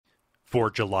For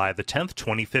July the 10th,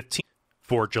 2015.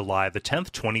 For July the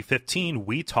 10th, 2015,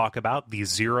 we talk about the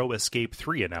Zero Escape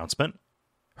 3 announcement,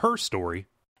 Her Story,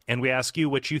 and we ask you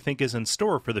what you think is in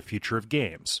store for the future of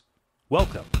games.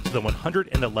 Welcome to the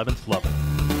 111th level.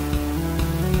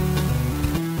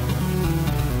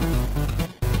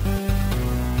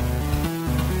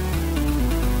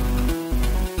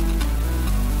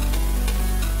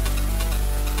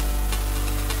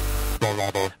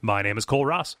 My name is Cole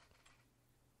Ross.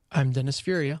 I'm Dennis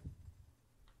Furia.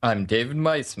 I'm David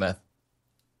Maismith.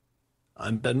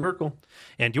 I'm Ben Merkel.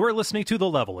 And you're listening to The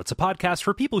Level. It's a podcast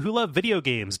for people who love video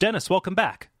games. Dennis, welcome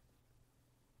back.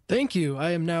 Thank you.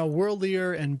 I am now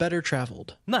worldlier and better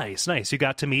traveled. Nice. You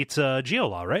got to meet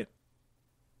Geolaw, right?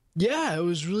 Yeah, it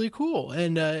was really cool.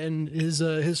 And his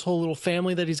whole little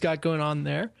family that he's got going on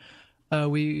there.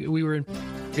 We were in,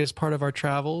 I guess, part of our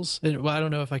travels. And, well, I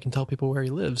don't know if I can tell people where he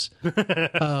lives.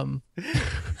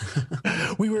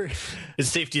 We were. His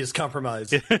safety is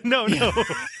compromised. No.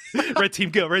 Red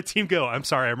team go. I'm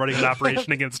sorry. I'm running an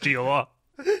operation against Geolaw.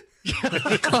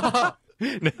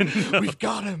 No. We've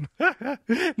got him. No.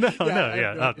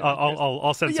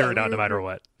 I'll censor it out no matter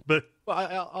what. But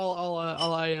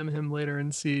I'll IM him later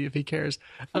and see if he cares.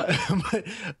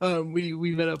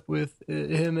 We met up with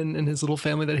him and his little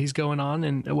family that he's going on,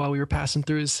 and while we were passing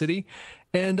through his city,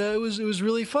 and it was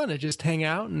really fun to just hang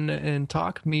out and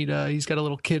talk. Meet. He's got a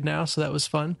little kid now, so that was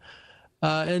fun,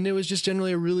 and it was just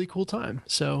generally a really cool time.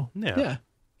 So yeah.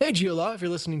 Hey, Geolaw, if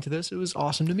you're listening to this, it was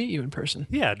awesome to meet you in person.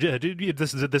 Yeah,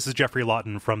 this is Jeffrey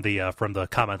Lawton from the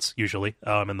comments usually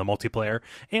in the multiplayer,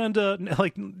 and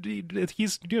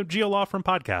he's Geolaw from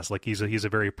podcasts. Like he's a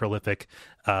very prolific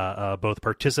both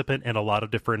participant in a lot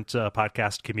of different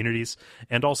podcast communities,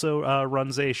 and also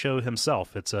runs a show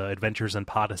himself. It's Adventures in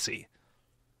Podacy,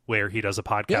 where he does a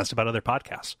podcast about other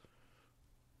podcasts.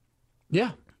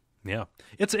 Yeah,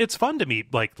 it's fun to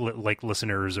meet like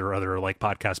listeners or other like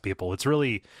podcast people. It's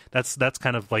really that's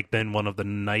kind of like been one of the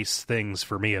nice things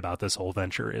for me about this whole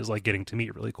venture is like getting to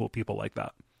meet really cool people like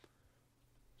that.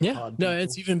 Yeah, no,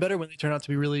 it's even better when they turn out to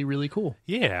be really, really cool.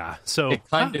 Yeah, so it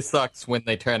kind of sucks when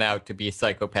they turn out to be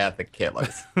psychopathic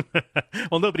killers.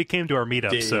 Well, nobody came to our meetup,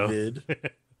 David.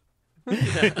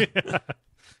 So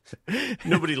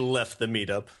nobody left the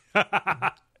meetup.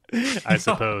 I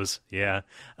suppose, yeah.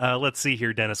 Let's see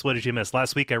here, Dennis. What did you miss?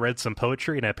 Last week I read some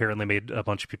poetry, and I apparently made a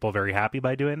bunch of people very happy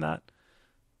by doing that.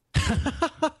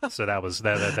 So that was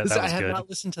that was good. I have not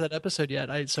listened to that episode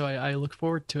yet, so I look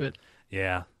forward to it.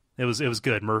 Yeah. It was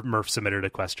good. Murph submitted a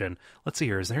question. Let's see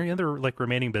here. Is there any other like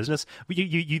remaining business?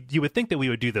 You would think that we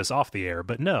would do this off the air,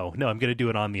 but no. I'm going to do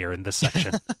it on the air in this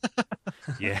section.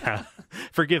 Yeah,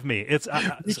 forgive me. It's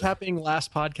recapping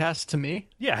last podcast to me.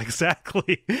 Yeah,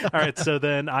 exactly. All right. So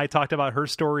then I talked about Her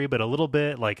Story, but a little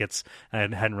bit like I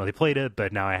hadn't really played it,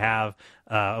 but now I have.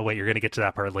 Wait, you're going to get to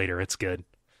that part later. It's good.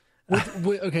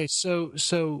 Okay, so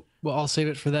well, I'll save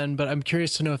it for then. But I'm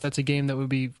curious to know if that's a game that would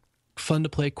be fun to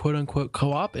play, quote unquote,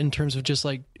 co-op in terms of just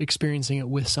like experiencing it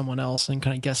with someone else and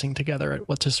kind of guessing together at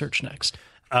what to search next.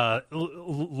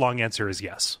 Long answer is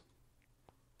yes.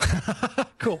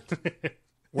 Cool.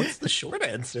 What's the short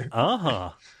answer?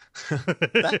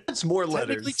 That's more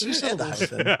letters.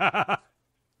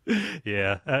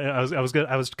 Yeah, I was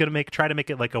gonna try to make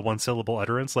it like a one syllable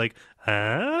utterance, like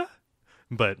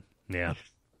but yeah.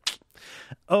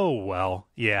 Oh well,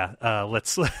 yeah.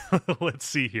 Let's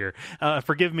see here.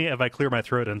 Forgive me if I clear my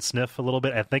throat and sniff a little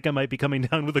bit. I think I might be coming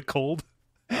down with a cold.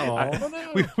 No.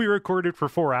 We recorded for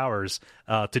 4 hours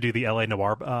to do the LA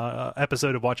Noire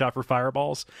episode of Watch Out for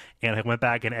Fireballs, and I went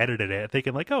back and edited it,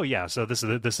 thinking like, oh yeah, so this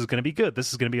is going to be good.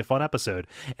 This is going to be a fun episode.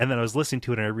 And then I was listening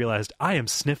to it, and I realized I am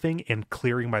sniffing and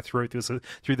clearing my throat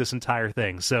through this entire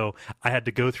thing. So I had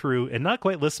to go through and not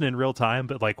quite listen in real time,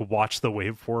 but like watch the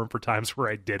waveform for times where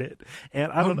I did it. And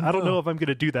I don't know if I'm going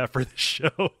to do that for this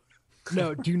show.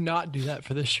 No, do not do that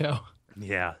for this show.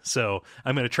 Yeah, so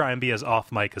I'm going to try and be as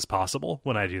off mic as possible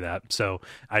when I do that, so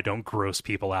I don't gross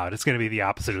people out. It's going to be the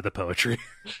opposite of the poetry.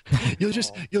 You'll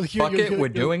hear. Fuck it, we're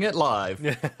doing it live.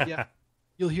 Yeah,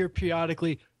 you'll hear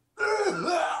periodically.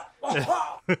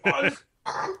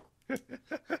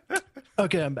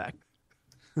 Okay, I'm back.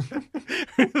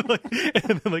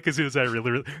 And then, like, as soon as I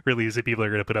release it, people are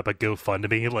going to put up a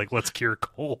GoFundMe, like, let's cure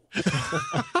Cole.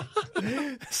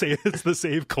 Say it's the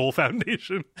Save Cole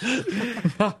Foundation.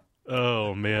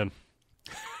 Oh man.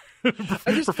 I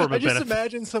just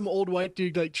imagine some old white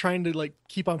dude like trying to like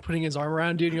keep on putting his arm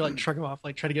around you, and you're like shrugging him off,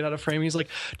 like trying to get out of frame. He's like,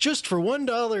 just for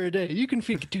 $1 a day, you can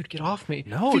feed. Dude, get off me!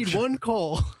 No, feed one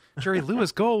Cole. Jerry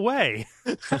Lewis, go away!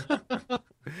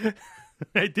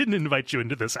 I didn't invite you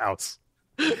into this house,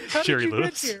 How Jerry did you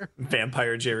Lewis. get here?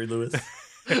 Vampire Jerry Lewis.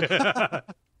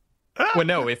 Well,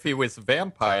 no, if he was a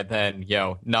vampire, then,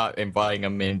 not inviting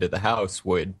him into the house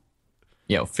would,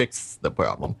 fix the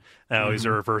problem. Oh, he's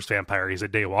a reverse vampire. He's a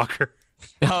daywalker.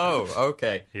 Oh,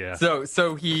 okay. Yeah.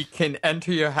 So he can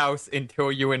enter your house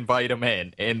until you invite him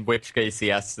in which case he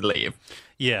has to leave.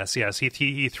 Yes.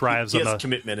 He thrives He on has the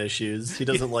commitment issues. He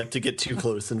doesn't like to get too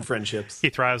close in friendships. he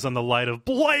thrives on the light of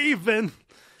Blaven.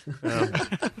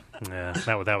 Yeah,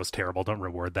 that was terrible. Don't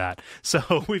reward that.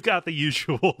 So we've got the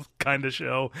usual kind of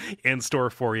show in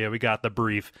store for you. We got the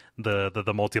brief, the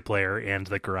multiplayer, and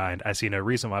the grind. I see no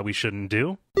reason why we shouldn't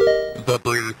do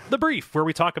the brief, where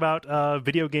we talk about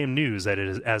video game news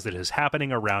as it is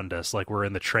happening around us, like we're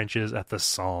in the trenches at the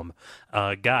Somme.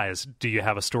 Guys, do you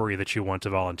have a story that you want to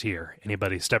volunteer?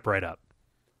 Anybody, step right up.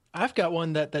 I've got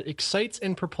one that excites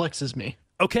and perplexes me.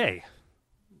 Okay.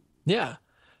 Yeah.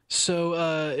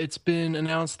 So it's been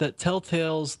announced that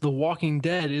Telltale's The Walking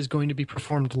Dead is going to be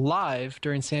performed live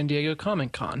during San Diego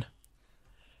Comic-Con.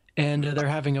 And they're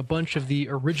having a bunch of the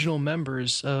original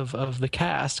members of the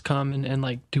cast come and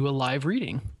like do a live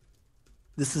reading.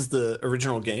 This is the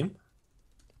original game?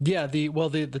 Yeah,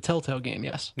 the Telltale game,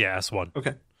 yes. Yeah, S1.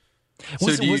 Okay.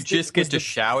 So do you just get to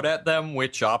shout at them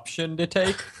which option to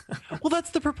take? Well,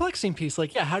 that's the perplexing piece.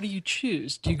 Like, yeah, how do you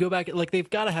choose? Do you go back? Like, they've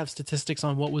got to have statistics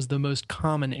on what was the most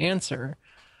common answer.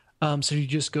 So do you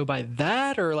just go by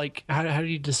that, or like, how do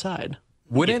you decide?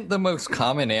 Wouldn't the most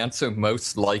common answer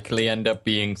most likely end up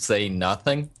being, say,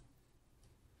 nothing?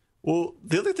 Well,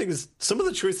 the other thing is some of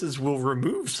the choices will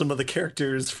remove some of the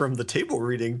characters from the table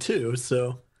reading too,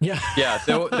 so... Yeah. Yeah,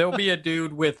 there'll be a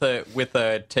dude with a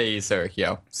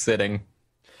taser, sitting.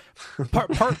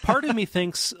 Part of me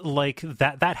thinks like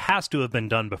that has to have been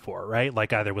done before, right?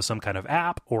 Like either with some kind of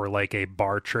app or like a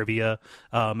bar trivia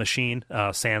machine,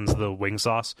 sans the wing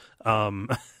sauce, where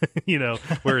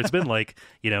it's been like,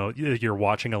 you're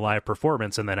watching a live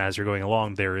performance and then as you're going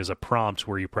along, there is a prompt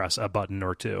where you press a button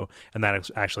or two and that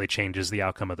actually changes the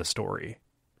outcome of the story.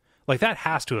 Like that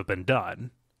has to have been done.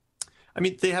 I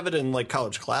mean, they have it in like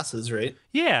college classes, right?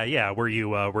 Yeah, where you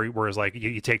whereas like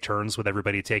you take turns with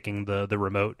everybody taking the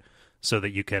remote so that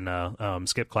you can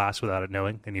skip class without it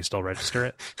knowing, and you still register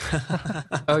it.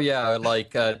 Oh yeah,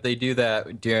 like they do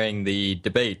that during the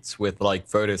debates with like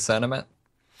voter sentiment.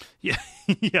 Yeah,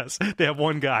 yes, they have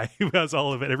one guy who has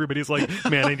all of it. Everybody's like,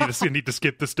 "Man, I need to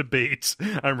skip this debate.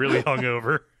 I'm really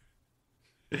hungover."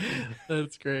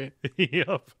 That's great.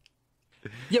 Yep.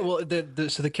 Yeah, well,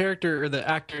 so the character or the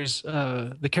actors,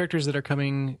 the characters that are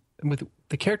coming with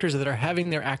the characters that are having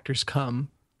their actors come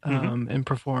and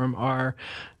perform are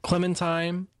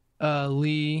Clementine,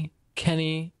 Lee,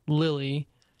 Kenny, Lily,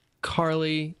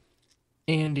 Carly,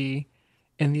 Andy,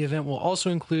 and the event will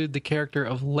also include the character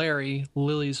of Larry,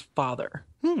 Lily's father.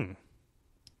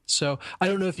 So I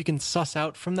don't know if you can suss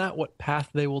out from that what path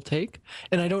they will take,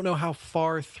 and I don't know how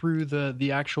far through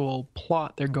the actual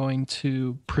plot they're going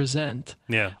to present.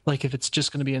 Yeah, like if it's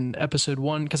just going to be in episode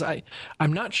 1, because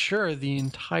I'm not sure the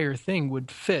entire thing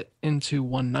would fit into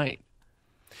one night.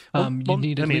 You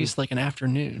need at least like an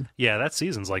afternoon. Yeah, that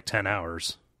season's like 10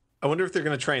 hours. I wonder if they're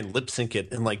going to try and lip sync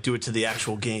it and like do it to the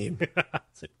actual game.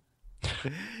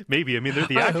 Maybe. I mean, they're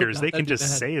the actors; they can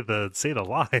just say the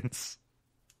lines.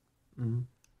 Mm-hmm.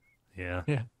 Yeah.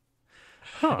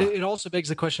 Huh. It also begs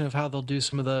the question of how they'll do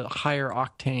some of the higher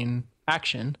octane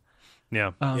action.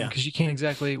 Yeah. Because you can't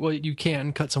exactly. Well, you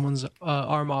can cut someone's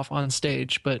arm off on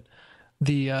stage, but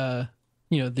the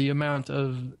the amount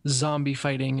of zombie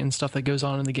fighting and stuff that goes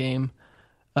on in the game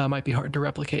might be hard to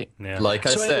replicate. Yeah. Like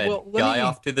I said, guy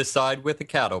off to the side with a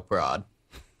cattle prod.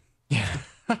 Yeah.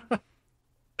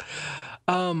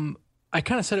 I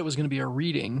kind of said it was going to be a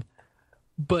reading.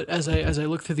 But as I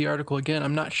look through the article again,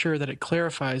 I'm not sure that it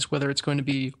clarifies whether it's going to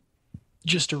be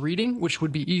just a reading, which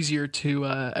would be easier to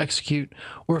execute,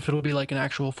 or if it'll be like an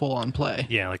actual full-on play.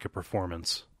 Yeah, like a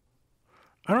performance.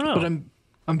 I don't know. But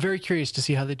I'm very curious to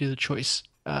see how they do the choice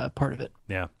part of it.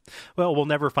 Yeah. Well, we'll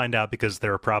never find out because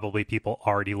there are probably people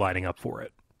already lining up for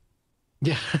it.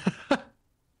 Yeah.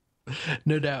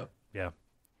 No doubt. Yeah.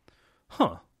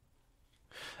 Huh.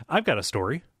 I've got a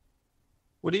story.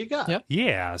 What do you got? Yep.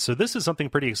 Yeah, so this is something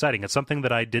pretty exciting. It's something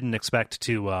that I didn't expect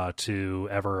to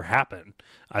ever happen,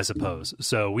 I suppose.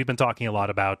 So we've been talking a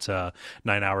lot about 9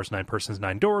 hours, 9 persons,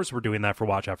 9 doors. We're doing that for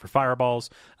Watch Out for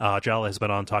Fireballs. Jella has been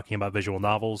on talking about visual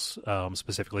novels,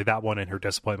 specifically that one and her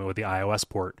disappointment with the iOS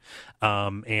port.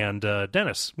 And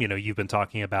Dennis, you've been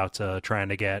talking about trying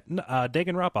to get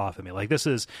Danganronpa off of me. Like this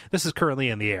is currently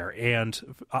in the air,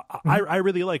 and I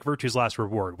really like Virtue's Last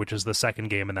Reward, which is the second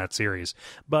game in that series,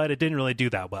 but it didn't really do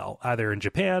that well, either in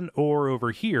Japan or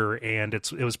over here. And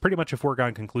it was pretty much a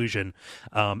foregone conclusion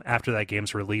after that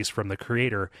game's release from the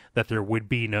creator that there would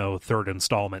be no third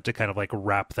installment to kind of like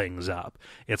wrap things up.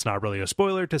 It's not really a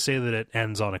spoiler to say that it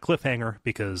ends on a cliffhanger,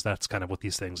 because that's kind of what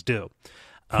these things do.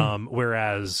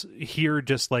 Whereas here,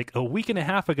 just like a week and a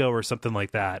half ago or something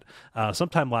like that,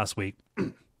 sometime last week,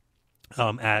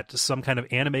 at some kind of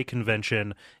anime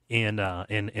convention in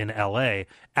LA,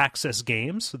 Access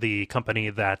Games, the company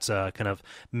that kind of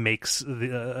makes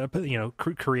the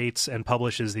creates and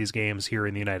publishes these games here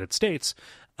in the United States,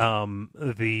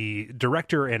 the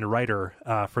director and writer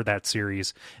for that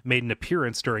series made an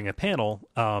appearance during a panel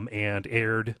and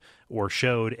aired or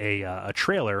showed a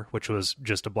trailer, which was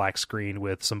just a black screen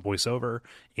with some voiceover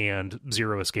and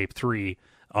Zero Escape 3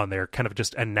 on there, kind of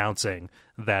just announcing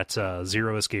that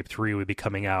Zero Escape 3 would be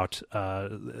coming out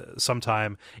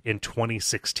sometime in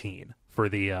 2016 for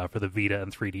the Vita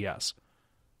and 3DS.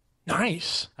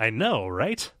 Nice. I know,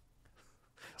 right?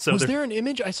 So was there an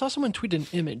image? I saw someone tweet an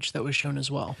image that was shown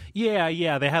as well.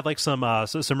 Yeah. They had like some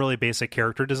really basic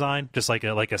character design, just like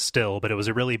a still, but it was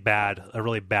a really bad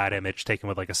image taken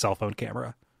with like a cell phone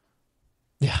camera.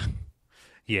 Yeah.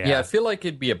 Yeah, I feel like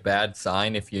it'd be a bad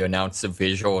sign if you announced a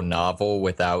visual novel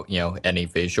without, any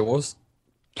visuals.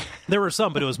 There were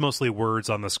some, but it was mostly words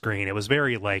on the screen. It was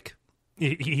very like... So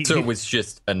it was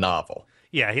just a novel.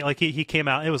 Yeah, he came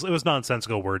out. It was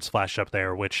nonsensical words flashed up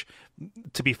there, which,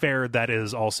 to be fair, that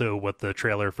is also what the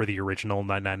trailer for the original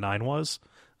 999 was.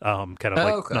 Kind of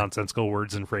like nonsensical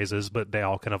words and phrases, but they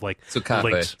all kind of like... So kind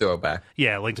of a throwback.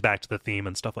 Yeah, linked back to the theme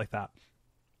and stuff like that.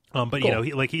 But cool.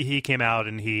 He came out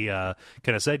and he kind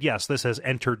of said, yes, this has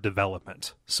entered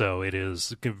development, so it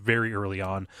is very early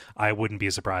on. I wouldn't be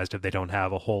surprised if they don't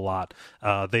have a whole lot.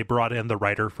 They brought in the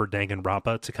writer for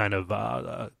Danganronpa to kind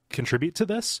of contribute to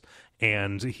this,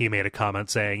 and he made a comment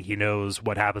saying he knows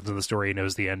what happens in the story, he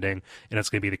knows the ending, and it's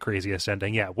going to be the craziest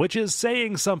ending yet, which is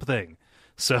saying something.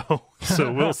 So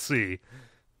we'll see.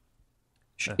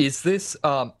 Is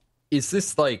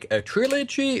this like a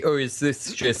trilogy, or is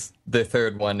this just the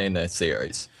third one in a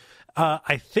series?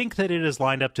 I think that it is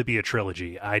lined up to be a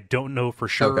trilogy. I don't know for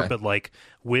sure, but like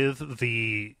with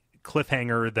the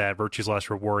cliffhanger that Virtue's Last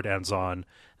Reward ends on,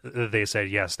 they said,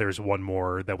 yes, there's one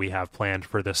more that we have planned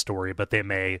for this story, but they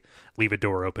may leave a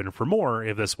door open for more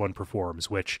if this one performs,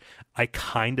 which I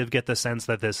kind of get the sense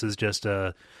that this is just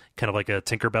a kind of like a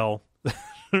Tinkerbell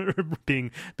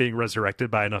being resurrected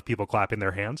by enough people clapping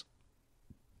their hands.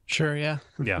 Sure, yeah.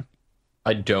 Yeah.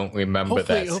 I don't remember that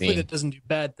scene. Hopefully that doesn't do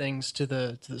bad things to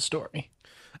the story.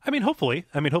 I mean, hopefully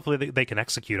they can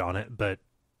execute on it, but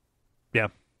yeah.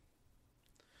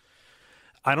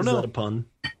 I don't know. Is that a pun?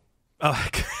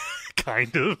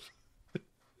 Kind of.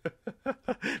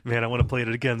 Man, I want to play it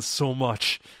again so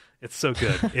much. It's so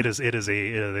good.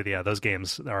 Yeah, those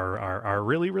games are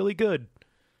really, really good.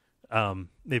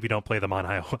 If you don't play them on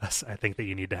iOS, I think that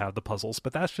you need to have the puzzles,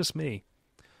 but that's just me.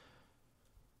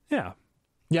 Yeah.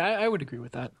 Yeah, I would agree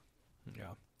with that.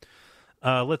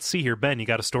 Yeah. Let's see here. Ben, you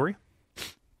got a story?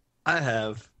 I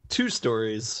have two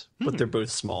stories, but they're both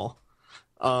small.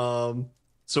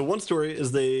 So one story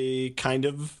is they kind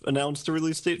of announced a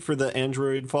release date for the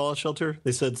Android Fallout Shelter.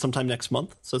 They said sometime next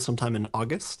month, so sometime in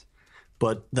August.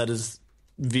 But that is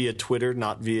via Twitter,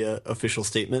 not via official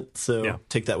statement. So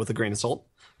take that with a grain of salt.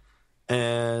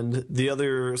 And the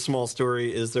other small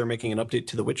story is they're making an update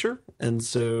to The Witcher. And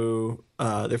so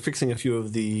they're fixing a few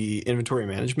of the inventory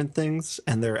management things,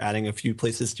 and they're adding a few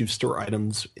places to store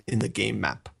items in the game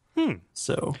map.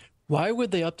 So why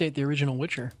would they update the original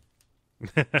Witcher?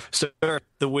 So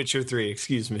The Witcher 3,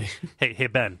 excuse me. Hey,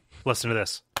 Ben, listen to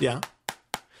this. Yeah?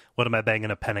 What am I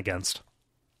banging a pen against?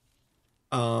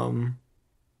 I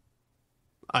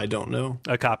don't know.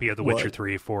 A copy of The Witcher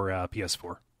 3 for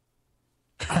PS4.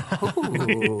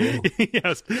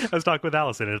 Yes, I was talking with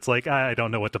Allison, and it's like, I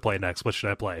don't know what to play next. What should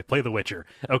I play? Play The Witcher.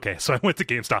 Okay, so I went to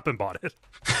GameStop and bought it.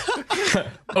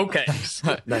 Okay.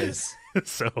 Nice.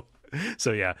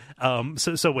 So yeah.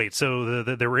 So wait. So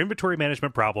there were inventory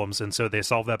management problems, and so they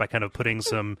solved that by kind of putting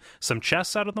some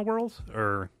chests out in the world,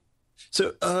 or.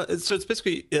 So it's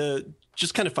basically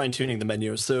just kind of fine tuning the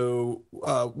menu. So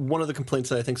one of the complaints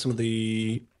that I think some of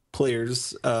the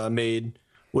players made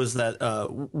was that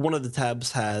one of the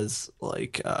tabs has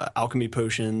like alchemy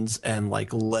potions and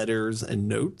like letters and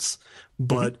notes,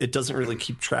 but it doesn't really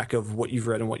keep track of what you've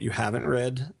read and what you haven't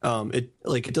read.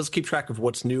 It does keep track of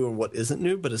what's new and what isn't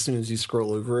new, but as soon as you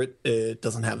scroll over it, it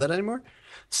doesn't have that anymore.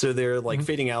 So they're like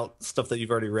fading out stuff that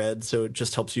you've already read. So it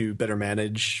just helps you better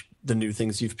manage the new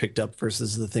things you've picked up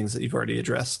versus the things that you've already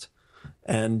addressed.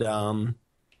 And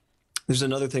there's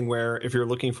another thing where if you're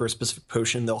looking for a specific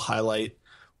potion, they'll highlight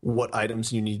what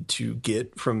items you need to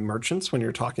get from merchants when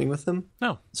you're talking with them.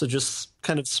 No. So just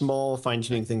kind of small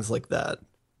fine-tuning things like that.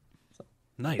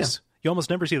 Nice. Yeah. You almost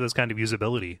never see those kind of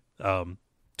usability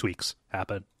tweaks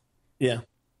happen. Yeah.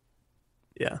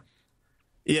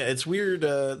 It's weird.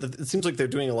 It seems like they're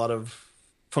doing a lot of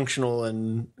functional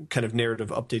and kind of narrative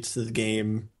updates to the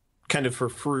game kind of for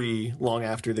free long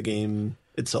after the game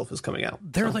itself is coming out.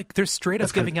 They're straight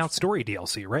up giving out story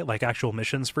DLC, right? Like actual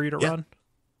missions for you to run?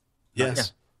 Yes. Yeah.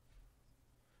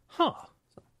 Huh.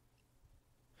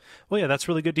 Well, yeah, that's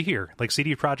really good to hear. Like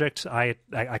CD Projekt, I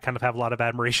kind of have a lot of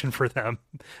admiration for them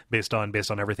based on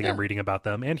everything I'm reading about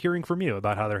them and hearing from you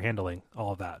about how they're handling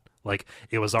all of that. Like,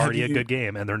 it was already a good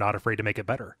game, and they're not afraid to make it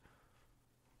better.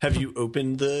 Have you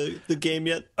opened the game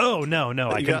yet? Oh, no.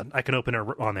 I can open it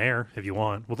on air if you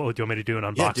want. Well, do you want me to do an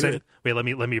unboxing? Yeah, do Wait,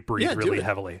 let me breathe really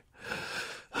heavily.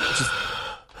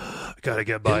 Gotta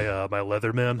get my my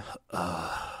Leatherman.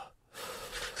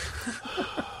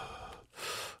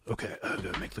 Okay, I'm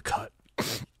gonna make the cut.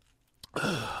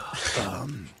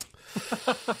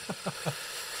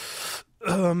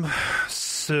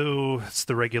 So it's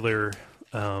the regular.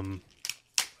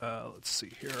 Let's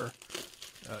see here.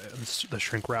 The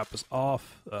shrink wrap is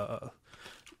off.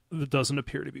 It doesn't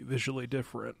appear to be visually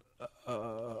different.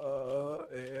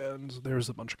 And there's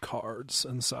a bunch of cards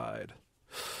inside.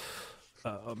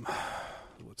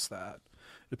 What's that?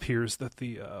 It appears that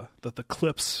the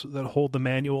clips that hold the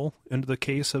manual into the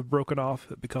case have broken off,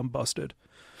 have become busted.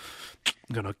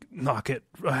 I'm gonna knock it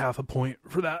a half a point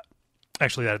for that.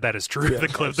 Actually, that is true. Yeah,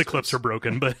 the clips are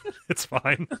broken, but it's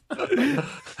fine.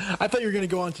 I thought you were going to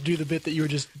go on to do the bit that you were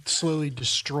just slowly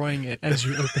destroying it as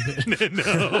you open it.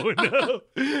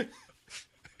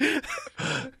 No.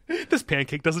 This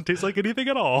pancake doesn't taste like anything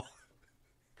at all.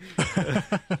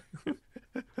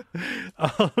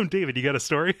 David, you got a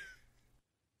story?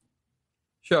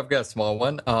 Sure, I've got a small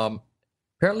one.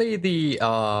 Apparently, the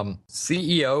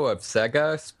CEO of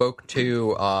Sega spoke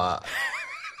to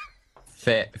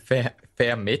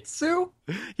Famitsu?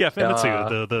 Yeah,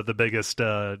 Famitsu, the biggest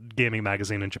gaming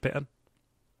magazine in Japan.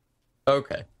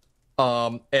 Okay.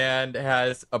 And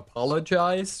has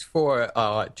apologized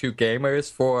to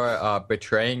gamers for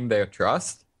betraying their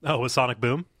trust. Oh, with Sonic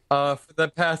Boom? For the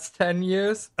past 10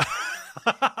 years.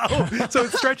 Oh, so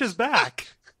it stretches back.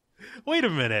 Wait a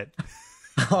minute.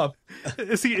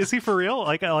 Is he for real?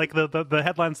 Like the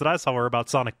headlines that I saw were about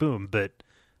Sonic Boom, but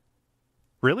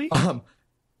really?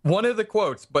 One of the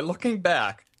quotes, but looking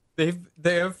back, there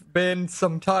have been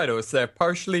some titles that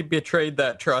partially betrayed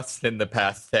that trust in the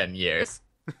past 10 years.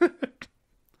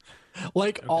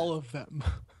 All of them.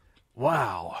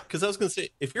 Wow. Because I was going to say,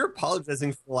 if you're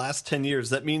apologizing for the last 10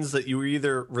 years, that means that you were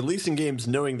either releasing games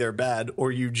knowing they're bad,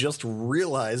 or you just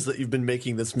realize that you've been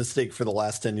making this mistake for the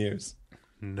last 10 years.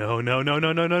 No. No,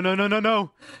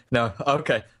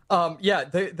 okay. Yeah,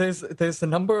 there's a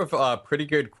number of pretty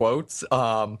good quotes.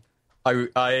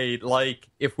 I like,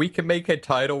 if we can make a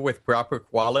title with proper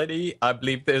quality, I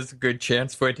believe there's a good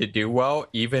chance for it to do well,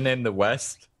 even in the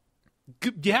West.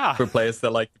 Yeah. For players that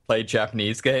like to play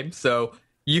Japanese games. So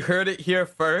you heard it here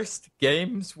first.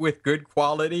 Games with good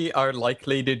quality are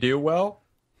likely to do well.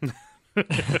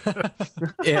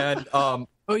 And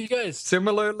you guys.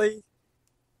 Similarly,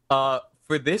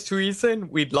 for this reason,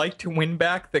 we'd like to win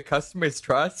back the customer's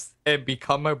trust and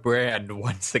become a brand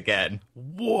once again.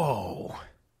 Whoa.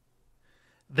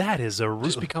 That is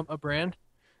just become a brand.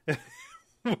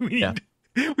 we at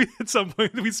some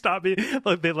point we stop being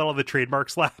like they let all the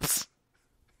trademarks lapse.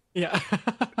 Yeah.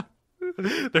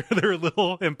 there are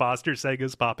little imposter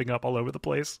Segas popping up all over the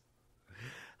place.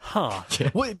 Huh.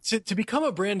 Well, to become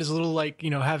a brand is a little like,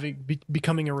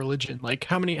 becoming a religion. Like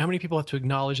how many people have to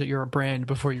acknowledge that you're a brand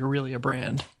before you're really a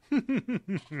brand?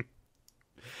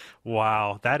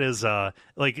 Wow, that is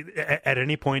like at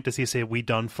any point does he say we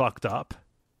done fucked up?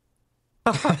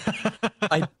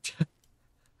 I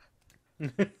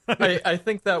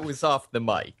think that was off the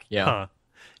mic. Yeah. Huh.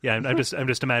 Yeah, I'm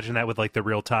just imagining that with like the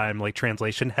real time like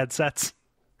translation headsets.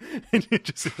 And it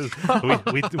just says,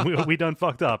 we done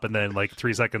fucked up, and then like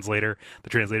 3 seconds later,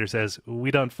 the translator says, "We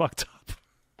done fucked up."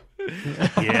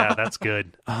 Yeah, that's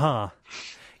good.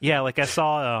 Yeah, like I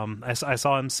saw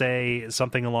him say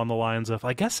something along the lines of,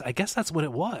 I guess that's what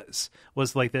it was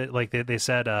like they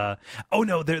said, oh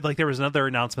no, there was another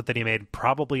announcement that he made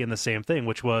probably in the same thing,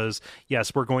 which was,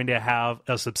 yes, we're going to have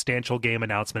a substantial game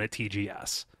announcement at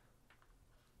TGS.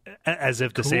 As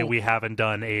if to say we haven't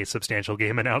done a substantial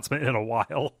game announcement in a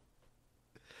while.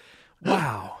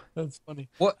 Wow. That's funny.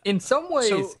 Well, in some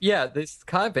ways, this is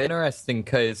kind of interesting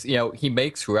because, he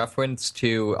makes reference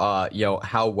to,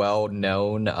 how well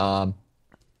known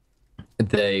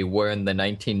they were in the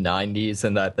 1990s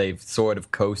and that they've sort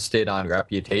of coasted on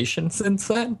reputation since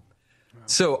then.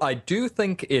 So I do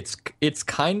think it's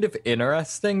kind of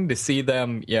interesting to see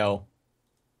them,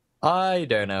 I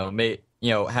don't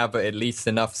know, have at least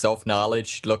enough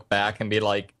self-knowledge to look back and be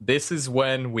like, this is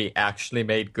when we actually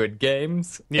made good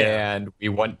games, and we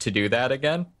want to do that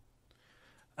again.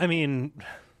 I mean,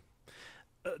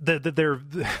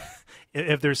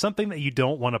 if there's something that you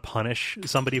don't want to punish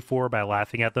somebody for by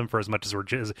laughing at them for as much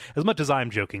as I'm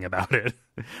joking about it,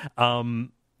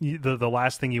 the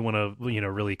last thing you want to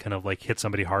really kind of like hit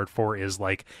somebody hard for is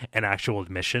like an actual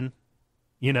admission.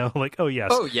 Like, oh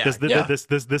yes,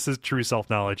 this is true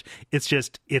self-knowledge. It's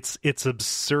just it's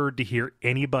absurd to hear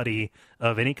anybody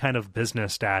of any kind of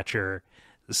business stature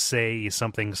say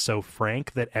something so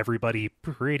frank that everybody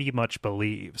pretty much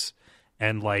believes.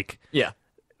 And like,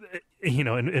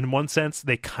 in one sense,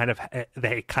 they kind of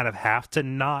have to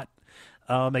not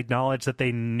acknowledge that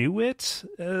they knew it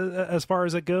as far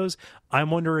as it goes.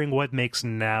 I'm wondering what makes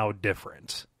now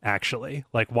different, actually.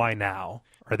 Like, why now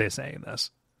are they saying this?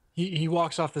 He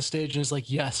walks off the stage and is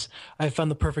like, yes, I found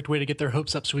the perfect way to get their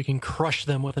hopes up so we can crush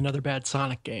them with another bad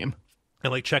Sonic game.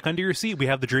 And like, check under your seat. We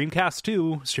have the Dreamcast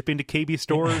 2 shipping to KB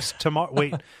stores tomorrow.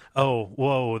 Wait. Oh,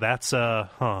 whoa. That's,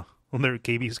 Well,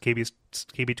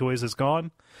 KB Toys is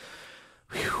gone.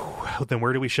 Whew. Then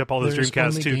where do we ship all those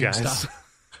Dreamcast 2 guys?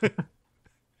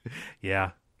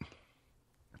 Yeah.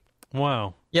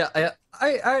 Wow. Yeah,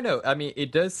 I know. I mean,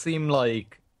 it does seem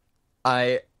like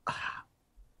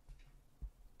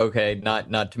okay,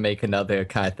 not to make another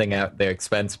kind of thing at their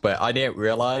expense, but I didn't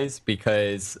realize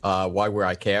because why would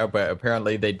I care? But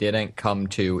apparently they didn't come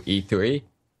to E3,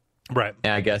 right?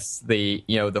 And I guess the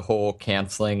whole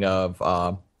canceling of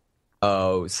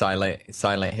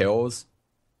Silent Hills.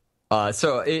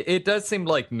 So it does seem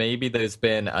like maybe there's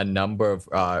been a number of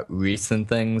recent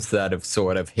things that have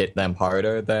sort of hit them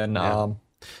harder than.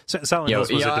 Silent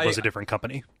Hills was a different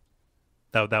company.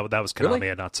 That was Konami, really?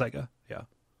 And not Sega. Yeah.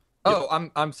 Oh,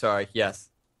 I'm sorry.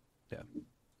 Yes. Yeah.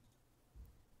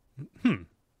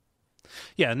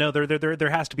 Yeah. No, there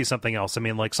has to be something else. I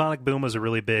mean, like Sonic Boom was a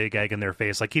really big egg in their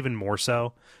face. Like even more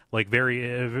so. Like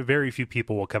very few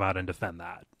people will come out and defend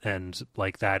that. And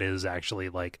like that is actually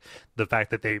like the fact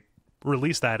that they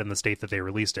released that in the state that they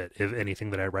released it. If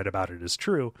anything that I read about it is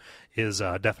true, is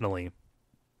definitely,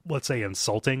 let's say,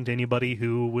 insulting to anybody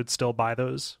who would still buy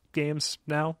those games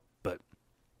now.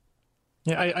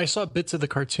 Yeah, I saw bits of the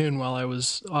cartoon while I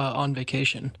was on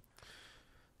vacation.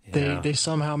 Yeah. They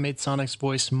somehow made Sonic's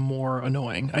voice more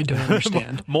annoying. I don't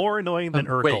understand. More annoying than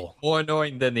Urkel. Wait, more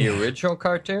annoying than the original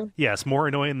cartoon? Yes, more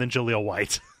annoying than Jaleel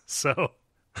White. So,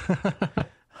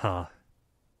 I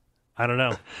don't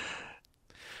know.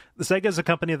 The Sega is a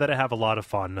company that I have a lot of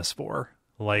fondness for.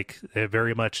 Like, it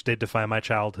very much did define my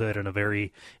childhood in a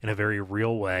very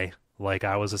real way. Like,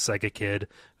 I was a Sega kid,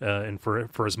 and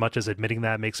for as much as admitting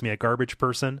that makes me a garbage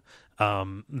person,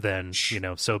 then,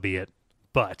 so be it.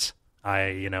 But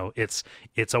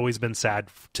it's always been sad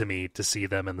to me to see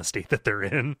them in the state that they're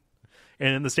in,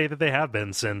 and in the state that they have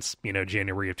been since,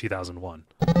 January of 2001.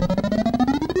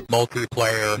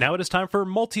 Multiplayer. Now it is time for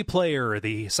Multiplayer,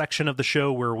 the section of the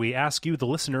show where we ask you, the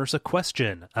listeners, a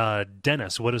question.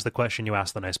 Dennis, what is the question you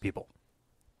ask the nice people?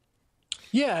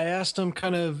 Yeah, I asked them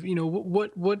kind of,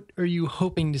 what are you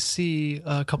hoping to see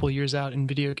a couple of years out in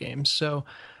video games? So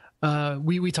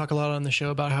we talk a lot on the show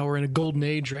about how we're in a golden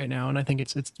age right now, and I think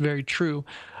it's very true.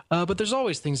 But there's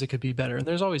always things that could be better, and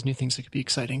there's always new things that could be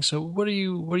exciting. So what are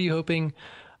you hoping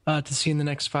to see in the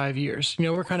next 5 years?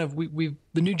 We're kind of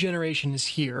the new generation is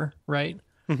here, right?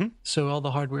 Mm-hmm. So all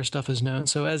the hardware stuff is known.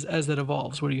 So as that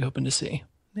evolves, what are you hoping to see?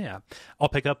 Yeah, I'll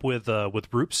pick up with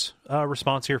Roop's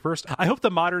response here first. I hope the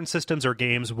modern systems or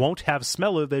games won't have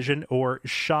smell-o-vision or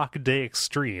shock day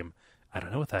extreme. I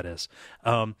don't know what that is.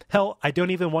 Hell, I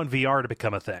don't even want VR to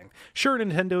become a thing. Sure,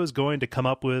 Nintendo is going to come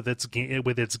up with its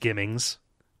gimmings.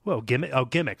 Whoa,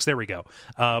 gimmicks. There we go.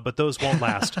 But those won't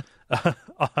last.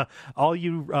 All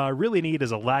you really need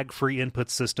is a lag-free input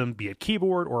system, be it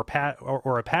keyboard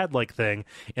or a pad-like thing,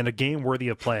 and a game worthy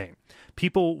of playing.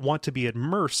 People want to be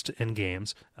immersed in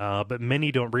games, but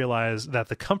many don't realize that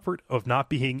the comfort of not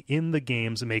being in the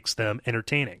games makes them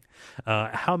entertaining.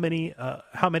 How many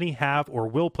have or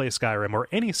will play Skyrim or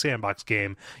any sandbox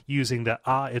game using the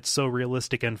it's so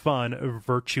realistic and fun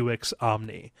Virtuix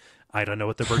Omni? I don't know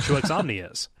what the Virtuix Omni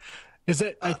is. Is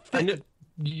it? I think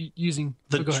using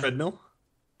the treadmill.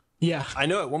 Yeah, I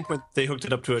know. At one point they hooked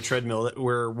it up to a treadmill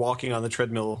where walking on the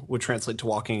treadmill would translate to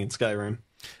walking in Skyrim.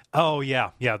 Oh yeah,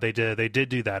 they did. They did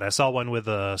do that. I saw one with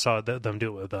them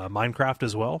do it with Minecraft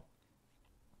as well.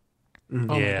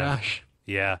 Mm-hmm. Oh my gosh.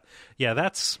 Yeah.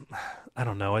 That's, I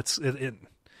don't know.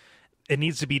 It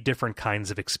needs to be different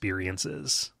kinds of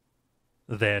experiences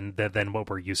than what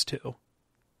we're used to.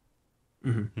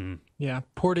 Mm-hmm. Yeah,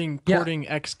 porting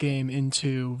X game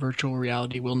into virtual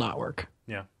reality will not work.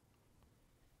 Yeah.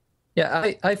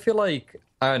 Yeah, I feel like,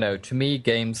 I don't know, to me,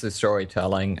 games are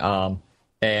storytelling.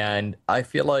 And I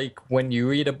feel like when you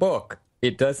read a book,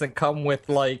 it doesn't come with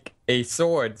like a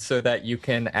sword so that you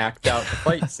can act out the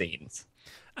fight scenes.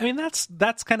 I mean,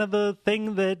 that's kind of the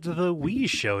thing that the Wii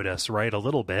showed us, right? A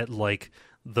little bit. Like,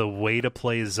 the way to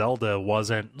play Zelda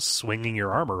wasn't swinging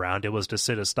your arm around. It was to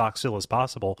sit as stock still as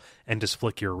possible and just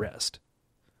flick your wrist.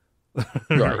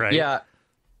 Right. Yeah.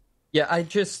 I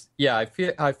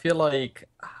feel like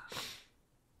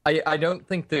I don't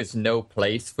think there's no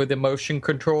place for the motion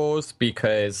controls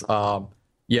because,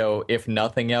 if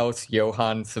nothing else,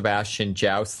 Johann Sebastian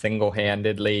Joust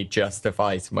single-handedly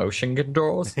justifies motion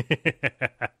controls.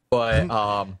 But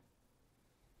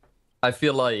I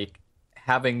feel like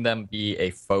having them be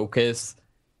a focus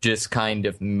just kind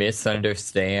of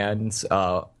misunderstands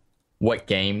what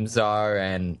games are,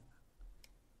 and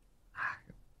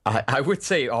I would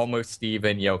say almost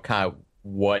even, kind of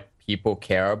what people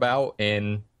care about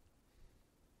in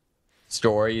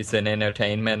stories and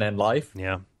entertainment and life.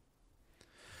 Yeah.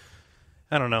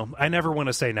 I don't know. I never want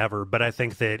to say never, but I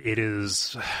think that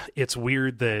it's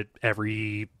weird that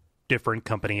every different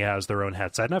company has their own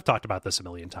headset. And I've talked about this a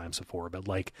million times before, but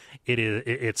like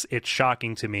it's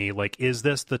shocking to me. Like, is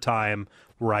this the time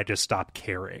where I just stop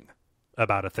caring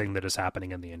about a thing that is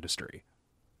happening in the industry?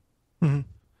 Mm-hmm.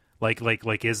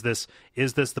 Like, is this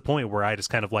the point where I just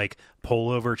kind of like pull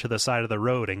over to the side of the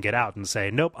road and get out and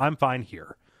say, nope, I'm fine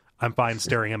here. I'm fine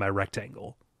staring at my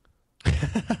rectangle.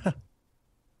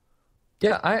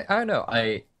 Yeah, I don't know.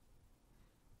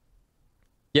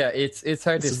 It's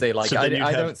hard to say. Like, so I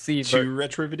don't see two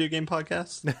retro video game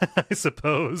podcasts. I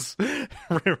suppose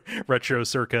retro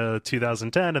circa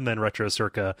 2010, and then retro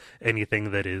circa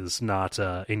anything that is not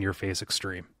in your face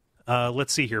extreme.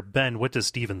 Let's see here, Ben. What does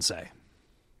Steven say?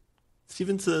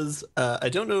 Steven says, I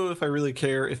don't know if I really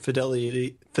care if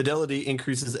fidelity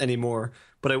increases anymore,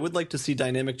 but I would like to see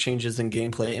dynamic changes in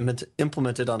gameplay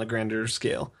implemented on a grander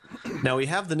scale. Now, we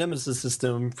have the Nemesis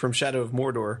system from Shadow of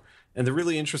Mordor, and the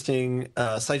really interesting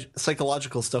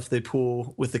psychological stuff they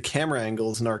pull with the camera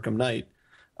angles in Arkham Knight.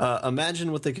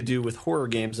 Imagine what they could do with horror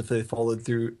games if they followed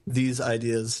through these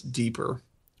ideas deeper.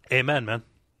 Amen, man.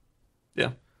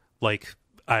 Yeah. Like,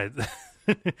 I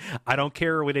don't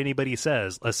care what anybody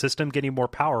says. A system getting more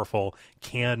powerful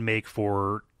can make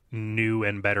for new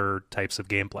and better types of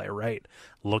gameplay, right?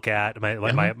 Look at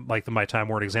my Time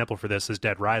Warner example for this is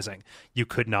Dead Rising. You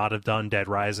could not have done Dead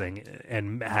Rising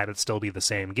and had it still be the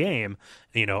same game,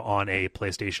 on a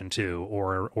PlayStation 2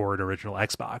 or an original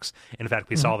Xbox. In fact,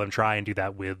 we saw them try and do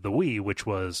that with the Wii, which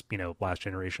was, last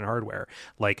generation hardware.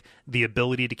 Like, the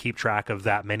ability to keep track of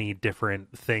that many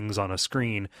different things on a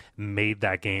screen made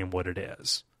that game what it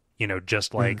is.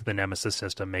 Just like the Nemesis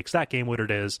system makes that game what it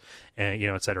is, and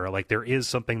et cetera. Like, there is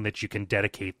something that you can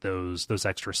dedicate those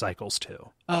extra cycles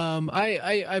to.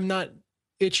 I'm not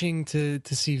itching to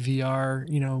see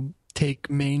VR, take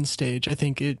main stage. I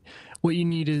think what you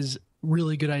need is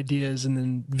really good ideas, and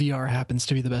then VR happens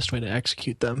to be the best way to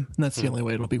execute them. And that's the only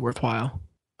way it'll be worthwhile.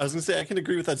 I was going to say, I can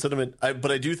agree with that sentiment,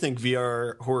 but I do think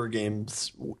VR horror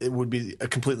games, it would be a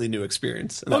completely new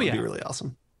experience, and that would be really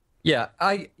awesome. Yeah,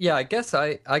 I guess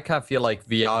I kind of feel like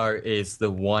VR is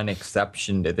the one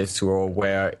exception to this rule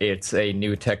where it's a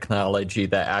new technology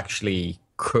that actually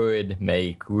could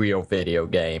make real video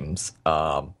games,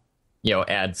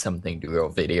 add something to real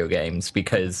video games,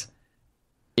 because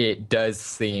it does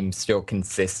seem still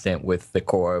consistent with the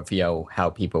core of,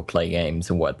 how people play games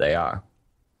and what they are.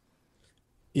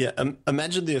 Yeah,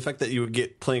 imagine the effect that you would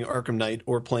get playing Arkham Knight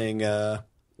or playing,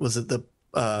 was it the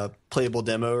playable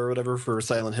demo or whatever for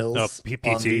Silent Hills on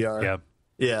VR.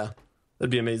 Yeah, that'd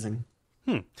be amazing.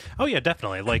 Oh yeah,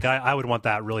 definitely. Like, I would want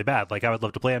that really bad. Like, I would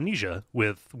love to play Amnesia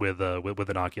with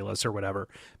an Oculus or whatever,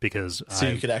 because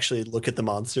you could actually look at the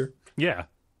monster. Yeah.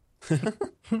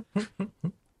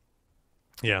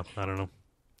 Yeah, I don't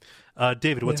know.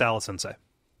 David, what's Allison say?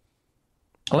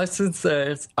 Allison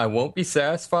says, I won't be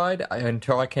satisfied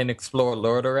until I can explore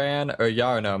Lordaeron or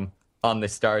Yharnam on the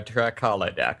Star Trek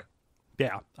holodeck.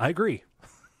 Yeah, I agree.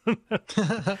 I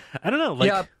don't know. Like,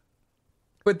 yeah,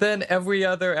 but then every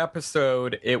other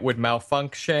episode, it would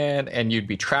malfunction and you'd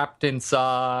be trapped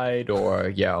inside,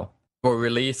 or, or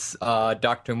release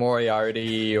Dr.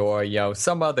 Moriarty, or,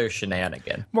 some other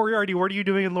shenanigan. Moriarty, what are you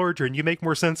doing in Lordran? You make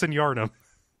more sense in Yharnam.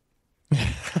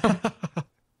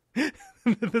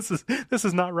 This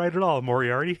is not right at all,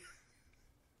 Moriarty.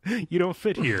 You don't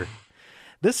fit here.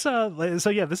 This so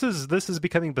yeah, this is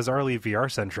becoming bizarrely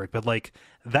VR centric, but like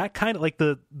that kind of like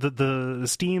the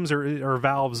Steam's or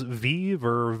Valve's Vive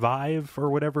or Vive or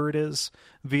whatever it is,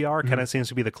 VR kind of seems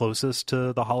to be the closest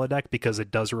to the holodeck because it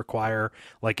does require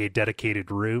like a dedicated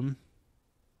room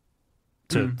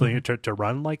to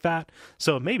run like that.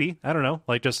 So maybe, I don't know,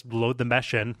 like just load the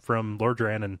mesh in from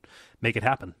Lordran and make it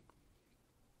happen.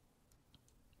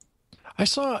 I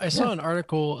saw an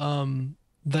article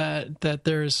that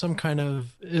there is some kind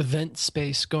of event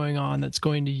space going on that's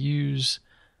going to use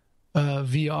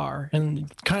VR,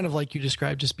 and kind of like you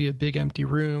described, just be a big empty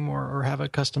room or have a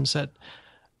custom setup.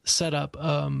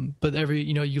 But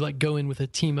you like go in with a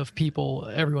team of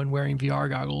people, everyone wearing VR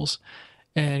goggles,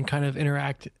 and kind of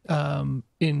interact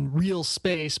in real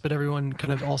space, but everyone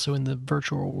kind of also in the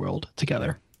virtual world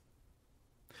together.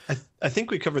 I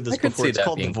think we covered this before. It's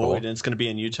called The Void, and it's going to be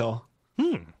in Utah.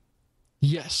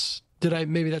 Yes.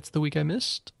 Maybe that's the week I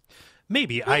missed?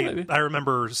 Maybe. Yeah, maybe. I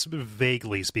remember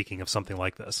vaguely speaking of something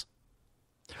like this.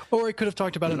 Or I could have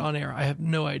talked about it on air. I have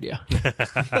no idea.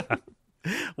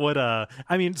 What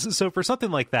I mean, so for something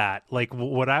like that, like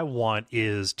what I want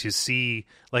is to see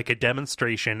like a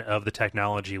demonstration of the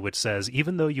technology which says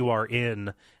even though you are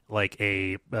in like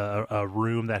a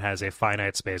room that has a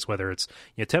finite space, whether it's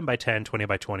 10 by 10, 20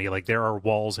 by 20, like there are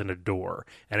walls and a door,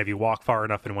 and if you walk far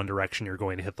enough in one direction you're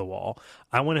going to hit the wall.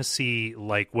 I want to see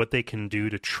like what they can do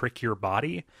to trick your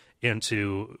body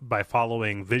into, by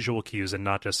following visual cues and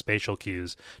not just spatial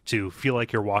cues, to feel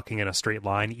like you're walking in a straight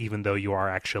line even though you are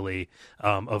actually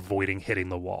avoiding hitting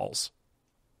the walls.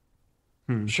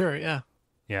 Sure, yeah.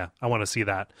 Yeah, I want to see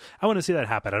that. I want to see that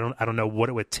happen. I don't know what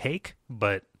it would take,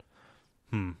 but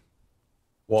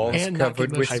walls And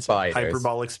covered with spiders.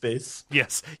 Hyperbolic space.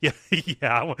 yes, yeah,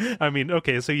 yeah. I mean,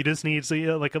 okay, so you just need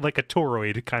like a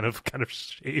toroid kind of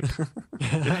shape.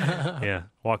 Yeah,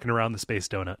 walking around the space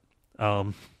donut.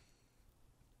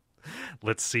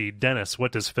 Let's see, Dennis.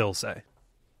 What does Phil say?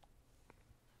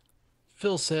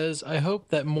 Phil says, I hope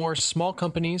that more small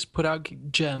companies put out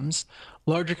gems,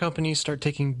 larger companies start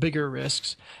taking bigger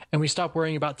risks, and we stop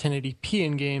worrying about 1080p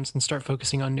in games and start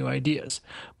focusing on new ideas.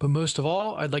 But most of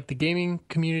all, I'd like the gaming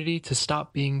community to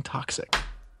stop being toxic.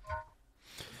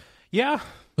 Yeah.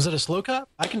 Was that a slow cut?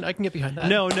 I can get behind that.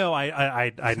 No,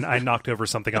 I knocked over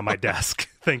something on my desk.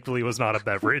 Thankfully, it was not a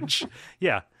beverage.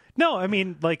 Yeah. No, I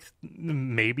mean, like,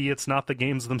 maybe it's not the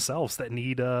games themselves that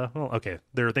need, well, okay,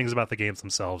 there are things about the games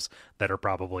themselves that are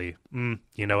probably,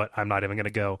 you know what, I'm not even going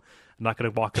to go. I'm not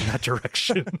going to walk in that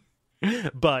direction.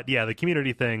 But, yeah, the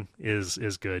community thing is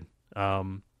good. Yeah.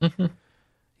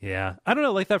 I don't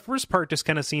know, like, that first part just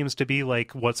kind of seems to be,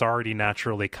 like, what's already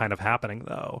naturally kind of happening,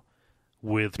 though,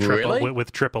 with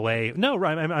AAA. No,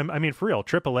 I mean, for real,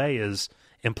 AAA is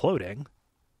imploding.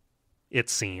 It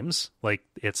seems like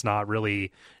it's not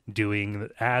really doing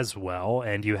as well,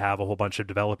 and you have a whole bunch of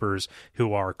developers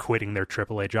who are quitting their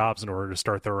AAA jobs in order to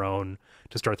start their own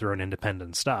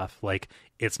independent stuff. Like,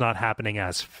 it's not happening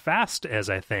as fast as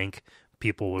I think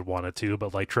people would want it to,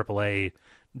 but like AAA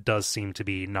does seem to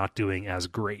be not doing as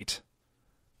great.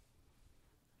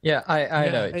 Yeah, I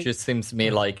know. It just seems to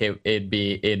me like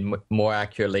it'd more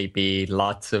accurately be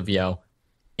lots of,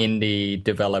 indie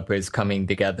developers coming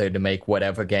together to make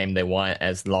whatever game they want,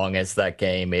 as long as that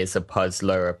game is a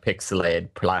puzzler or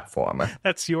pixelated platformer.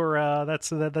 That's your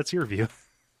that's your view.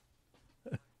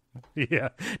 Yeah.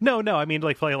 No, I mean,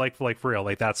 like for real,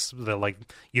 like that's the, like,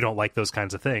 you don't like those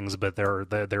kinds of things, but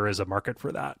there is a market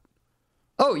for that.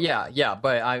 Oh yeah,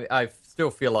 but I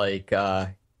still feel like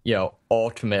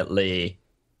ultimately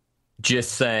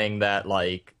just saying that,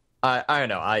 like, I don't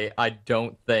know, I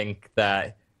don't think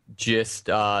that just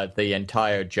the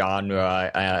entire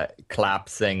genre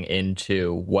collapsing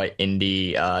into what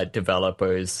indie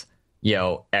developers,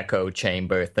 echo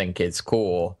chamber think is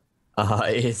cool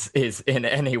is in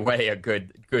any way a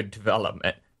good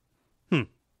development.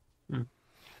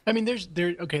 I mean,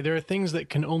 there are things that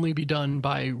can only be done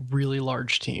by really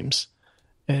large teams,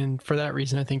 and for that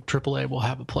reason, I think AAA will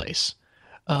have a place.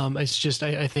 It's just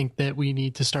I think that we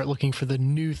need to start looking for the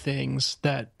new things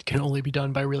that can only be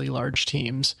done by really large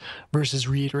teams versus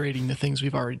reiterating the things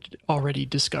we've already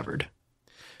discovered.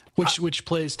 Which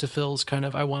plays to Phil's kind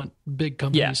of, I want big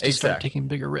companies to start taking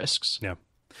bigger risks. Yeah.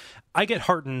 I get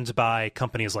heartened by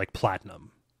companies like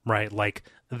Platinum, right? Like,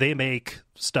 they make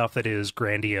stuff that is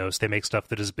grandiose, they make stuff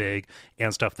that is big,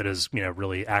 and stuff that is,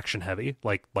 really action heavy,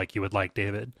 like you would like,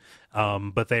 David.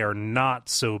 But they are not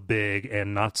so big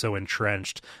and not so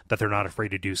entrenched that they're not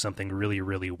afraid to do something really,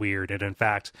 really weird. And in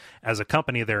fact, as a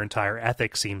company, their entire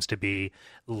ethic seems to be,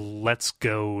 let's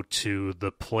go to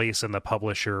the place and the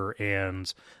publisher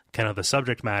and kind of the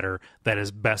subject matter that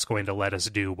is best going to let us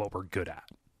do what we're good at.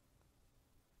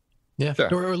 Yeah,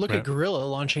 sure. Or look at Guerrilla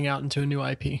launching out into a new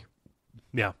IP.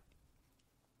 Yeah.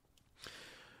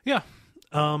 Yeah.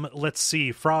 Let's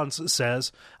see. Franz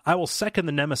says, I will second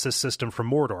the Nemesis system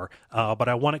from Mordor, but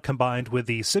I want it combined with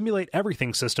the Simulate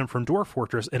Everything system from Dwarf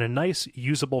Fortress in a nice,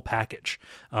 usable package.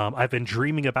 I've been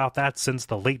dreaming about that since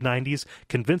the late 90s,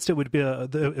 convinced it would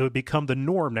become the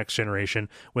norm next generation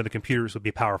when the computers would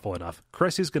be powerful enough.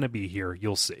 Cressy's going to be here.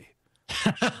 You'll see.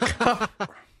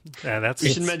 You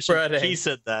should mention he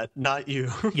said that, not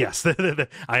you. Yes,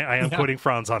 I am quoting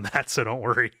Franz on that, so don't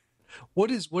worry.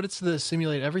 What is the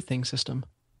Simulate Everything system?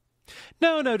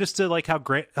 No, just to like how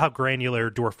granular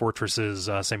Dwarf Fortress's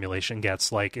simulation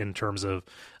gets, like in terms of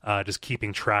just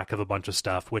keeping track of a bunch of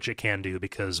stuff, which it can do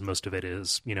because most of it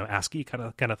is ASCII kind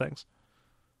of things.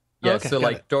 Yeah, okay, so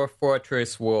like Dwarf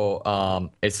Fortress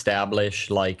will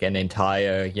establish like an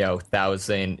entire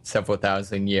several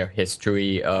thousand year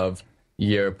history of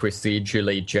your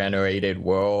procedurally generated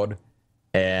world,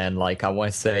 and like I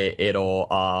want to say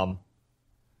it'll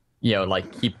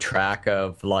like keep track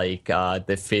of like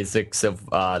the physics of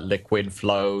liquid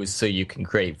flows, so you can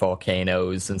create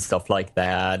volcanoes and stuff like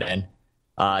that. And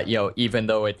even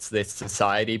though it's this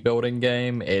society building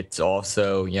game, it's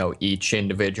also each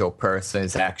individual person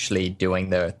is actually doing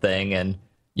their thing, and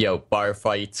bar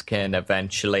fights can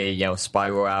eventually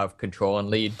spiral out of control and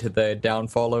lead to the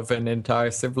downfall of an entire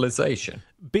civilization.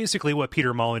 Basically what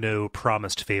Peter Molyneux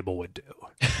promised Fable would do.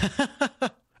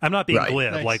 I'm not being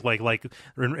glib. Nice. Like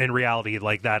in reality,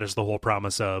 like that is the whole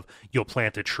promise of you'll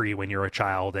plant a tree when you're a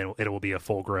child and it will be a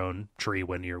full grown tree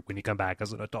when you come back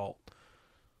as an adult.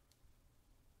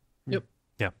 Yep.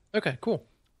 Yeah. Okay, cool.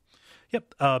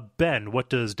 Yep. Ben, what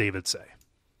does David say?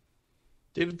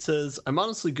 David says, I'm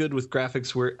honestly good with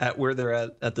graphics where they're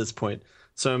at this point,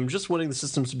 so I'm just wanting the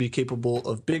systems to be capable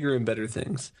of bigger and better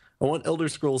things. I want Elder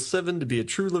Scrolls 7 to be a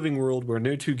true living world where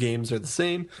no two games are the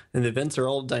same, and the events are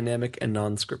all dynamic and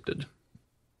non-scripted.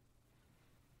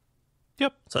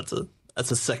 Yep. So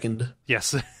that's a second.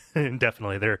 Yes,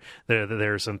 definitely.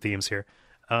 There are some themes here.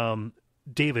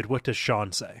 David, what does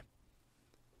Sean say?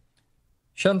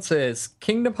 Sean says,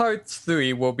 Kingdom Hearts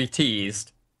 3 will be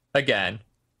teased again.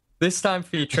 This time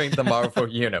featuring the Marvel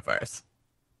Universe.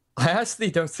 I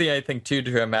actually don't see anything too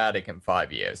dramatic in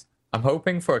 5 years. I'm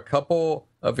hoping for a couple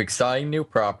of exciting new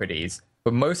properties,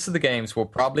 but most of the games will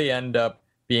probably end up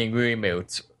being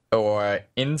reboots or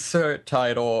insert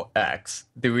title X,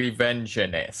 The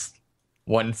Revengeanist.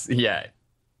 Once yet.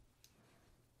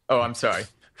 Oh, I'm sorry.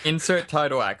 Insert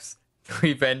title X, The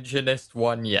Revengeanist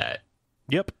one yet.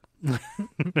 Yep.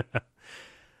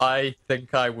 I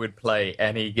think I would play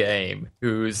any game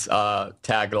whose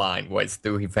tagline was The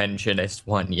Revengeanist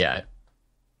one yet.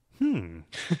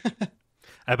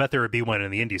 I bet there would be one in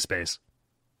the indie space.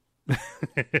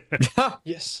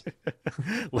 Yes.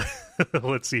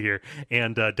 Let's see here.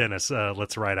 And Dennis,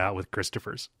 let's ride out with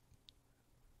Christopher's.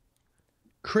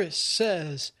 Chris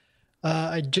says,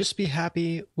 I'd just be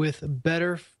happy with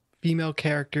better female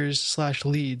characters /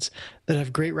 leads that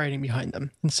have great writing behind them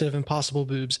instead of impossible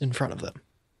boobs in front of them.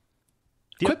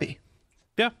 Yep. Quippy.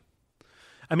 Yeah.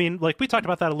 I mean, like we talked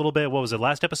about that a little bit. What was it,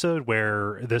 last episode,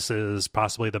 where this is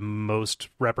possibly the most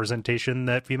representation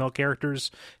that female characters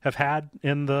have had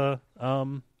in the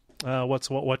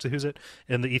who's it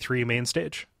in the E3 main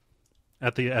stage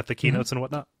at the keynotes and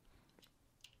whatnot.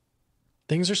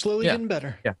 Things are slowly getting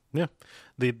better. Yeah.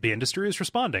 The industry is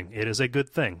responding. It is a good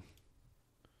thing.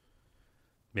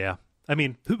 Yeah. I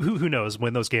mean, who knows?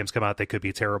 When those games come out, they could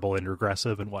be terrible and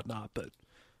regressive and whatnot. But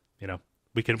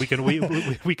we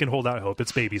can hold out hope.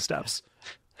 It's baby steps.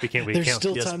 There's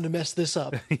still time to mess this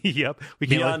up. Yep.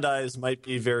 Beyond Eyes might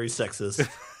be very sexist.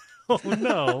 Oh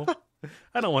no,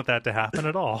 I don't want that to happen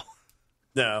at all.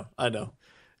 No, I know.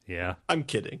 Yeah, I'm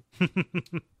kidding.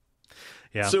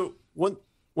 Yeah. So one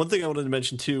thing I wanted to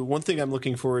mention too. One thing I'm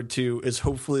looking forward to is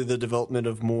hopefully the development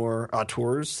of more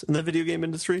auteurs in the video game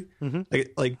industry.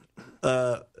 Like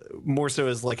more so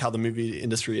as like how the movie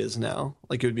industry is now.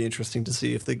 Like it would be interesting to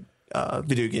see if the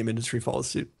video game industry follows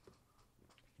suit.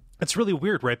 It's really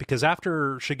weird, right? Because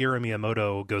after Shigeru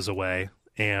Miyamoto goes away,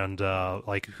 and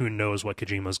like who knows what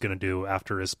Kojima's going to do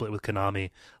after his split with Konami,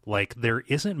 like there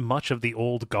isn't much of the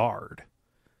old guard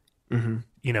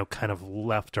kind of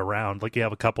left around. Like you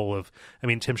have a couple of, I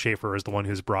mean, Tim Schafer is the one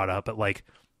who's brought up, but like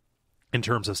in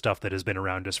terms of stuff that has been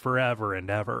around just forever and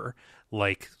ever,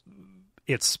 like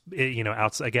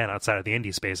outside of the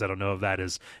indie space, I don't know if that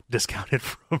is discounted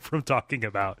from talking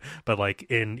about, but like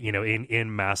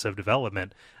in massive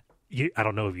development, I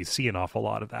don't know if you see an awful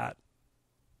lot of that.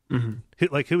 Who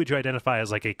would you identify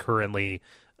as like a currently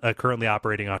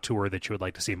operating auteur that you would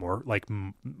like to see more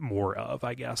more of,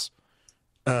 I guess?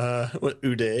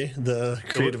 Uday, the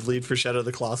creative lead for Shadow of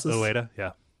the Colossus. Ueda,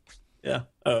 yeah.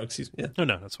 Oh, excuse me. Yeah.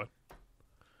 No, that's fine.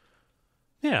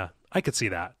 Yeah, I could see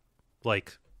that.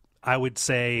 Like, I would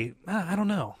say, I don't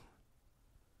know.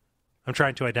 I'm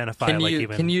trying to identify.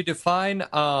 Can you define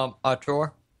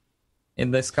auteur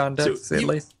in this context at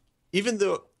least? Even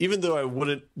though I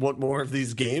wouldn't want more of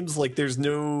these games, like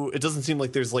it doesn't seem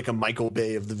like there's like a Michael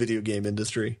Bay of the video game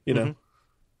industry, you know?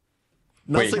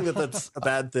 Not saying that that's a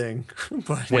bad thing.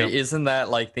 But, isn't that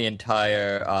like the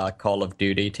entire Call of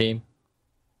Duty team?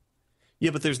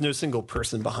 Yeah, but there's no single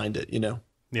person behind it, you know?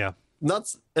 Yeah. Not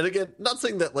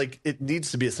saying that like it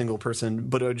needs to be a single person,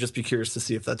 but I would just be curious to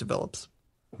see if that develops.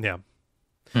 Yeah.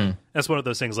 That's one of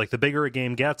those things, like the bigger a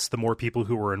game gets, the more people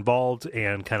who are involved,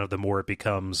 and kind of the more it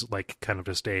becomes like kind of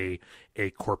just a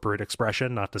corporate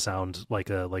expression, not to sound like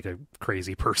a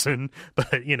crazy person,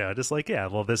 but just like, yeah,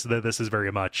 well, this is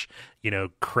very much,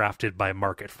 crafted by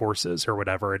market forces or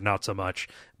whatever, and not so much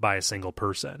by a single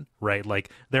person, right? Like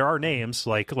there are names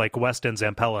like West and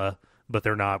Zampella, but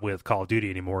they're not with Call of Duty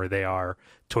anymore. They are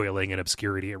toiling in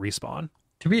obscurity at Respawn.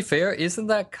 To be fair, isn't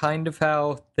that kind of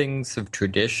how things have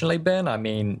traditionally been? I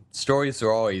mean, stories are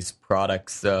always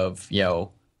products of, a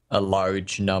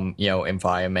large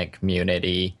environment,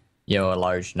 community,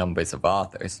 large numbers of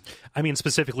authors. I mean,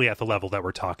 specifically at the level that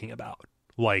we're talking about.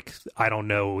 Like, I don't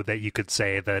know that you could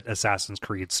say that Assassin's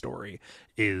Creed story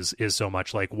is so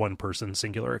much like one person's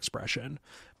singular expression,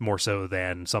 more so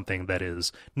than something that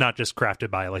is not just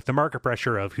crafted by like the market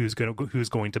pressure of who's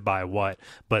going to buy what,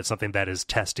 but something that is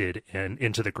tested and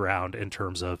into the ground in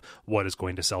terms of what is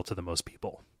going to sell to the most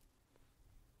people.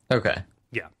 Okay.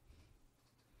 Yeah.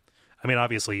 I mean,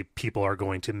 obviously, people are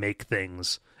going to make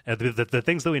things. The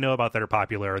things that we know about that are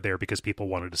popular are there because people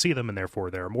wanted to see them, and therefore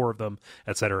there are more of them,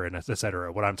 et cetera, and et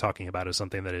cetera. What I'm talking about is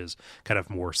something that is kind of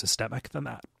more systemic than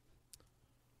that.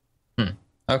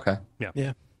 Okay.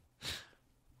 Yeah.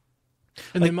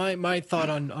 And then my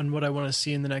thought on what I want to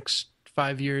see in the next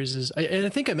 5 years is, and I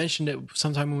think I mentioned it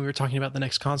sometime when we were talking about the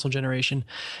next console generation,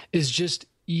 is just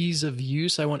ease of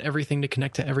use. I want everything to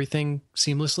connect to everything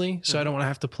seamlessly, so I don't want to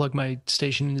have to plug my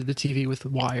station into the TV with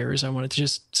wires. I want it to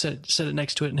just set it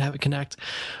next to it and have it connect.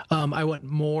 I want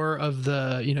more of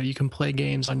the, you can play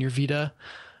games on your Vita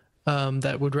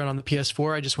that would run on the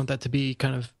PS4. I just want that to be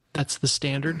that's the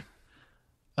standard,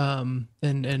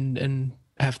 and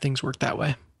have things work that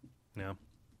way. Yeah.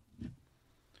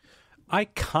 I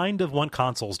kind of want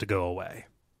consoles to go away.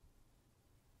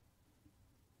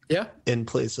 Yeah. In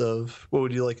place of, what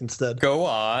would you like instead? Go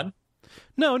on.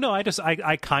 No, I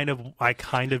kind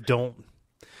of don't.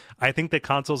 I think that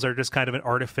consoles are just kind of an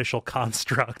artificial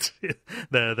construct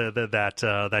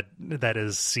that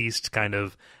has ceased kind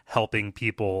of helping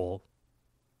people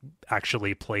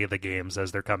actually play the games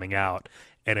as they're coming out,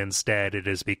 and instead it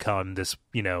has become this,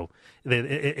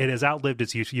 it has outlived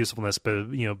its usefulness,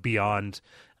 but beyond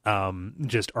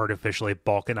just artificially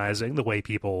balkanizing the way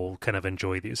people kind of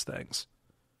enjoy these things.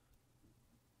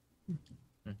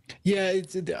 Yeah,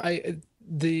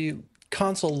 the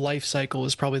console life cycle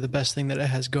is probably the best thing that it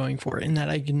has going for it, in that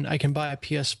I can buy a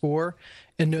PS4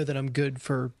 and know that I'm good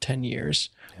for 10 years,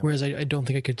 whereas I don't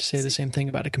think I could say the same thing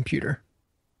about a computer.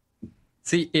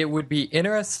 See, it would be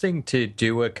interesting to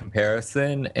do a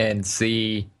comparison and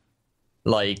see,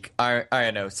 like, I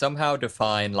don't know, somehow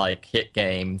define, like, hit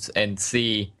games and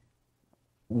see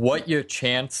what your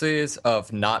chances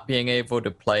of not being able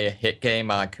to play a hit game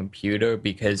on a computer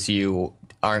because you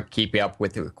aren't keeping up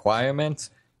with the requirements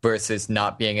versus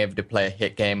not being able to play a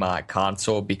hit game on a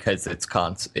console because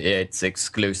it's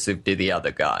exclusive to the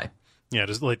other guy. Yeah,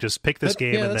 just pick this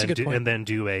game and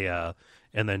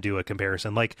then do a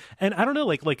comparison. Like, and I don't know,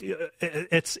 like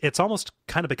it's almost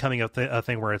kind of becoming a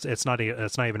thing where it's not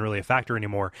even really a factor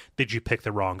anymore. Did you pick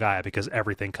the wrong guy? Because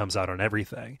everything comes out on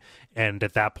everything, and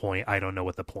at that point, I don't know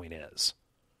what the point is.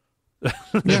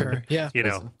 Sure. Yeah.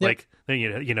 Like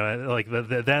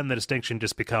then the distinction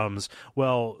just becomes,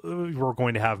 well, we're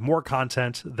going to have more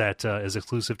content that is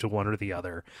exclusive to one or the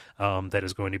other, that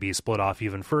is going to be split off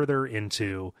even further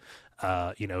into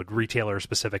retailer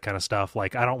specific kind of stuff.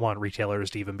 Like, I don't want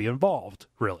retailers to even be involved,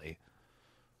 really.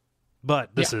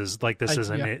 But this isn't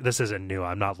yeah. this isn't new.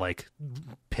 I'm not like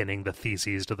pinning the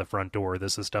theses to the front door.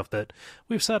 This is stuff that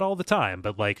we've said all the time.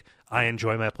 But like, I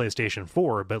enjoy my PlayStation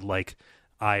 4, but like,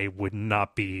 I would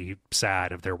not be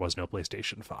sad if there was no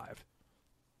PlayStation 5.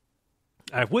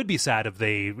 I would be sad if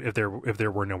there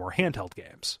were no more handheld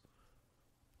games,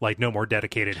 like no more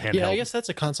dedicated handheld. Yeah, I guess that's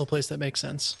a console place that makes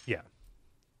sense. Yeah.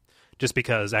 Just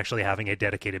because actually having a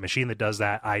dedicated machine that does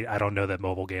that, I don't know that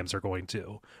mobile games are going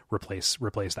to replace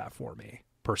that for me,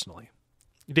 personally.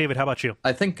 David, how about you?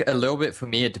 I think a little bit for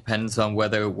me, it depends on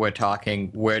whether we're talking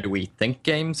where do we think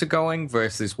games are going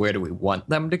versus where do we want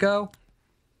them to go.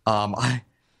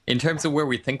 In terms of where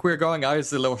we think we're going, I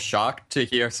was a little shocked to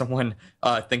hear someone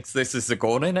thinks this is the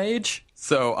golden age.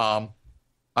 So, I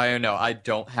don't know. I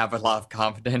don't have a lot of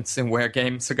confidence in where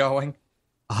games are going.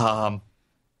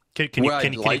 Can you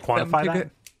quantify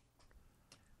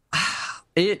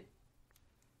that?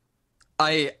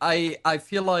 I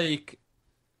feel like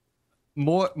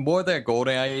more than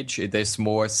golden age, this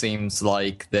more seems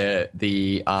like the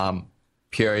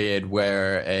period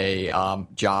where a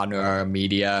genre or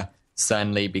media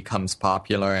suddenly becomes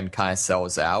popular and kind of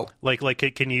sells out. I'm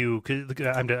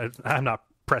not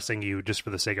pressing you just for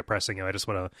the sake of pressing you. I just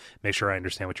want to make sure I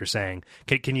understand what you're saying.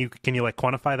 Can you like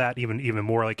quantify that even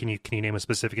more? Like, can you name a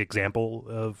specific example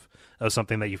of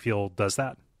something that you feel does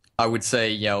that? I would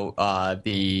say,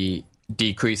 the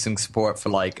decreasing support for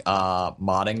like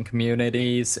modding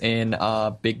communities in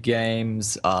big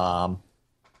games,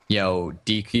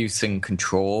 decreasing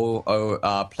control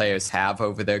players have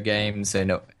over their games,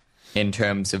 and in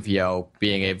terms of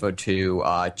being able to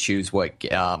choose what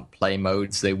play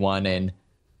modes they want in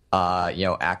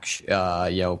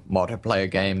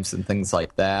multiplayer games and things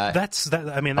like that.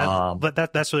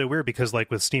 That's really weird, because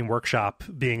like with Steam Workshop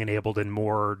being enabled in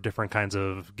more different kinds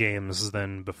of games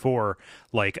than before,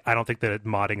 like I don't think that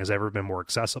modding has ever been more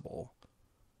accessible.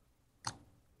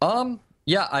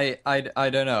 Yeah, I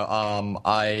don't know.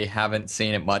 I haven't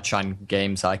seen it much on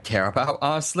games I care about,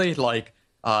 honestly. Like,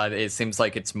 it seems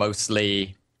like it's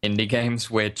mostly indie games,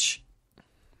 which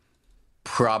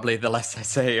probably the less I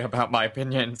say about my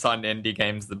opinions on indie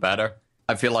games, the better.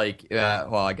 I feel like, I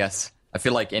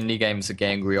feel like indie games are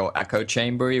getting real echo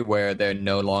chambery, where they're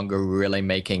no longer really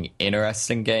making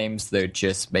interesting games. They're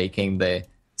just making the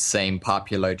same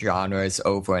popular genres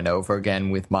over and over again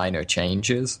with minor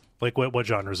changes. Like what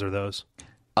genres are those?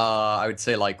 I would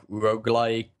say like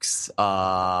roguelikes,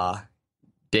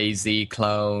 DayZ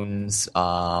clones,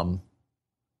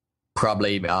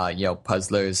 probably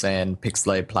puzzlers and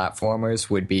pixelated platformers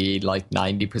would be like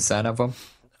 90% of them.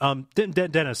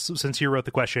 Dennis, since you wrote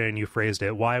the question and you phrased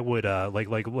it, why would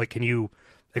can you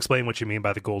explain what you mean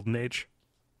by the golden age?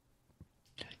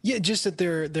 Yeah, just that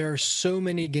there are so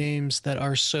many games that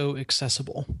are so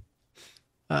accessible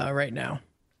right now.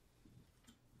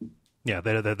 Yeah,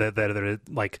 that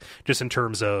like, just in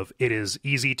terms of it is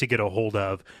easy to get a hold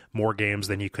of more games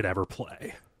than you could ever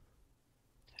play.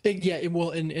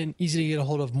 And easy to get a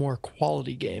hold of more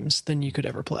quality games than you could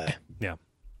ever play. Yeah.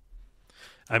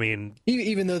 I mean,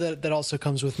 even though that also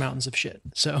comes with mountains of shit.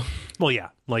 So, well, yeah,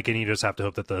 like, and you just have to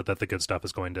hope that the good stuff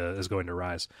is going to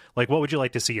rise. Like, what would you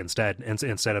like to see instead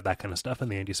of that kind of stuff in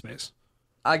the indie space?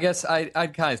 I guess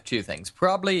I'd kind of two things.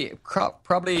 Probably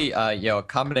a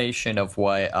combination of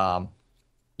what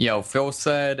Phil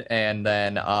said, and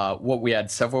then what we had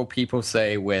several people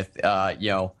say with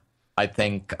I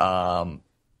think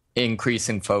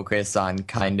increasing focus on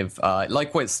kind of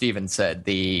like what Steven said,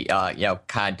 the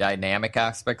kind of dynamic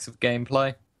aspects of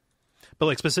gameplay. But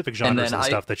like specific genres and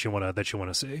stuff that you want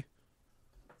to see.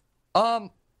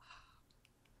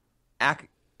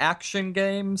 Action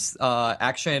games,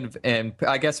 action and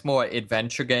I guess more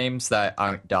adventure games that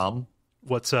aren't dumb.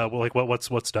 What's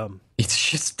dumb? It's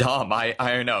just dumb. I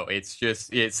don't know. It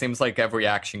seems like every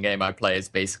action game I play is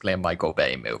basically a Michael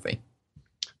Bay movie.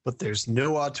 But there's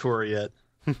no auteur yet.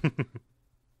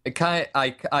 I kind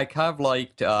of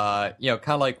liked kind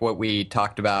of like what we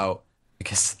talked about,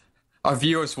 because our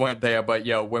viewers weren't there, but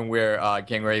when we're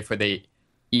getting ready for the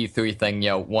E3 thing,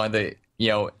 one of the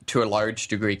to a large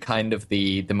degree, kind of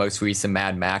the most recent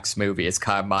Mad Max movie is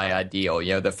kind of my ideal.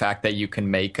 The fact that you can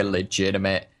make a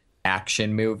legitimate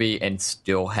action movie and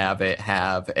still have it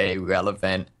have a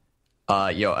relevant,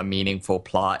 a meaningful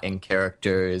plot and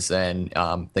characters and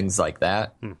things like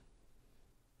that.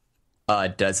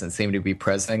 Doesn't seem to be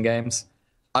present in games.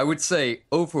 I would say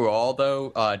overall,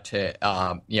 though,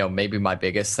 maybe my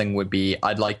biggest thing would be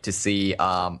I'd like to see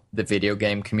the video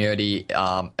game community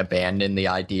abandon the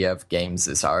idea of games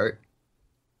as art.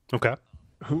 Okay.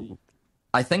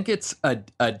 I think it's a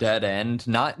dead end.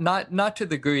 Not to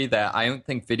the degree that I don't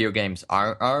think video games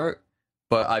aren't art,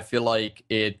 but I feel like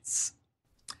it's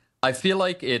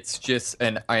just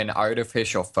an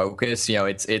artificial focus.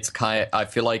 It's kind of, I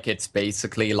feel like it's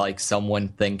basically like someone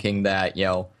thinking that,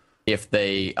 if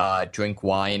they drink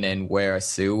wine and wear a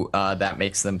suit, that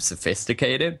makes them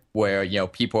sophisticated, where,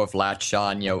 people have latched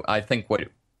on. I think what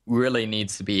it really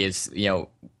needs to be is,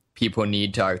 people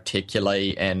need to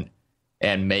articulate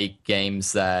and make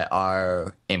games that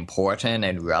are important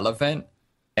and relevant.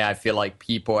 And I feel like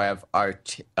people have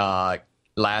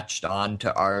latched on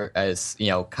to art as,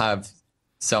 kind of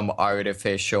some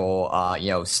artificial,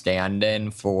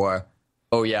 stand-in for,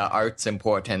 oh yeah, art's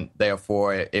important,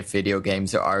 therefore if video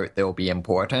games are art, they'll be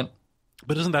important.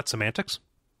 But isn't that semantics?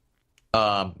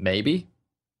 Maybe.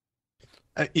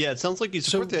 Yeah, it sounds like you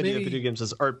support the idea of video games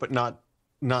as art, but not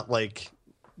like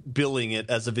billing it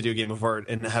as a video game of art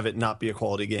and have it not be a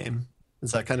quality game.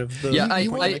 Is that kind of the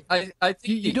I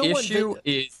think the issue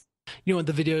is, you want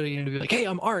the video game to be like, hey,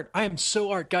 I'm art. I am so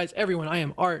art, guys. Everyone, I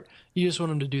am art. You just want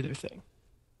them to do their thing.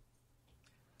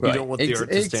 Right. You don't want the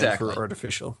art to stand for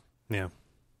artificial. Yeah.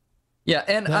 Yeah,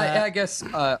 and I guess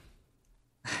I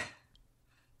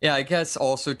guess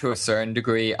also to a certain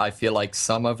degree, I feel like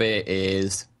some of it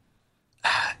is,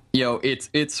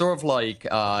 it's sort of like,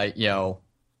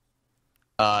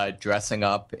 dressing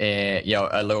up in,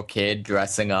 a little kid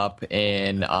dressing up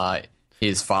in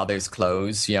his father's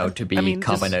clothes, to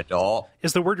become an adult.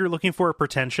 Is the word you're looking for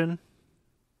pretension?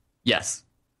 Yes.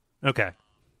 Okay.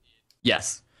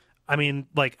 Yes. I mean,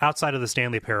 like, outside of the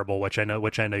Stanley Parable, which I know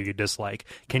you dislike,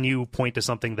 can you point to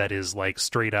something that is, like,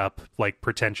 straight up, like,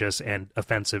 pretentious and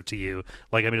offensive to you?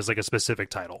 Like, I mean, it's like a specific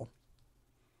title.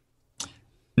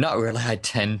 Not really. I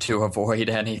tend to avoid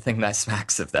anything that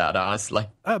smacks of that, honestly.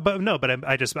 But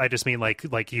I just mean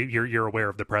like you're aware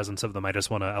of the presence of them. I just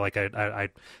want to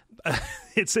I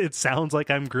it sounds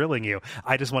like I'm grilling you.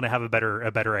 I just want to have a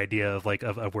better idea of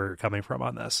of where you're coming from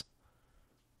on this.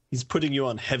 He's putting you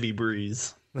on heavy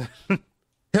breeze.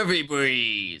 Heavy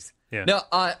breeze. Yeah. No,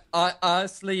 I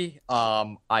honestly,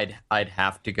 I'd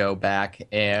have to go back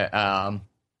and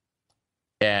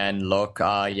look.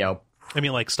 I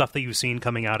mean, like, stuff that you've seen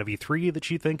coming out of E3 that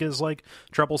you think is, like,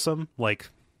 troublesome? Like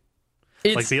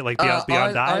Beyond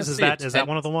Dies? Is that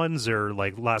one of the ones? Or,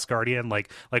 like, Last Guardian?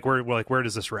 Like where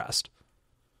does this rest?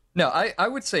 No, I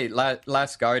would say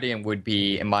Last Guardian would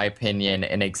be, in my opinion,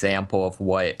 an example of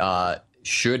what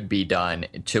should be done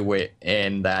to it,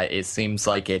 in that it seems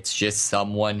like it's just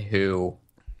someone who,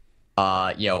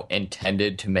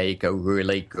 intended to make a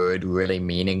really good, really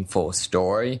meaningful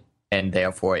story, and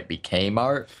therefore it became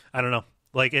art. I don't know.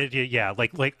 Like,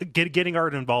 getting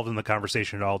art involved in the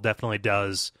conversation at all definitely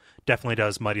does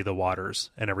muddy the waters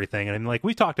and everything. And like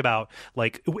we talked about,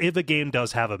 like, if a game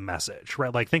does have a message,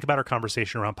 right? Like, think about our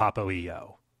conversation around Papo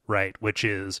EO, right? Which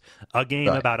is a game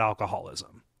about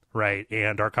alcoholism, right?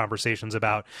 And our conversations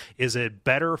about, is it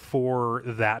better for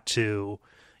that to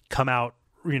come out,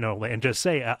 and just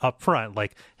say up front,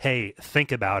 like, hey,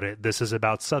 think about it. This is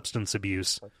about substance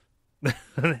abuse.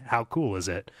 How cool is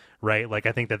it, right? Like,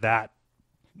 I think that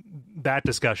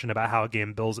discussion about how a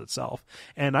game builds itself,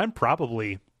 and I'm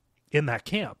probably in that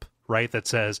camp, right, that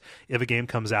says if a game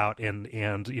comes out and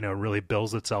really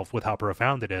builds itself with how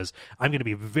profound it is, I'm going to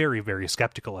be very, very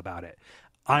skeptical about it.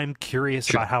 I'm curious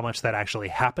about how much that actually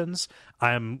happens.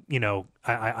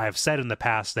 I've said in the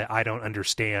past that I don't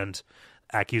understand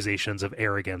accusations of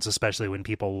arrogance, especially when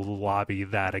people lobby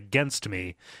that against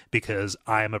me, because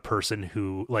I'm a person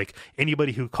who, like,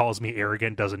 anybody who calls me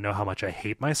arrogant doesn't know how much I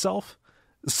hate myself.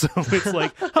 So it's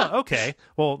like, okay,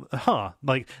 well,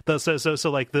 like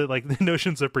the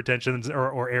notions of pretensions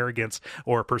or arrogance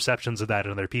or perceptions of that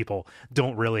in other people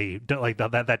don't like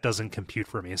that doesn't compute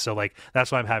for me. So like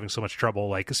that's why I'm having so much trouble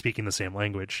like speaking the same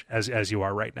language as you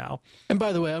are right now. And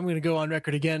by the way, I'm going to go on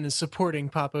record again as supporting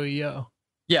Papo EO.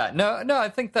 Yeah, no, I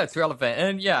think that's relevant,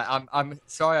 and yeah, I'm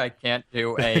sorry I can't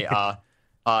do a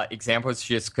examples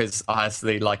just because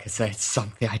honestly, like I said, it's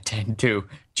something I tend to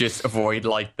just avoid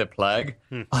like the plague.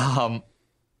 But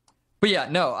yeah,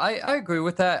 no, I agree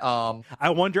with that. I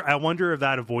wonder if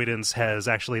that avoidance has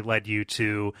actually led you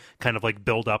to kind of like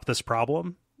build up this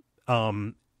problem.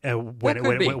 When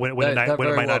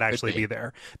it might not actually be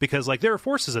there, because like there are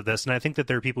forces of this, and I think that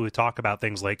there are people who talk about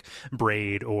things like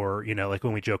Braid, or like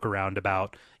when we joke around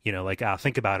about like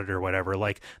think about it or whatever,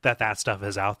 like that stuff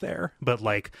is out there. But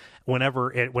like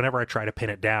whenever I try to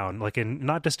pin it down, like in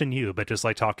not just in you, but just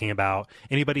like talking about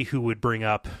anybody who would bring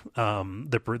up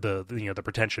the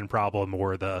pretension problem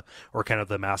or kind of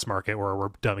the mass market, or we're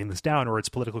dumbing this down, or it's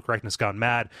political correctness gone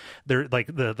mad, they're like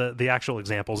the actual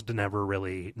examples never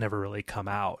really come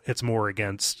out. It's more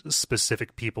against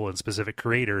specific people and specific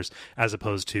creators as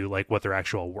opposed to like what their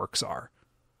actual works are.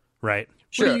 right?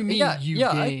 Sure. What do you mean,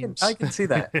 games? I can see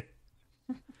that.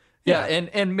 Yeah,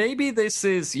 and maybe this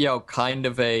is kind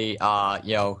of a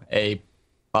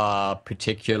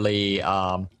particularly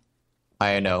I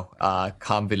don't know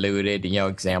convoluted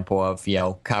example of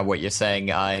kind of what you're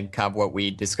saying and kind of what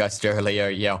we discussed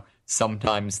earlier.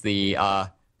 Sometimes the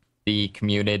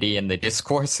community and the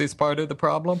discourse is part of the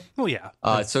problem. Oh yeah.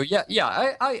 So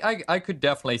I could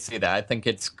definitely see that. I think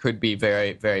it could be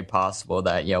very, very possible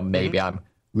that maybe I'm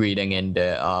reading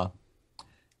into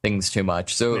things too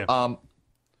much. So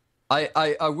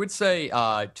I would say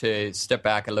to step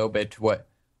back a little bit to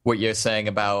what you're saying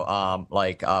about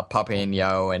Puppy and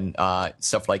Yo and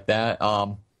stuff like that.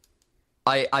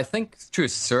 I think to a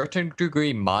certain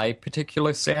degree, my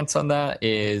particular stance on that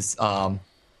is, again,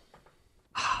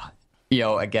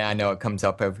 I know it comes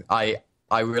up. I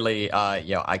really,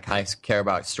 I kind of care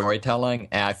about storytelling,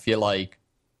 and I feel like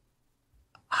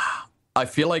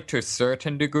to a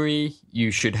certain degree,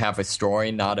 you should have a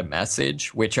story, not a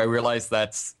message. Which I realize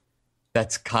that's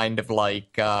kind of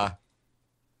like, I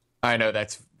know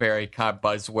that's very kind of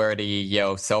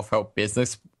buzzwordy, self-help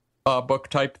business book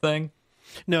type thing.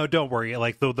 No, don't worry.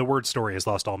 Like the word story has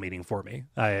lost all meaning for me.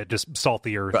 I just salt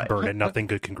the earth, burn it, nothing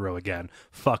good can grow again.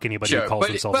 Fuck anybody who calls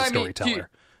themselves a storyteller.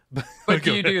 But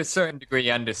do you, to a certain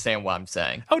degree, understand what I'm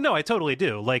saying? Oh no, I totally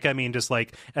do. Like, I mean, just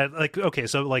okay,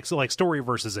 so story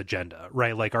versus agenda,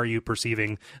 right? Like, are you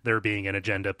perceiving there being an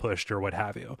agenda pushed or what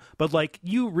have you? But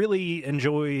you really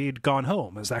enjoyed Gone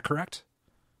Home, is that correct?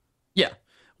 Yeah.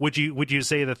 Would you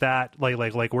say that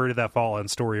where did that fall on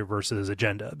story versus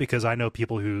agenda? Because I know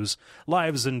people whose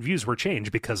lives and views were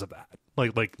changed because of that.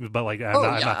 I'm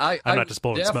not just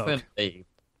blowing smoke.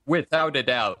 Without a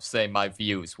doubt, say my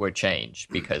views were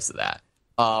changed because of that.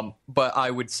 But I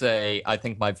would say I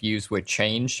think my views were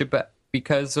changed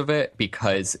because of it,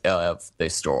 because of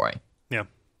the story. Yeah.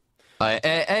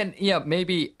 And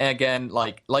maybe again,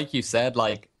 like you said,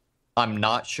 I'm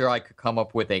not sure I could come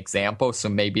up with an example, so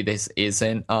maybe this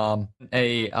isn't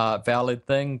a valid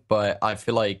thing, but I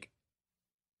feel like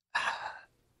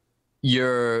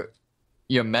your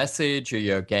message or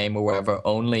your game or whatever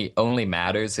only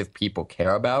matters if people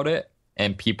care about it,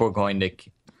 and people are going to.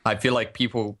 I feel like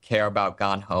people care about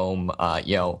Gone Home,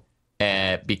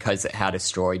 because it had a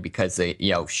story, because it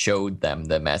showed them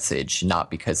the message,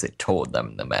 not because it told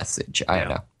them the message. I don't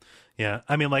know. Yeah,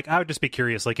 I mean, I would just be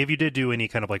curious, if you did do any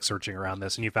kind of searching around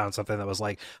this and you found something that was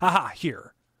aha,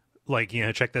 here,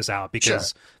 check this out,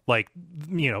 because again,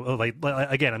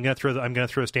 I'm gonna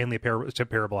throw a Stanley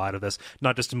Parable out of this,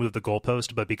 not just to move the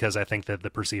goalpost, but because I think that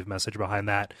the perceived message behind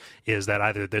that is that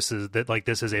either this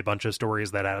is a bunch of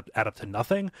stories that add up to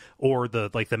nothing, or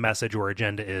the message or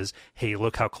agenda is, hey,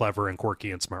 look how clever and quirky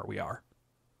and smart we are.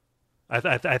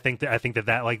 I think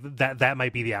that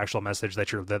might be the actual message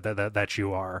that you're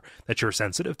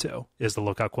sensitive to, is the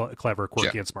look how clever,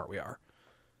 quirky, and smart we are.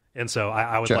 And so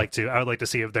I would like to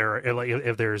see if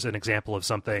there's an example of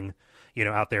something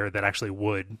out there that actually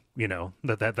would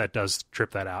that does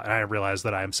trip that out. And I realize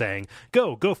that I'm saying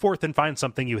go forth and find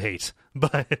something you hate,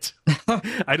 but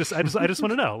I just want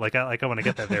to know, I want to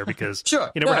get that there, because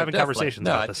we're having conversations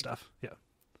about this stuff.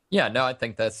 Yeah, no, I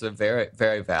think that's a very,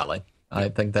 very valid. I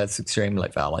think that's extremely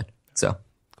valid. So,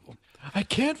 cool. I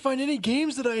can't find any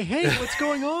games that I hate. What's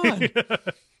going on? Damn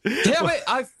it!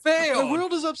 I failed. The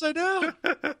world is upside down.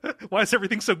 Why is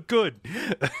everything so good?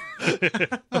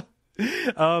 So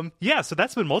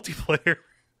that's been multiplayer.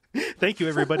 Thank you,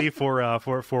 everybody,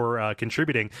 for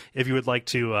contributing. If you would like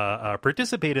to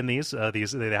participate in these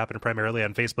they happen primarily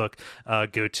on Facebook.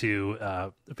 Go to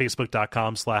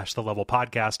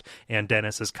facebook.com/thelevelpodcast, and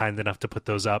Dennis is kind enough to put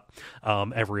those up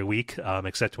every week,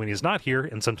 except when he's not here.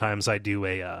 And sometimes I do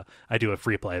a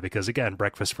free play, because again,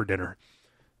 breakfast for dinner.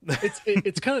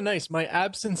 It's kind of nice. My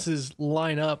absences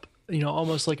line up,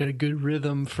 almost like a good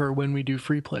rhythm for when we do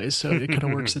free plays, so it kind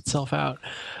of works itself out.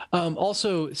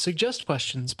 Also, suggest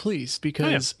questions, please,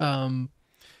 because I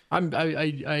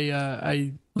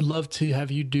would love to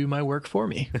have you do my work for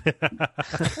me.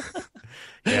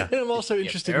 Yeah. And I'm also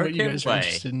interested in what you guys are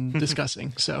interested in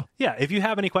discussing. So yeah, if you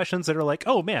have any questions that are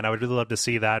oh man, I would really love to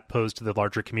see that posed to the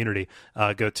larger community,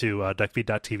 go to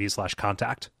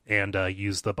Duckfeed.tv/contact and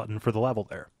use the button for the level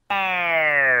there.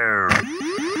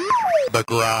 The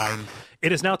grind.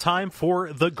 It is now time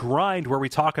for The Grind, where we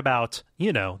talk about,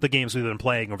 the games we've been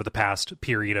playing over the past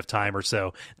period of time or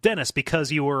so. Dennis,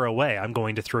 because you were away, I'm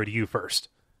going to throw to you first.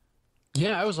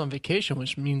 Yeah, I was on vacation,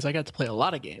 which means I got to play a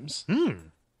lot of games.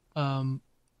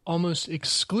 Almost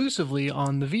exclusively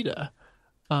on the Vita.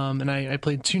 And I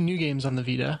played 2 new games on the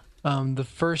Vita. The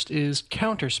first is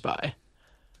CounterSpy.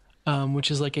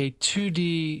 which is like a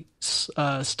 2D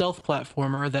stealth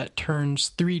platformer that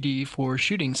turns 3D for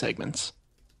shooting segments,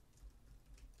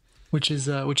 which is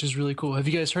really cool. Have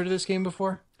you guys heard of this game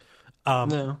before?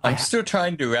 No. I'm still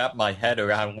trying to wrap my head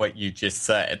around what you just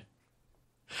said.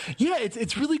 Yeah,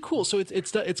 it's really cool. So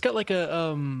it's got like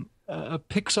a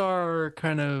Pixar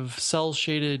kind of cell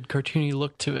shaded cartoony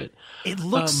look to it. It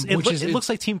looks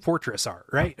like Team Fortress art,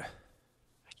 right?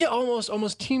 Yeah,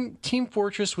 almost Team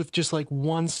Fortress with just like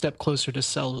one step closer to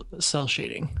cell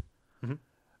shading.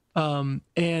 Mm-hmm.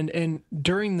 And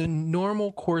during the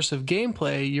normal course of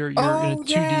gameplay, you're in a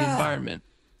 2D environment.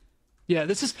 Yeah,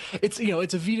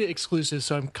 it's a Vita exclusive,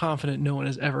 so I'm confident no one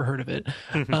has ever heard of it.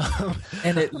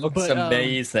 And it looks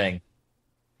amazing.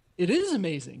 It is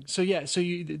amazing. So yeah,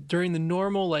 you during the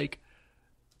normal like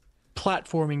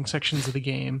platforming sections of the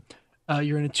game,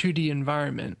 you're in a 2D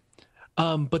environment.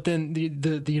 But then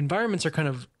the environments are kind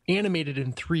of animated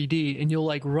in 3D, and you'll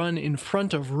like run in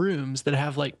front of rooms that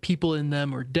have like people in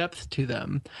them or depth to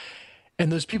them. And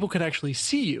those people can actually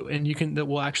see you, and that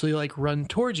will actually like run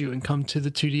towards you and come to the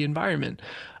 2D environment.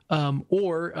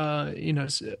 Or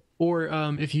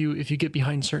if you get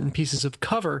behind certain pieces of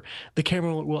cover, the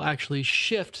camera will actually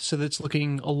shift so that it's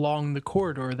looking along the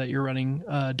corridor that you're running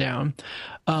down.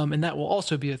 And that will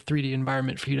also be a 3D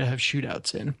environment for you to have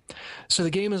shootouts in. So the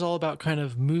game is all about kind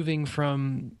of moving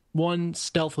from one,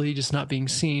 stealthily, just not being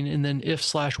seen, and then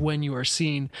when you are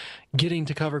seen, getting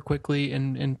to cover quickly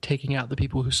and taking out the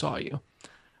people who saw you.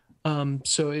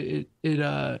 So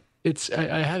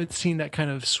I haven't seen that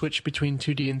kind of switch between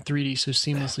 2D and 3D so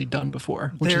seamlessly done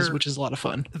before, which is a lot of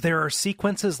fun. There are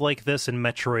sequences like this in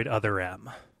Metroid Other M.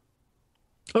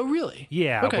 Oh, really?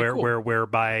 Yeah, okay, cool.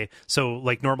 whereby so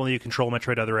like normally you control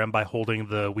Metroid Other M by holding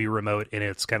the Wii remote in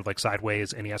its kind of like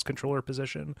sideways NES controller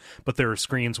position, but there are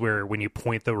screens where when you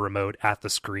point the remote at the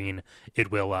screen,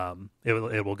 it will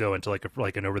go into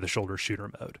like an over the shoulder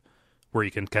shooter mode where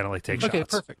you can kind of like take shots. Okay,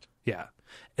 perfect. Yeah.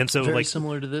 And so very like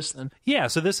similar to this then. Yeah,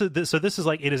 so this is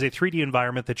like it is a 3D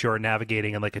environment that you are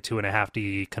navigating in like a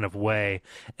 2.5D kind of way,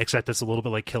 except it's a little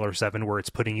bit like Killer 7 where it's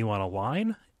putting you on a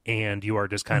line and you are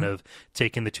just kind of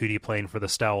taking the 2D plane for the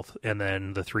stealth and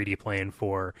then the 3D plane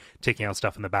for taking out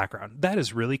stuff in the background. That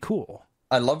is really cool.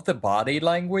 I love the body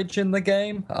language in the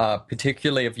game,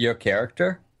 particularly of your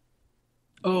character.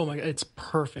 Oh my god, it's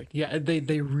perfect. Yeah,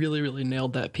 they really, really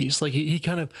nailed that piece. Like he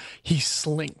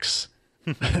slinks.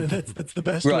 that's the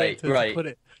best way to put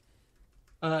it.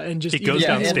 And just he goes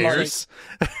downstairs.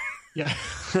 Yeah.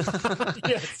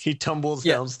 Yes. He tumbles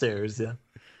downstairs. Yeah.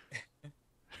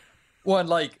 Well,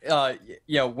 like,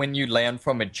 when you land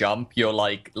from a jump, you'll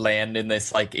like land in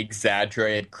this like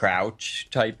exaggerated crouch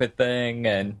type of thing,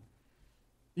 and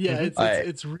yeah,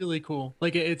 it's really cool.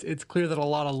 Like it's clear that a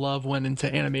lot of love went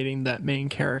into animating that main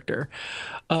character.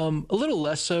 A little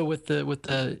less so with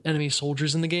the enemy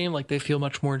soldiers in the game. Like they feel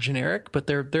much more generic, but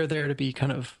they're there to be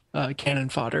kind of cannon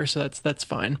fodder, so that's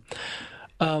fine.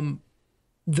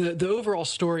 The overall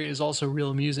story is also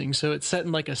real amusing. So it's set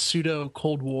in like a pseudo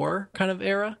Cold War kind of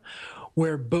era,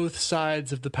 where both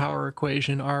sides of the power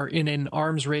equation are in an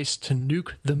arms race to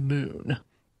nuke the moon.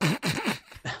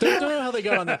 Don't know how they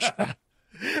got on that track.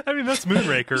 I mean, that's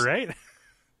Moonraker, right?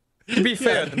 To be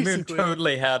fair, the moon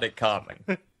totally had it coming.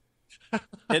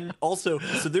 And also,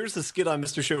 so there's a skit on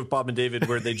Mr. Show with Bob and David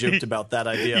where they joked about that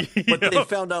idea, but they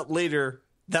found out later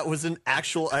that was an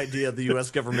actual idea the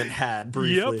U.S. government had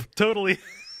briefly. Yep, totally.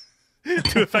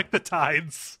 To affect the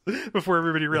tides before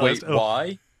everybody realized. Wait,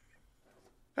 why?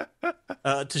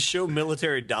 To show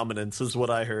military dominance is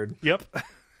what I heard. Yep.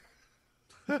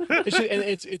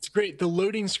 It's great. The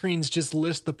loading screens just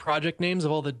list the project names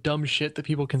of all the dumb shit that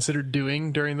people considered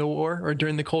doing during the war or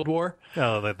during the Cold War.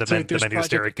 Oh, the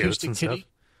Menusteric ghosts and stuff.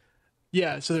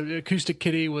 Yeah, so the Acoustic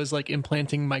Kitty was like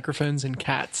implanting microphones in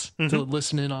cats to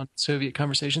listen in on Soviet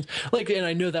conversations. Like, and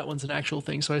I know that one's an actual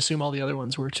thing, so I assume all the other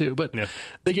ones were too. But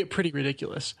they get pretty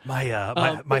ridiculous.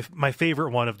 My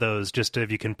favorite one of those, just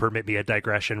if you can permit me a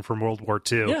digression from World War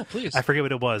II. Yeah, please. I forget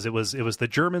what it was. It was the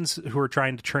Germans who were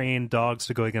trying to train dogs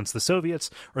to go against the Soviets,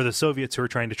 or the Soviets who were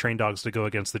trying to train dogs to go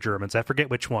against the Germans. I forget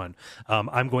which one.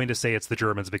 I'm going to say it's the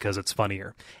Germans because it's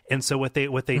funnier. And so what they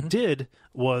did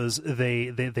was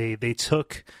they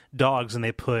took dogs and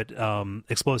they put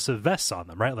explosive vests on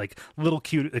them, right? Like little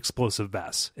cute explosive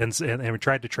vests, and we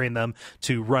tried to train them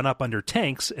to run up under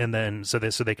tanks, and then so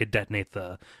they could detonate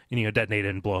it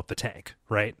and blow up the tank,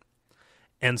 right?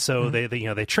 And so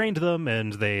they trained them,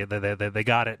 and they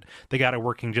got it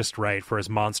working just right for as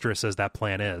monstrous as that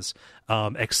plan is,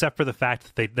 except for the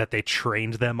fact that they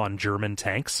trained them on German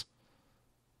tanks.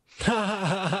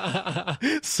 So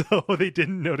they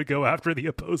didn't know to go after the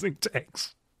opposing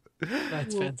tanks.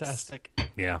 That's fantastic.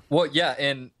 Yeah. Well, yeah,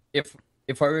 and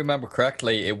if I remember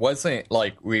correctly, it wasn't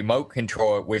like remote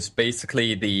control. It was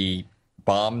basically the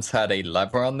bombs had a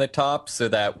lever on the top so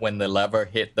that when the lever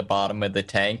hit the bottom of the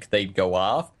tank, they'd go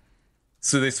off.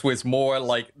 So this was more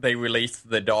like they released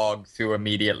the dogs who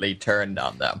immediately turned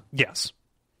on them. Yes.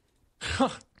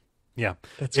 Yeah.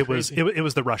 That's it crazy. it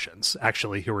was the Russians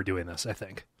actually who were doing this, I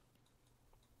think.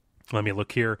 Let me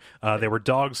look here. They were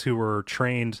dogs who were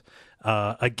trained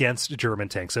against German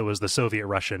tanks. It was the Soviet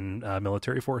Russian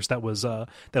military force that was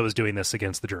doing this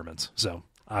against the Germans. So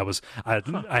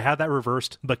I had that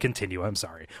reversed, but continue. I'm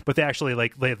sorry, but they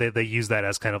actually they use that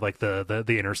as kind of like the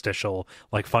interstitial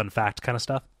like fun fact kind of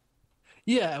stuff.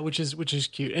 Yeah, which is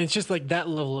cute, and it's just like that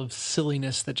level of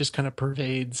silliness that just kind of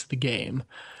pervades the game.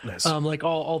 Nice. Like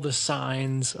all the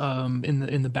signs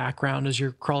in the background as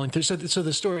you're crawling through. So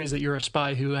the story is that you're a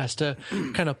spy who has to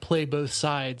kind of play both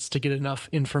sides to get enough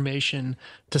information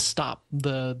to stop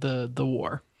the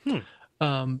war.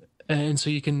 And so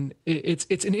you can.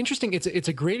 It's an interesting. It's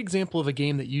a great example of a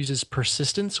game that uses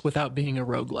persistence without being a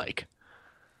roguelike.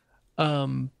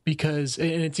 Because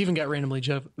and it's even got randomly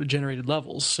generated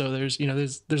levels, so there's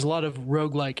a lot of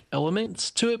roguelike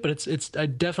elements to it, but it's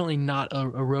definitely not a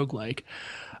roguelike.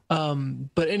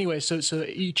 But anyway, so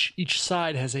each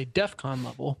side has a DEFCON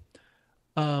level,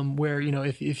 where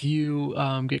if you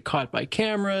get caught by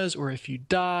cameras, or if you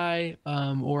die,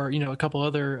 or a couple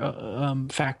other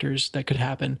factors that could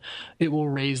happen, it will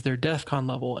raise their DEFCON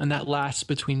level, and that lasts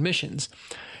between missions.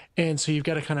 And so you've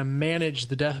got to kind of manage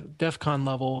the DEFCON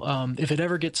level. If it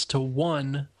ever gets to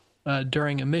 1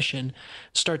 during a mission,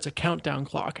 starts a countdown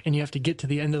clock, and you have to get to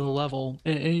the end of the level.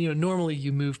 And normally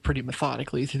you move pretty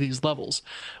methodically through these levels,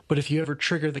 but if you ever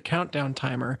trigger the countdown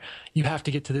timer, you have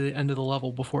to get to the end of the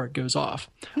level before it goes off,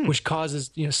 which causes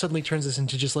suddenly turns this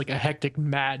into just like a hectic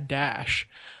mad dash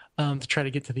to try to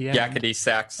get to the end. Yakety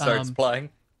Sax starts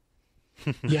playing.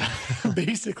 Yeah,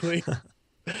 basically.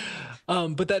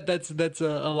 But that's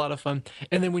a lot of fun.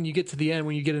 And then when you get to the end,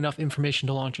 when you get enough information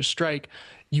to launch a strike,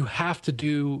 you have to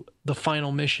do the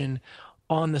final mission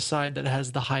on the side that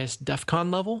has the highest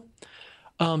DEFCON level.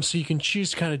 So you can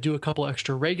choose to kind of do a couple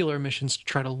extra regular missions to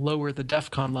try to lower the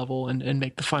DEFCON level and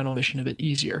make the final mission a bit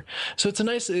easier. So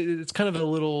it's kind of a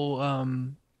little,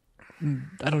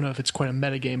 I don't know if it's quite a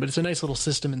meta game, but it's a nice little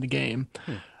system in the game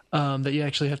that you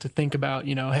actually have to think about,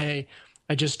 hey,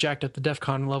 I just jacked up the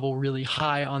DEFCON level really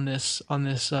high on this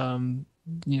this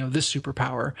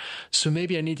superpower. So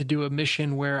maybe I need to do a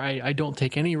mission where I don't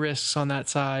take any risks on that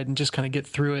side and just kind of get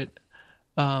through it.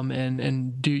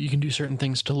 And you can do certain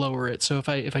things to lower it. So if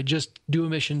I just do a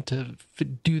mission to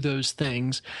do those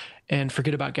things and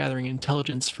forget about gathering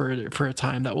intelligence for a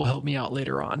time, that will help me out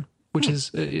later on, which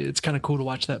is, it's kind of cool to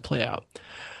watch that play out.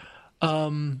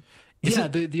 Go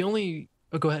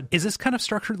ahead. Is this kind of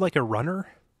structured like a runner?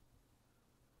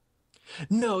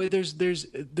 No,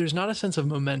 there's not a sense of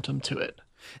momentum to it.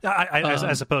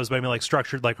 I suppose, but I mean, like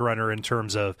structured like a runner in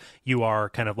terms of you are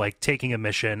kind of like taking a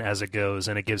mission as it goes,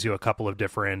 and it gives you a couple of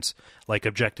different like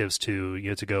objectives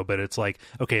to to go. But it's like,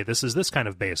 okay, this is this kind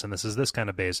of base, and this is this kind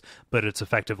of base, but it's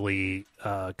effectively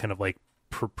kind of like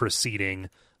proceeding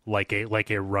like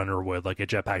a runner would, like a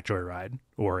jetpack joyride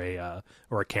or a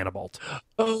cannonbolt.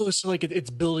 Oh, so like it's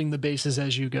building the bases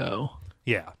as you go.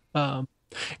 Yeah.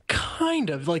 Kind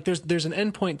of like there's an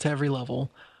endpoint to every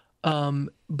level,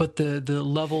 but the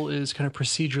level is kind of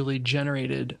procedurally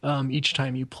generated each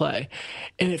time you play,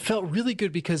 and it felt really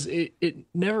good because it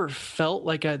never felt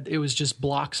like it was just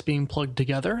blocks being plugged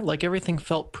together. Like everything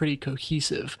felt pretty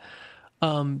cohesive.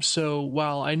 So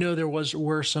while I know there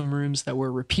were some rooms that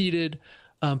were repeated,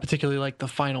 particularly like the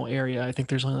final area, I think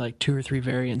there's only like 2 or 3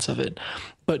 variants of it.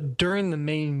 But during the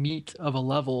main meat of a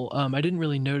level, I didn't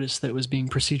really notice that it was being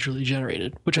procedurally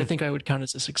generated, which I think I would count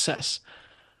as a success.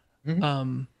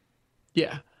 Mm-hmm.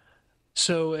 Yeah.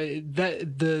 So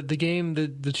that the game,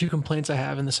 the 2 complaints I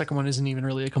have, and the second one isn't even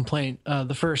really a complaint.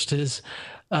 The first is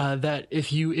that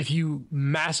if you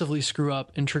massively screw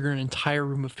up and trigger an entire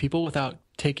room of people without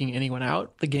taking anyone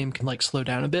out, the game can like slow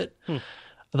down a bit.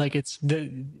 Like it's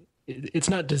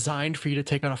not designed for you to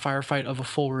take on a firefight of a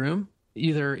full room,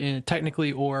 either in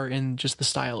technically or in just the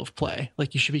style of play.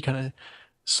 Like you should be kind of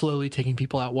slowly taking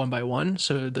people out one by one.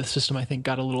 So the system, I think,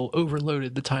 got a little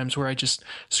overloaded the times where I just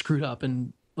screwed up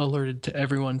and alerted to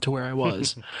everyone to where I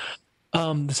was.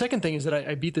 The second thing is that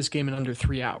I beat this game in under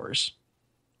 3 hours.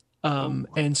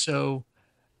 And so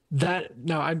That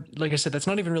no, I'm like I said, that's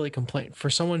not even really a complaint for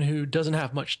someone who doesn't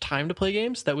have much time to play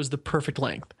games. That was the perfect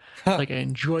length. Like I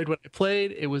enjoyed what I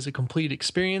played. It was a complete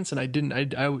experience, and I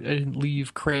didn't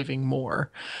leave craving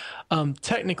more.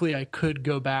 Technically, I could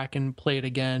go back and play it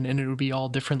again, and it would be all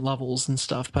different levels and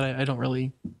stuff. But I don't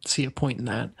really see a point in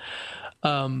that.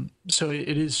 So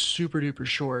it is super duper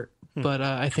short, but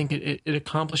I think it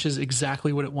accomplishes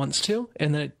exactly what it wants to,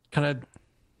 and then it kind of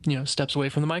steps away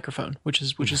from the microphone, which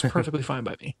is perfectly fine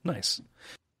by me. Nice.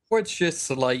 Or it's just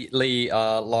slightly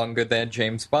longer than a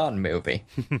James Bond movie.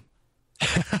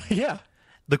 Yeah.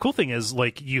 The cool thing is,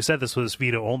 like, you said this was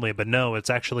Vita only, but no, it's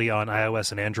actually on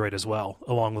iOS and Android as well,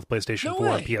 along with PlayStation 4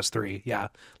 and PS3. Yeah.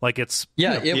 Like, it's...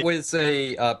 Yeah, it was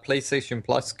a PlayStation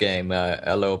Plus game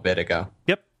a little bit ago.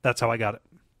 Yep, that's how I got it.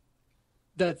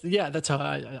 That's how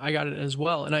I got it as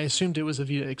well, and I assumed it was a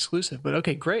Vita exclusive. But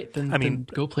okay, great. Then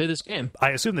go play this game.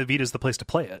 I assume that Vita's the place to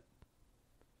play it.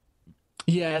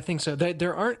 Yeah, I think so.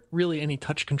 There aren't really any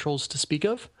touch controls to speak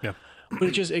of. Yeah,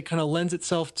 but it kind of lends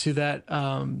itself to that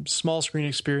small screen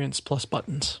experience plus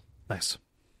buttons. Nice.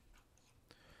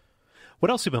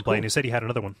 What else have you been playing? You said you had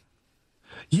another one.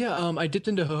 Yeah, I dipped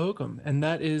into Hohokum, and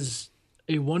that is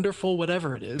a wonderful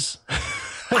whatever it is.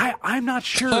 I'm not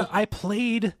sure. I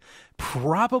played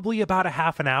probably about a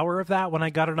half an hour of that when I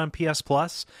got it on PS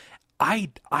Plus. I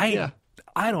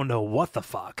don't know what the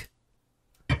fuck.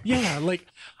 Yeah, like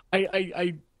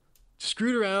I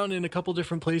screwed around in a couple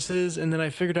different places, and then I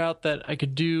figured out that I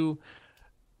could do,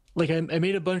 like, I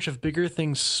made a bunch of bigger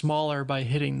things smaller by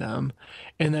hitting them,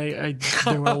 and I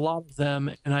there were a lot of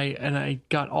them, and I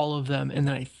got all of them, and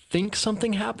then I think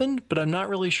something happened, but I'm not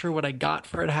really sure what I got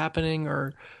for it happening,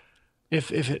 or if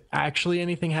it actually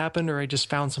anything happened, or I just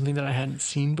found something that I hadn't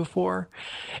seen before.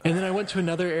 And then I went to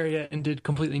another area and did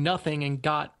completely nothing and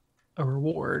got a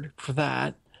reward for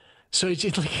that. So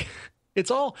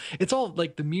it's all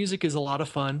like, the music is a lot of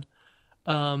fun.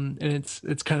 And it's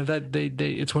kind of that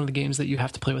it's one of the games that you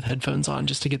have to play with headphones on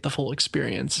just to get the full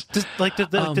experience.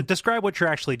 Describe what you're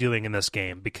actually doing in this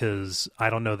game, because I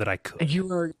don't know that I could.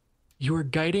 You are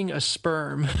guiding a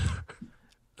sperm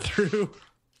through.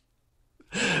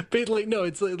 But like, no,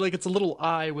 it's like it's a little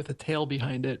eye with a tail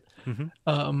behind it.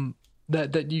 Mm-hmm.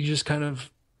 That you just kind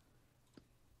of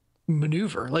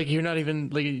maneuver. Like, you're not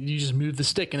even like, you just move the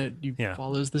stick and it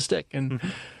follows the stick, and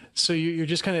so you're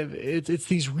just kind of it's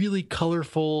these really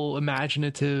colorful,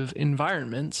 imaginative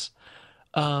environments,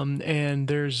 and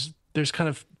there's kind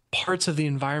of parts of the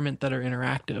environment that are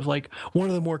interactive. Like, one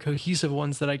of the more cohesive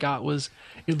ones that I got was,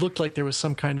 it looked like there was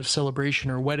some kind of celebration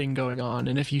or wedding going on,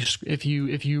 and if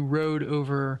you rode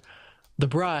over the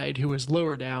bride, who was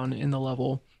lower down in the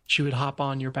level, she would hop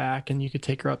on your back and you could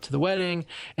take her up to the wedding,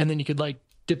 and then you could like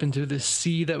dip into the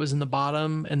sea that was in the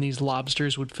bottom, and these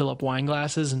lobsters would fill up wine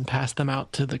glasses and pass them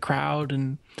out to the crowd.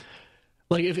 And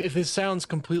like, if this sounds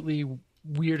completely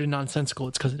weird and nonsensical,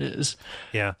 it's because it is.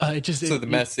 Yeah. So the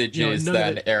message is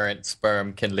that an errant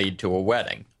sperm can lead to a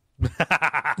wedding.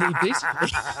 Basically.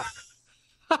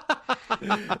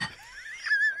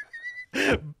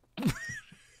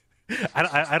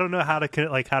 I don't know how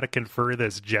to confer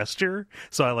this gesture,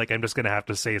 so I'm just gonna have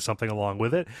to say something along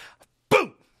with it.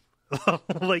 Boom.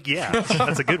 Like, yeah,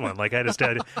 that's a good one. Like, I did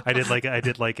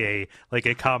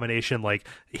a combination, like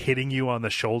hitting you on the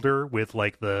shoulder with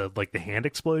like the hand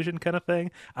explosion kind of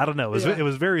thing. I don't know. It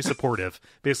was very supportive.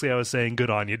 Basically, I was saying, good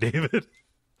on you, David.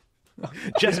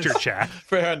 Gesture chat.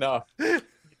 Fair enough.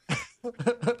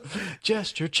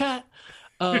 Gesture chat.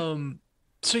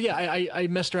 So yeah, I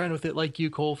messed around with it like you,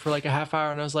 Cole, for like a half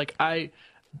hour, and I was like,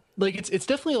 it's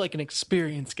definitely like an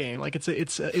experience game. Like,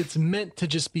 it's meant to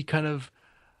just be kind of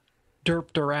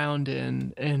derped around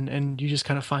in, and you just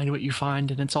kind of find what you find,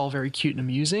 and it's all very cute and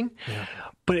amusing. Yeah.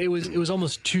 But it was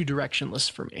almost too directionless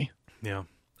for me. Yeah.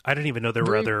 I didn't even know there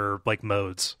were other like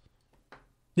modes.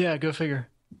 Yeah, go figure.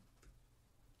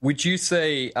 Would you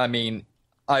say, I mean,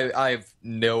 I have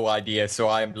no idea, so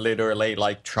I'm literally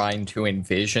like trying to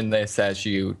envision this as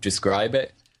you describe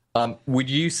it. Would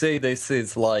you say this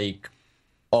is like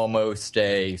almost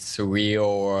a surreal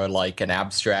or like an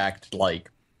abstract,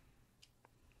 like,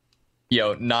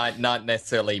 not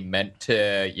necessarily meant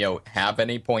to, have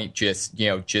any point, just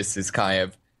this kind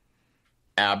of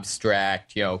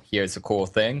abstract, here's a cool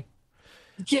thing?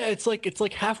 Yeah, it's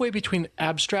like halfway between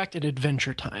abstract and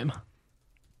Adventure Time.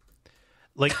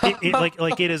 Like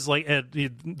it is like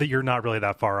that you're not really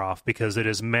that far off, because it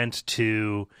is meant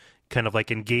to kind of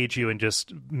like engage you and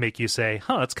just make you say,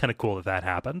 "Huh, it's kind of cool that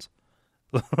happened."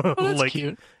 Oh, that's like,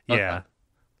 cute. Yeah.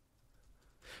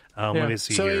 Okay. Let me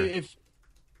see so here.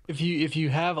 if you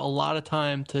have a lot of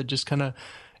time to just kind of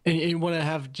and you want to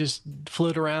have just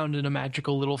float around in a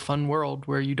magical little fun world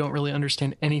where you don't really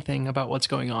understand anything about what's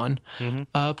going on,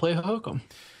 play Hohokum.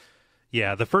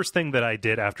 Yeah, the first thing that I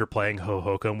did after playing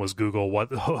Hohokum was Google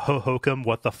Hohokum,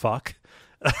 what the fuck?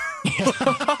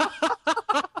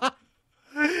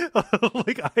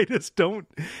 Like, I just don't.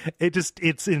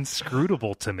 It's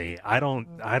inscrutable to me. I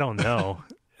don't know.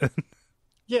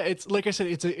 Yeah, it's like I said,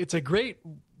 it's a great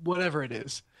whatever it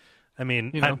is. I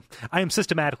mean, I am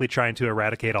systematically trying to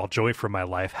eradicate all joy from my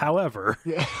life. However,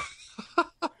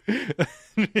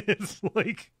 it's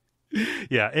like,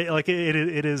 yeah,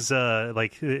 it is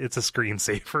like it's a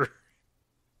screensaver.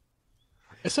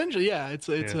 Essentially, yeah, it's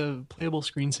a playable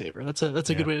screensaver. That's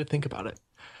a good way to think about it.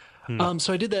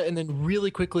 So I did that, and then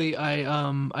really quickly,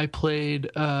 I played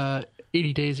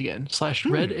 80 Days Again /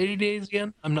 read 80 Days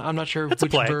Again. I'm not sure That's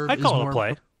which a play. verb I is call more. it a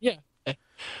play. Yeah.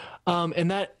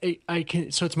 And that I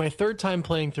can. So it's my third time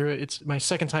playing through it. It's my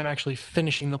second time actually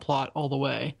finishing the plot all the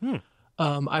way.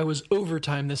 I was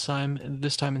overtime this time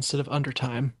instead of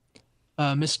undertime.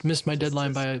 Missed my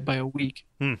deadline by a week.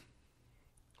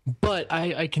 But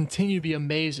I continue to be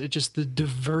amazed at just the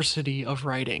diversity of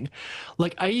writing.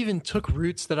 Like, I even took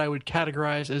routes that I would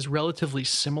categorize as relatively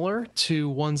similar to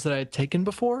ones that I had taken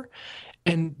before,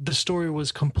 and the story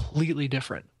was completely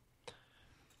different.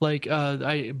 Like,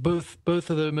 both of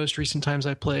the most recent times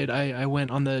I played, I went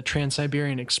on the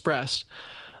Trans-Siberian Express.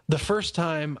 The first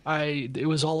time, it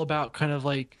was all about kind of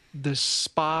like the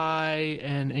spy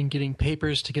and getting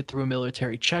papers to get through a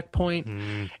military checkpoint.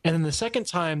 And then the second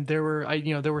time, there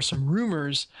were some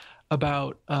rumors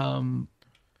about a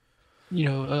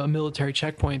military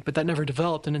checkpoint, but that never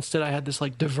developed. And instead, I had this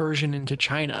like diversion into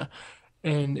China.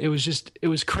 And it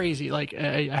was crazy. Like,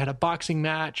 I had a boxing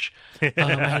match. I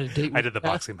had a date with I did the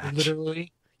death, boxing match.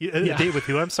 literally. A date with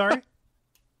who? I'm sorry.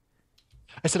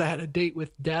 I said I had a date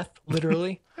with death,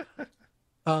 literally.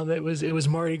 It was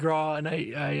Mardi Gras, and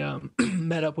I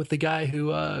met up with the guy who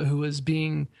was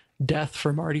being death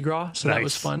for Mardi Gras, so that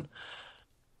was fun.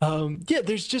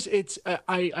 There's just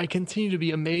I continue to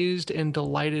be amazed and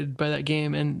delighted by that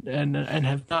game, and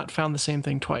have not found the same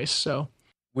thing twice. So,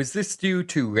 was this due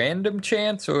to random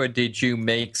chance, or did you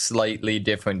make slightly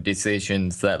different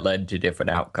decisions that led to different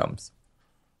outcomes?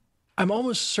 I'm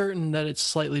almost certain that it's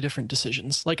slightly different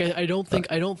decisions. Like, I don't think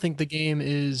the game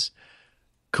is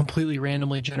completely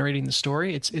randomly generating the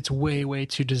story. It's way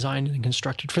too designed and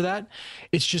constructed for that.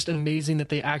 It's just amazing that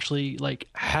they actually like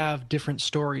have different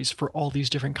stories for all these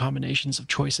different combinations of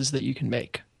choices that you can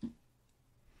make.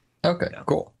 Okay,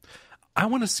 cool. I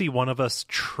want to see one of us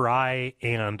try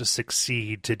and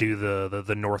succeed to do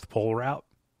the North Pole route,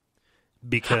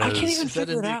 because I can't even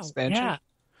figure it out. Expansion?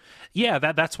 Yeah,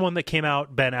 that's one that came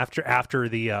out, Ben, after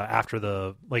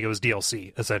the like, it was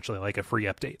DLC, essentially, like a free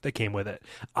update that came with it.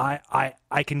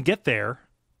 I can get there,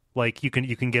 like you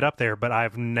can get up there, but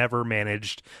I've never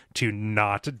managed to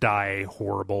not die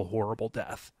horrible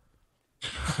death.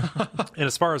 And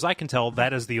as far as I can tell,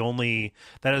 that is the only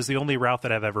route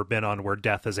that I've ever been on where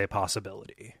death is a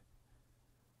possibility.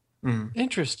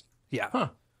 Interesting. Yeah. Huh.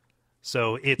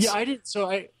 So it's I did.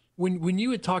 So when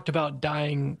you had talked about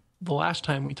dying the last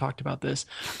time we talked about this,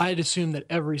 I had assumed that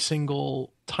every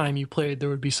single time you played, there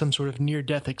would be some sort of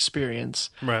near-death experience.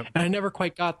 Right. And I never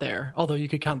quite got there, although you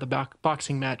could count the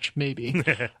boxing match, maybe.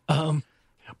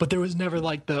 But there was never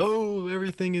like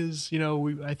everything is,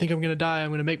 I think I'm going to die.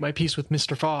 I'm going to make my peace with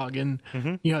Mr. Fogg. And,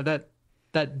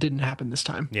 that didn't happen this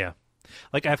time. Yeah.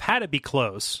 Like, I've had it be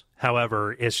close.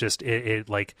 However, it's just, it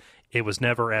was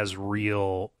never as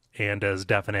real and as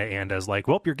definite and as like,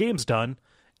 well, your game's done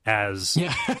as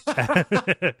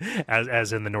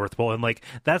as in the North Pole. And like,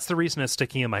 that's the reason it's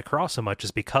sticking in my craw so much, is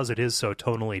because it is so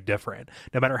tonally different.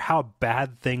 No matter how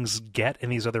bad things get in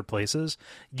these other places,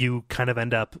 you kind of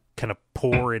end up kind of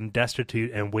poor and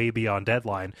destitute and way beyond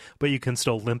deadline, but you can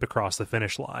still limp across the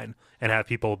finish line and have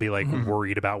people be like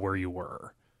worried about where you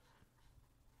were.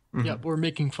 Yeah, we're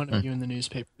making fun of you in the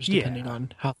newspapers depending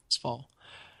on how things fall.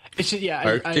 It's just,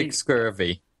 Arctic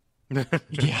scurvy.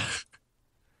 Yeah.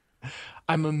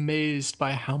 I'm amazed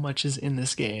by how much is in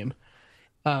this game.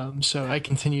 So I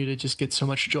continue to just get so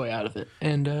much joy out of it.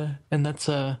 And that's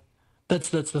the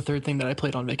third thing that I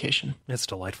played on vacation. It's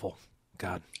delightful.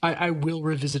 God. I will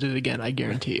revisit it again, I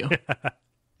guarantee you.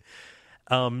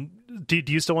 Do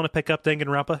you still want to pick up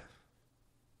Danganronpa?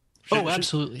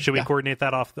 Absolutely. Should we coordinate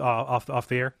that off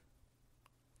the air?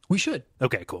 We should.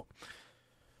 Okay, cool.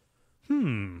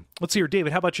 Let's see here,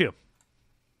 David. How about you?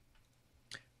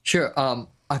 Sure.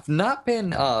 I've not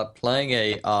been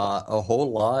playing a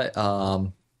whole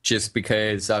lot, just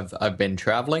because I've been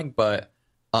traveling. But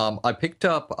I picked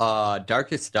up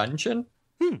Darkest Dungeon.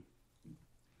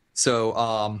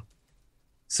 So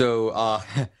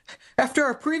after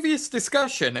our previous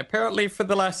discussion, apparently for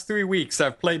the last 3 weeks,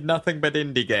 I've played nothing but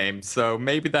indie games. So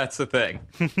maybe that's the thing.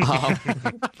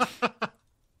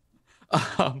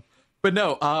 But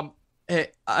no,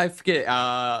 I forget.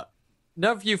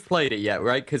 None of you've played it yet,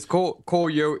 right? Because Cole,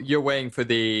 you're waiting for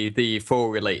the full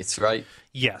release, right?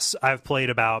 Yes, I've played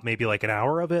about maybe like an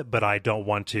hour of it, but I don't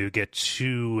want to get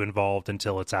too involved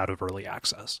until it's out of early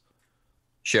access.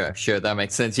 Sure, that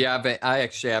makes sense. Yeah, I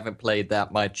actually haven't played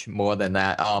that much more than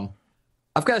that.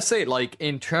 I've got to say, like,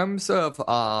 in terms of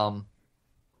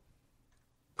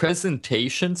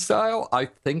presentation style, I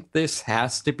think this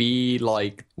has to be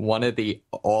like one of the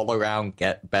all-around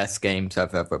best games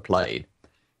I've ever played.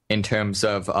 In terms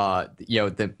of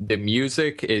the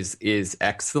music is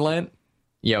excellent.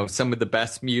 Some of the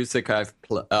best music I've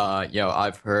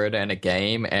heard in a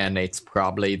game, and it's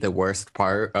probably the worst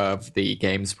part of the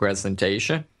game's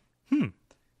presentation.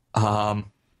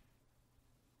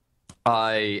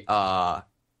 I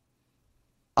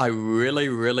really,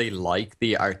 really like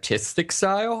the artistic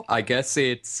style. I guess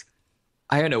I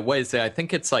don't know, what is it? I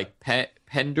think it's like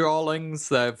pen drawings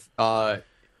that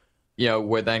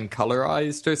were then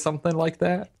colorized or something like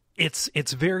that.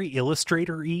 It's very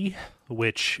Illustrator-y,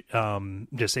 which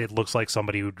just it looks like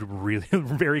somebody who's really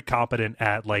very competent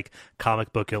at like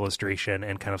comic book illustration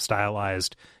and kind of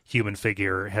stylized human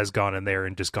figure has gone in there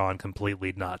and just gone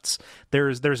completely nuts.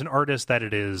 There's an artist that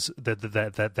it is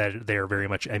that they are very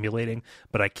much emulating,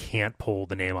 but I can't pull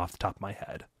the name off the top of my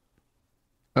head.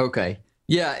 Okay.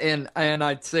 Yeah, and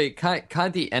I'd say kind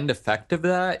of the end effect of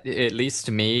that, at least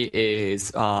to me,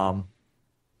 is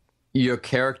your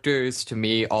characters to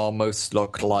me almost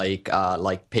look like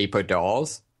paper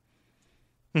dolls.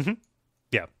 Mm-hmm.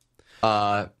 Yeah.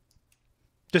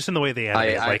 Just in the way they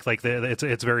animate,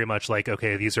 it's very much like,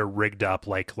 okay, these are rigged up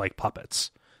like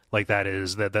puppets. Like that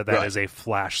is right. Is a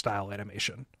Flash style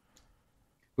animation.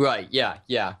 Right. Yeah.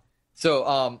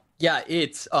 So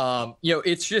it's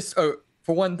it's just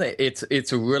for one thing,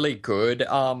 it's a really good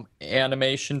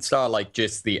animation style. Like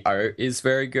just the art is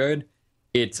very good.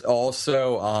 It's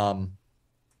also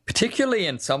particularly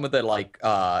in some of the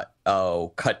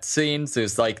cutscenes.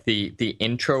 There's like the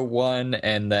intro one,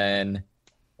 and then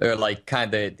or like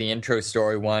kind of the intro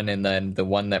story one, and then the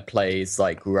one that plays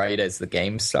like right as the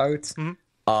game starts.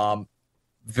 Mm-hmm.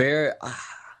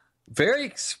 Very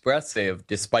expressive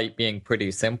despite being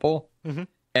pretty simple. Mm-hmm.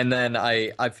 And then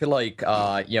I feel like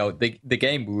the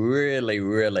game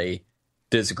really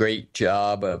does a great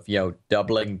job of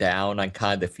doubling down on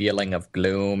kind of the feeling of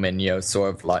gloom and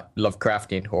sort of like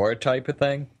Lovecraftian horror type of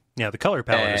thing. Yeah, the color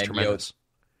palette is tremendous.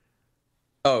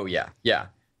 Oh yeah,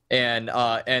 and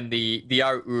the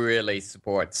art really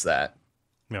supports that.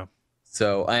 Yeah.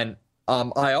 So and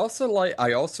I also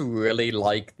really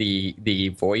like the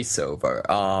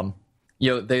voiceover.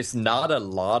 There's not a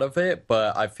lot of it,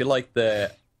 but I feel like the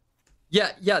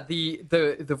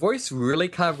voice really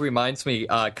kind of reminds me,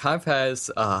 kind of has,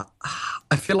 I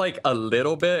feel like a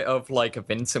little bit of like a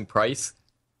Vincent Price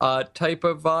type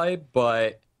of vibe,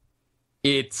 but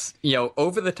it's,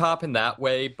 over the top in that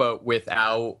way, but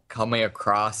without coming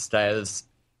across as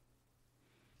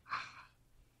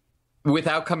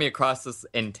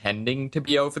intending to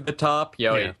be over the top.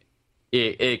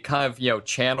 It kind of,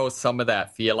 channels some of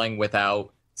that feeling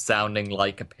without sounding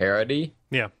like a parody.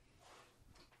 Yeah.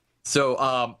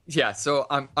 So so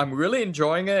I'm really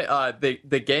enjoying it. The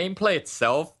gameplay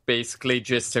itself basically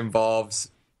just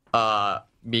involves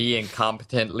me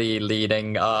incompetently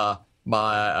leading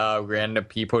my random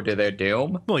people to their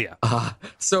doom. Well, yeah.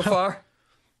 So far.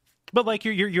 But like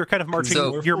you're kind of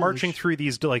marching through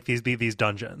these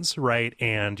dungeons, right?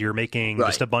 And you're making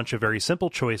just a bunch of very simple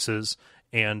choices.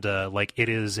 And it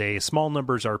is a small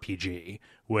numbers RPG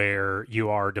where you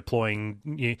are deploying,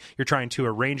 you're trying to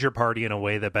arrange your party in a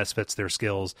way that best fits their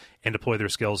skills and deploy their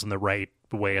skills in the right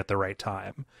way at the right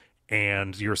time.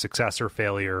 And your success or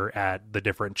failure at the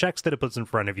different checks that it puts in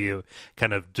front of you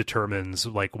kind of determines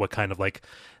like what kind of like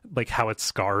how it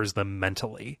scars them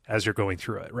mentally as you're going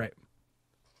through it, right?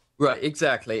 Right,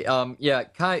 exactly. Kind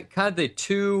of the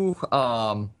two.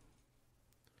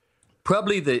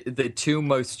 Probably the two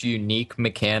most unique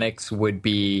mechanics would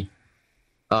be,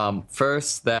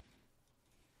 first, that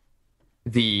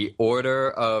the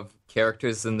order of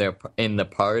characters in the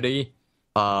party,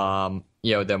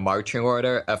 their marching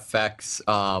order affects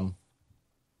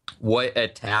what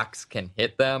attacks can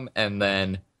hit them, and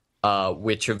then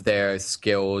which of their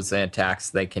skills and attacks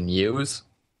they can use.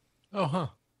 Oh, huh.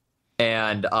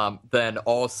 And then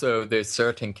also there's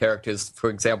certain characters. For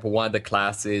example, one of the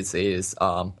classes is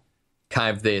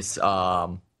kind of this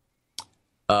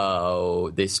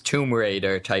this Tomb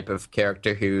Raider type of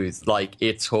character who's like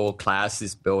its whole class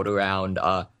is built around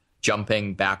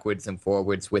jumping backwards and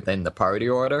forwards within the party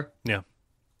order. Yeah.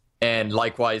 And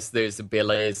likewise, there's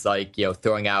abilities like,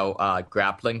 throwing out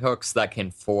grappling hooks that can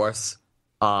force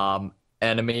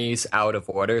enemies out of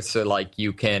order. So, like,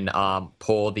 you can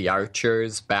pull the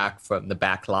archers back from the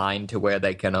back line to where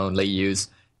they can only use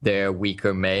their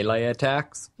weaker melee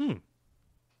attacks.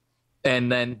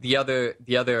 And then the other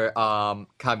kind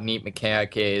of neat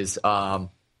mechanic is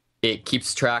it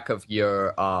keeps track of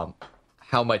your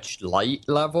how much light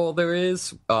level there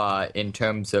is in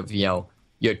terms of,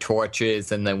 your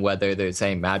torches, and then whether there's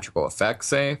any magical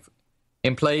effects in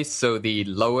place. So the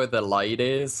lower the light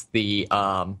is, the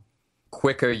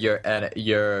quicker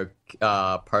your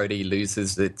party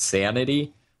loses its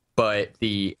sanity, but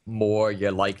the more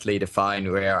you're likely to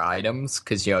find rare items,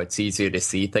 because it's easier to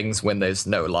see things when there's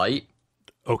no light.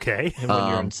 Okay. And when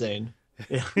you're insane.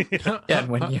 Yeah, and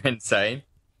when you're insane.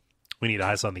 We need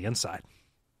eyes on the inside.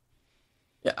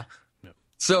 Yeah. No.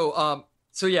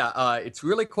 So yeah, it's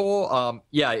really cool.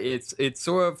 Yeah, it's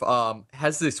sort of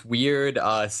has this weird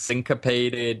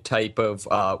syncopated type of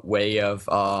way of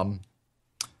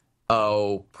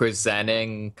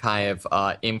presenting kind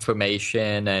of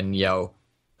information, and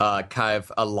kind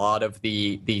of a lot of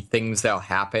the things that'll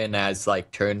happen as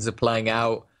like turns are playing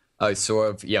out.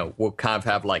 Sort of we'll kind of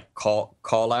have like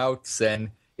call outs,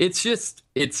 and it's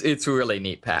a really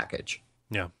neat package.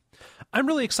 Yeah. I'm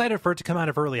really excited for it to come out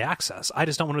of early access. I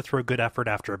just don't want to throw good effort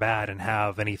after bad and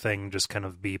have anything just kind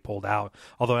of be pulled out.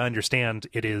 Although I understand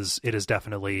it is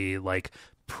definitely like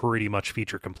pretty much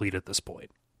feature complete at this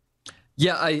point.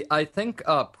 Yeah, I think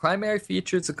primary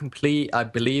features are complete. I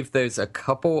believe there's a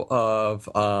couple of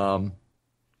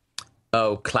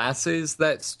classes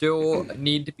that still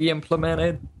need to be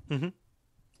implemented. Mm-hmm.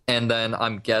 And then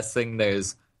I'm guessing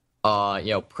there's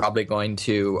probably going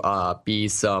to be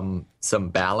some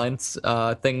balance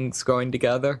things going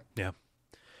together. Yeah.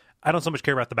 I don't so much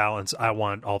care about the balance. I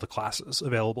want all the classes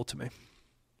available to me.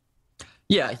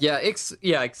 Yeah,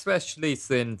 especially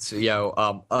since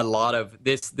a lot of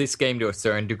this game to a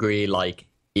certain degree like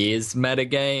is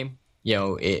metagame.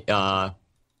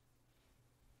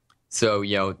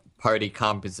 So party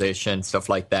composition, stuff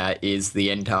like that is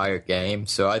the entire game.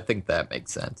 So I think that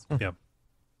makes sense. Yeah.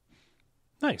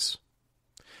 Nice.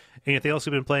 Anything else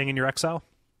you've been playing in your exile?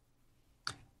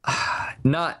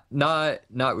 Not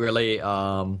really.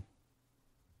 No,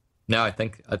 I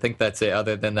think that's it.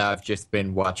 Other than that, I've just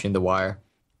been watching The Wire.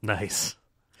 Nice.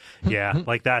 Yeah,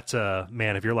 like that.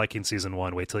 Man, if you're liking season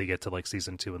 1, wait till you get to like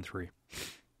season 2 and 3.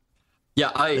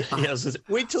 Yeah,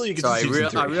 wait till you get to season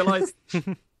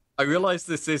 3. I realize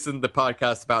this isn't the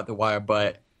podcast about The Wire,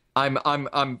 but I'm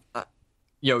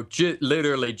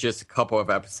literally just a couple of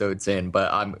episodes in,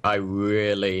 but I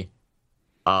really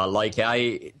like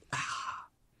it.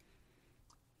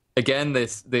 Again,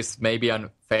 this may be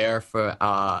unfair for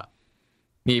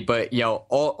me, but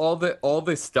all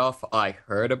the stuff I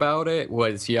heard about it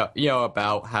was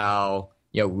about how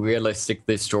realistic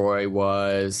the story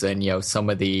was, and some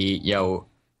of the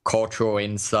cultural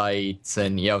insights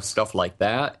and stuff like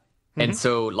that. Mm-hmm. And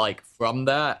so, like, from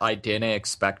that, I didn't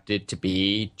expect it to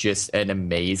be just an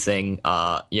amazing,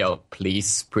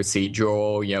 police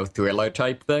procedural, thriller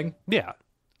type thing. Yeah.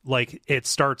 Like, it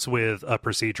starts with a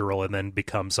procedural and then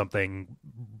becomes something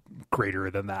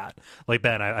greater than that. Like,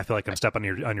 Ben, I feel like I'm stepping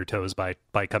on your toes by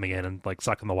coming in and, like,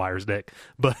 sucking the Wire's dick.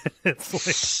 But it's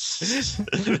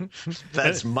like...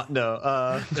 That's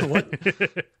no. What?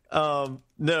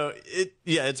 No,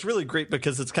 it's really great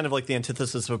because it's kind of like the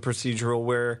antithesis of a procedural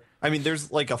where, I mean,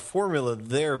 there's like a formula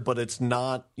there, but it's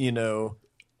not,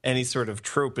 any sort of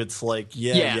trope. It's like,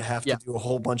 you have to do a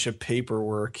whole bunch of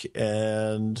paperwork,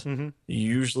 and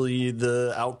usually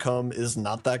the outcome is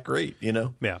not that great, Yeah.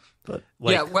 But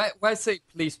when I say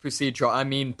police procedural, I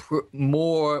mean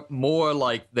more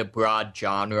like the broad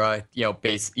genre,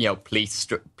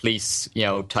 police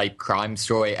type crime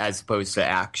story, as opposed to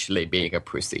actually being a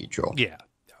procedural. Yeah.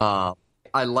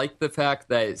 I like the fact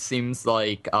that it seems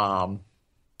like,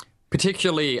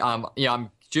 particularly, I'm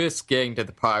just getting to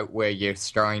the part where you're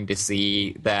starting to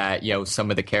see that some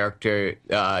of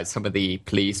the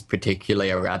police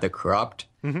particularly are rather corrupt,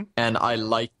 and I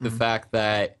like the fact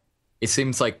that it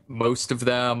seems like most of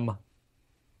them.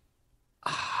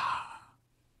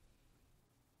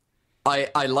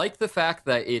 I like the fact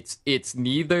that it's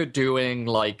neither doing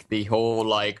like the whole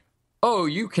like, oh,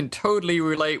 you can totally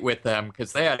relate with them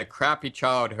because they had a crappy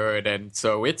childhood and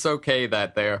so it's okay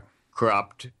that they're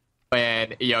corrupt.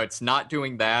 And, it's not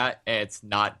doing that. And it's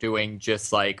not doing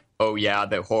just like, oh, yeah,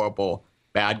 they're horrible.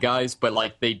 bad guys, but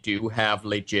like they do have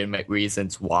legitimate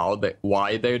reasons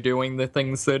why they're doing the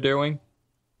things they're doing.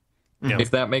 Yeah.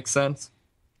 If that makes sense.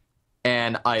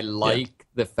 And I like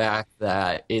the fact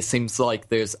that it seems like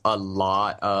there's a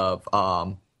lot of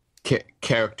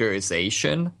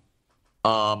characterization.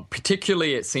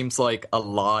 Particularly, it seems like a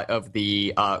lot of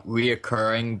the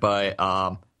reoccurring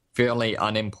but fairly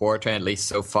unimportant, at least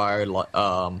so far,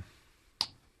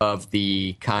 of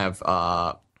the kind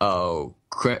of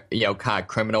kind of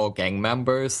criminal gang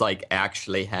members, like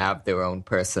actually have their own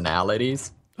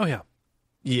personalities. Oh yeah,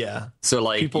 yeah. So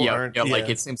like, like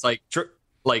it seems like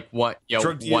like what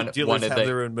drug dealers have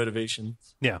their own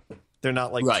motivations. Yeah, they're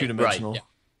not like two-dimensional.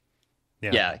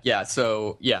 Right, yeah.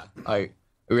 So yeah, I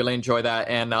really enjoy that,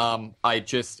 and I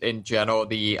just in general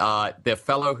the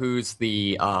fellow who's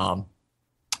the kind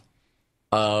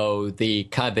of the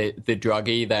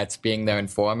druggie that's being their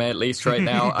informant at least right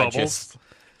now.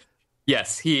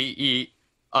 Yes, he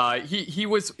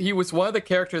was one of the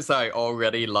characters I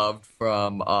already loved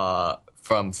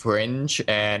from Fringe,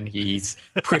 and he's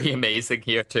pretty amazing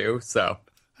here too. So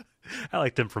I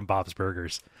liked him from Bob's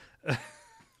Burgers.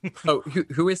 Oh,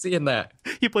 who is he in that?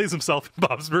 He plays himself in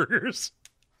Bob's Burgers.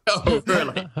 Oh,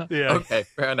 really? Yeah. Okay,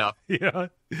 fair enough. Yeah.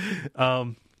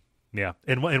 Yeah.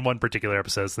 In one particular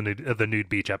episode, it's the nude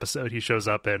beach episode. He shows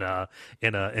up in an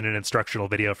instructional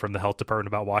video from the health department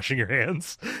about washing your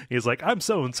hands. He's like, "I'm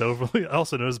so and so,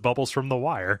 also known as Bubbles from The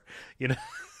Wire." You know,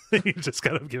 he just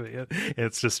kind of giving it.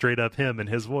 It's just straight up him and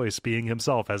his voice being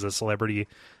himself as a celebrity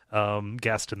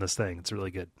guest in this thing. It's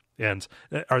really good. And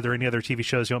are there any other TV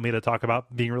shows you want me to talk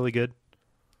about being really good?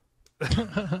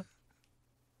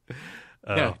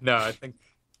 No, I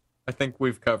think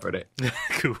we've covered it.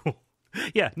 Cool.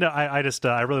 Yeah, no, I just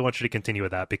I really want you to continue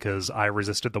with that because I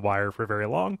resisted The Wire for a very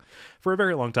long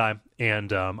time,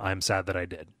 and I'm sad that I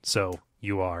did. So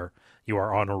you are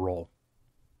on a roll.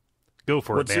 Go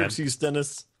for it, man. What's your excuse,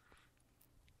 Dennis?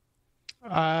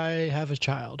 I have a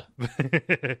child.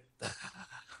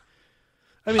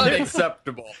 I mean,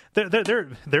 unacceptable.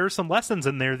 There are some lessons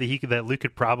in there that Luke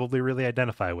could probably really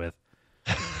identify with.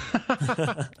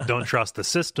 Don't trust the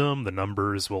system. The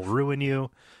numbers will ruin you.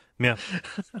 Yeah.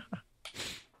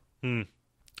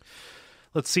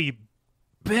 Let's see,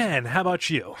 Ben. How about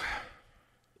you?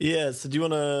 Yeah. So do you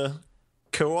want to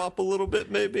co-op a little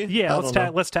bit, maybe? Yeah.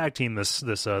 Let's tag team this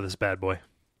bad boy.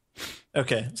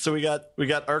 Okay. So we got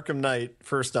Arkham Knight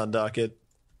first on docket.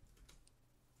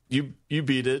 You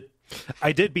beat it.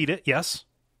 I did beat it. Yes.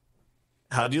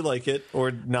 How do you like it or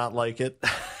not like it?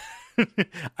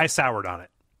 I soured on it.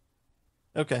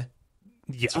 Okay.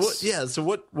 Yes. So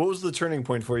what was the turning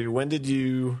point for you? When did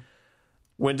you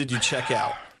check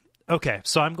out? Okay,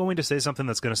 so I'm going to say something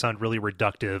that's going to sound really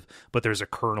reductive, but there's a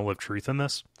kernel of truth in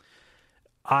this.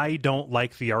 I don't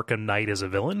like the Arkham Knight as a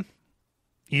villain,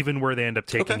 even where they end up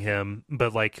taking him.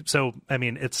 But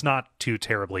it's not too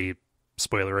terribly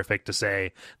spoilerific to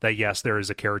say that yes, there is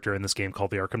a character in this game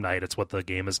called the Arkham Knight. It's what the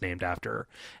game is named after,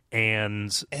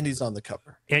 and Andy's on the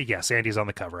cover. Yes, Andy's on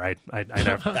the cover. I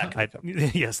never.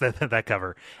 Yes, that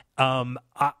cover.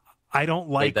 I don't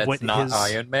like that's what not his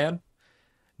Iron Man.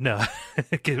 No,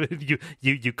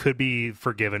 you could be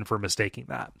forgiven for mistaking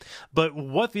that. But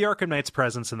what the Arkham Knight's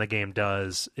presence in the game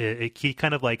does, he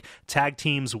kind of like tag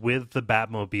teams with the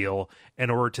Batmobile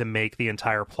in order to make the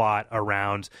entire plot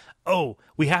around, oh,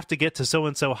 we have to get to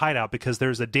so-and-so hideout because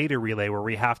there's a data relay where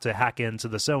we have to hack into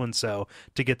the so-and-so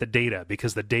to get the data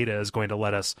because the data is going to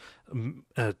let us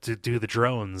to do the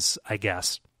drones, I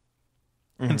guess.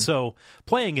 And so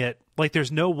playing it, like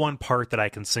there's no one part that I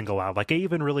can single out. Like I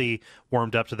even really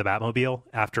warmed up to the Batmobile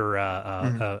after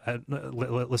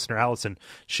listener Allison,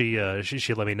 she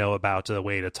let me know about a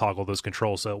way to toggle those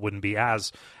controls so it wouldn't be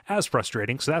as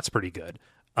frustrating. So that's pretty good.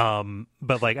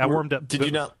 But like I warmed up. Did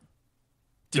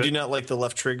you not like the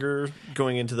left trigger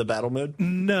going into the battle mode?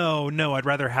 No, I'd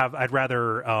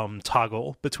rather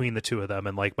toggle between the two of them.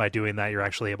 And like by doing that, you're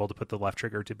actually able to put the left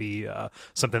trigger to be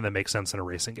something that makes sense in a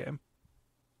racing game.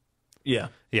 Yeah.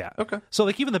 Okay. So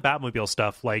like even the Batmobile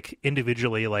stuff, like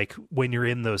individually, like when you're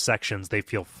in those sections, they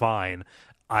feel fine.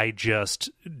 I just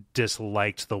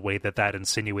disliked the way that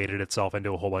insinuated itself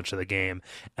into a whole bunch of the game.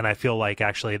 And I feel like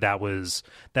actually that was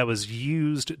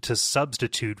used to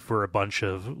substitute for a bunch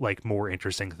of like more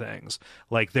interesting things.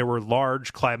 Like there were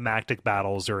large climactic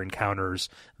battles or encounters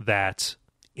that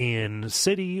in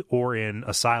City or in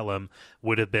Asylum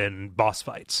would have been boss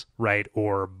fights, right?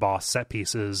 Or boss set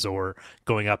pieces or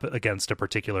going up against a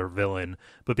particular villain.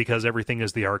 But because everything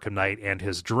is the Arkham Knight and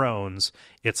his drones,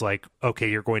 it's like, okay,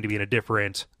 you're going to be in a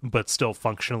different but still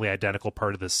functionally identical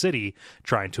part of the city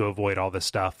trying to avoid all this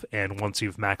stuff. And once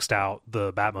you've maxed out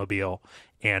the Batmobile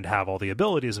and have all the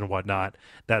abilities and whatnot,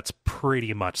 that's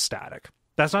pretty much static.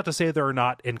 That's not to say there are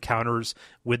not encounters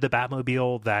with the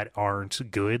Batmobile that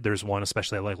aren't good. There's one,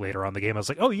 especially like later on in the game, I was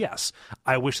like, oh yes,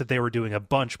 I wish that they were doing a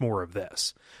bunch more of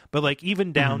this. But like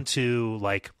even down to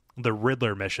like the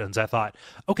Riddler missions, I thought,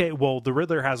 okay, well, the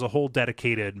Riddler has a whole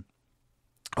dedicated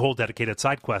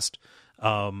side quest,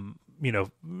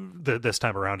 this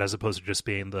time around, as opposed to just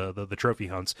being the trophy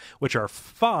hunts, which are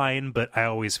fine, but I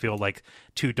always feel like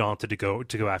too daunted to go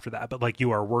after that. But like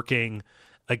you are working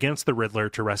against the Riddler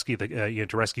to rescue to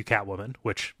rescue Catwoman,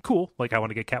 which cool. Like I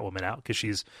want to get Catwoman out because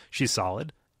she's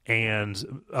solid.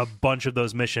 And a bunch of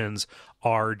those missions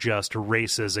are just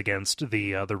races against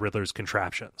the Riddler's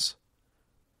contraptions.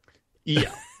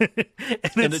 Yeah,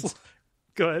 and it's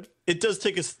go ahead. It does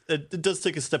take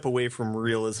a step away from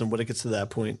realism when it gets to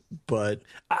that point, but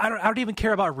I don't even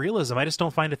care about realism. I just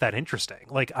don't find it that interesting.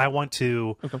 Like I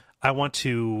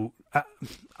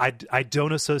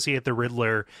don't associate the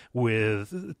Riddler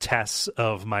with tests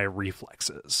of my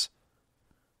reflexes.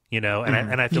 And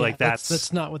I feel like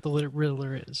that's not what the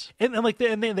Riddler is. And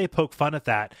they poke fun at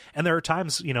that. And there are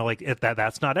times,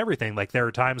 that's not everything. Like there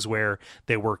are times where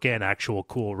they work in actual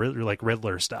cool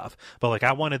Riddler stuff. But like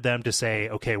I wanted them to say,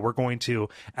 okay, we're going to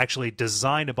actually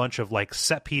design a bunch of like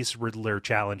set piece Riddler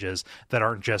challenges that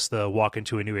aren't just the walk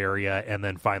into a new area and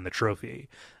then find the trophy.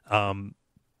 To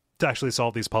actually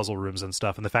solve these puzzle rooms and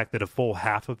stuff. And the fact that a full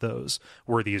half of those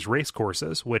were these race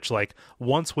courses, which like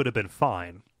once would have been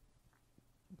fine.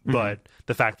 But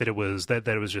the fact that it was that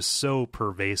it was just so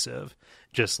pervasive,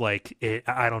 just like it,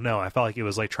 I don't know. I felt like it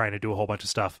was like trying to do a whole bunch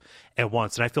of stuff at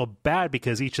once, and I feel bad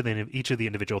because each of the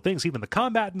individual things, even the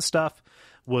combat and stuff,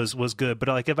 was good. But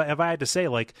like if I had to say,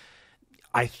 like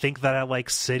I think that I like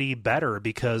City better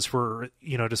because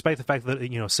despite the fact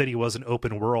that City was an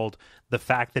open world, the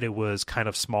fact that it was kind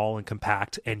of small and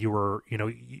compact, and you were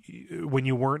when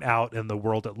you weren't out in the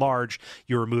world at large,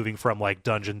 you were moving from like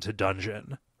dungeon to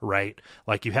dungeon. Right,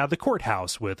 like you have the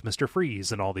courthouse with Mr.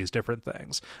 Freeze and all these different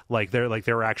things. Like there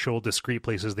were actual discrete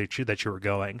places that you were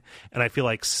going, and I feel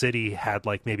like City had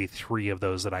like maybe 3 of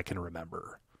those that I can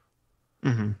remember.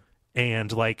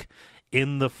 And like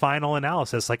in the final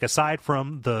analysis, like aside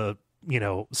from the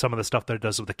some of the stuff that it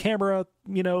does with the camera,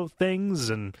 things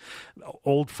and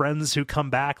old friends who come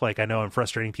back. Like I know I'm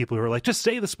frustrating people who are like, just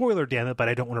say the spoiler, damn it, but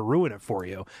I don't want to ruin it for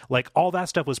you. Like all that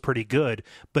stuff was pretty good,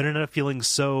 but it ended up feeling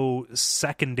so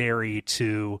secondary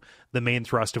to the main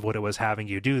thrust of what it was having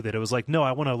you do that it was like, no,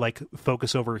 I want to like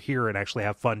focus over here and actually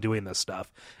have fun doing this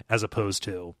stuff as opposed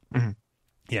to,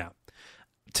 yeah.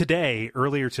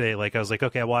 Earlier today, like I was like,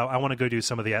 okay, well, I want to go do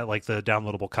some of the like the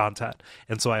downloadable content,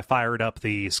 and so I fired up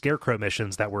the Scarecrow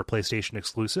missions that were PlayStation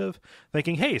exclusive,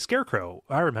 thinking, hey, Scarecrow.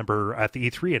 I remember at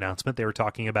the E3 announcement they were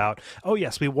talking about, oh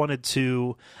yes, we wanted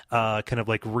to kind of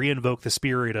like reinvoke the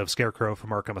spirit of Scarecrow from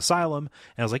Arkham Asylum,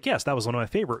 and I was like, yes, that was one of my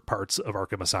favorite parts of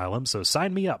Arkham Asylum, so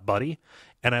sign me up, buddy.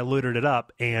 And I loaded it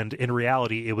up, and in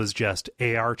reality, it was just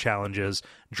AR challenges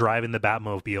driving the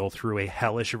Batmobile through a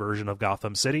hellish version of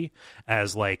Gotham City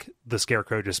as, like, the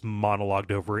Scarecrow just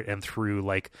monologued over it and threw,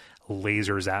 like,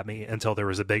 lasers at me until there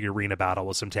was a big arena battle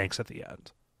with some tanks at the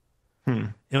end.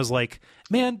 It was like,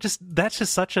 man, that's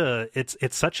just such a...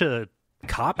 It's such a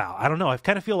cop out. I don't know. I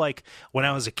kind of feel like when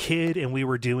I was a kid and we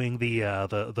were doing the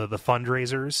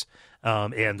fundraisers,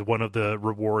 and one of the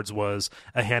rewards was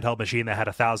a handheld machine that had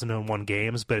 1,001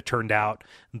 games, but it turned out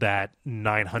that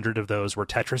 900 of those were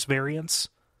Tetris variants.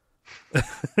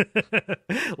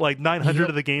 Like 900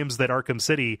 of the games that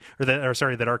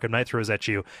Arkham Knight throws at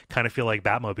you kind of feel like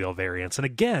Batmobile variants. And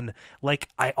again, like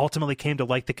I ultimately came to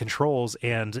like the controls,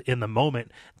 and in the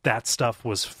moment that stuff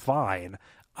was fine.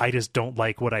 I just don't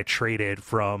like what I traded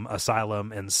from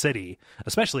Asylum and City,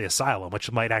 especially Asylum,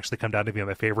 which might actually come down to be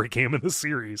my favorite game in the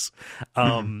series.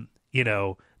 To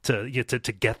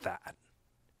get that.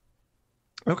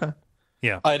 Okay.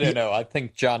 Yeah. I don't know. I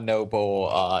think John Noble,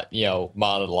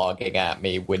 monologuing at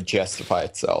me would justify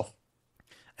itself.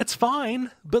 It's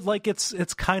fine, but like it's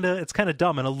kind of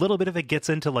dumb, and a little bit of it gets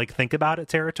into like think about it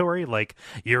territory. Like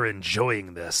you're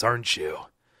enjoying this, aren't you?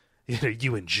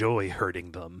 You enjoy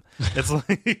hurting them. It's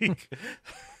like,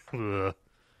 I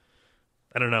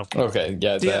don't know. Okay,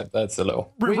 yeah, that's a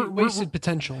little wasted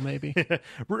potential, maybe.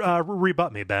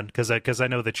 Rebut me, Ben, because I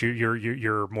know that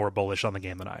you're more bullish on the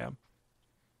game than I am.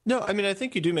 No, I mean I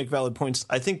think you do make valid points.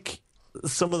 I think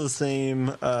some of the same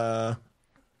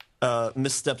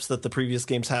missteps that the previous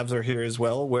games have are here as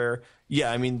well. Where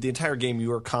I mean the entire game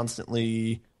you are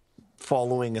constantly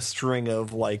following a string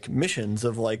of like missions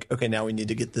of like, okay, now we need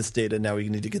to get this data, now we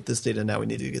need to get this data, now we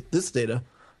need to get this data.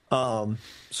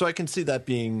 So I can see that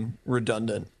being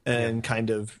redundant and kind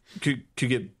of could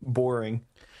get boring.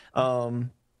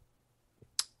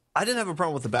 I didn't have a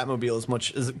problem with the Batmobile as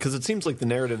much as because it seems like the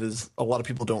narrative is a lot of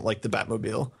people don't like the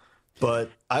Batmobile,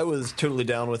 but I was totally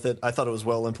down with it. I thought it was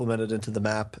well implemented into the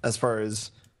map as far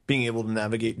as being able to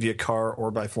navigate via car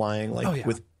or by flying, like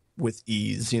with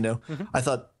ease. You know, I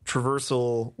thought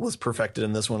traversal was perfected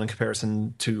in this one in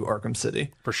comparison to Arkham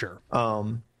City for sure.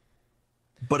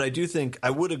 But I do think I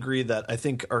would agree that I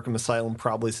think Arkham Asylum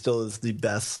probably still is the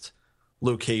best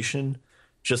location,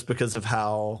 just because of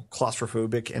how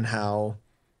claustrophobic and how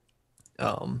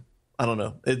I don't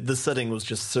know. The setting was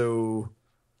just so,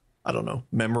 I don't know,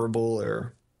 memorable,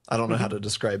 or I don't know how to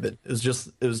describe it. It was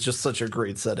just such a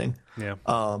great setting. Yeah.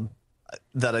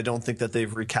 That I don't think that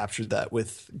they've recaptured that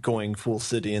with going full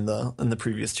city in the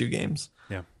previous two games.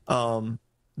 Yeah.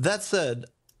 That said,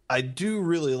 I do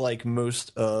really like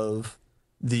most of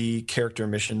the character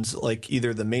missions, like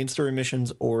either the main story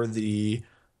missions or the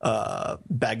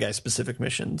bad guy specific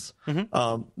missions.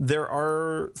 There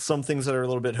are some things that are a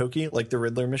little bit hokey, like the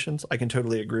Riddler missions. I can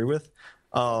totally agree with.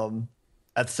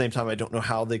 At the same time, I don't know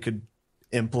how they could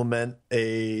implement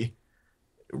a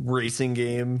racing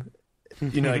game.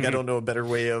 You know, like I don't know a better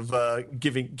way of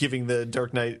giving the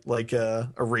Dark Knight like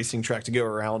a racing track to go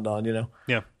around on. You know.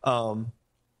 Yeah.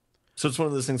 So it's one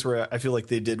of those things where I feel like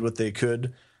they did what they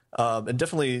could, and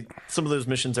definitely some of those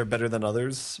missions are better than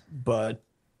others, but.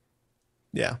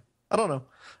 Yeah, I don't know.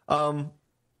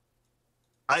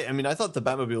 I mean, I thought the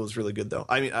Batmobile was really good, though.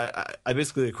 I mean, I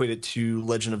basically equate it to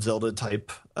Legend of Zelda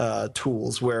type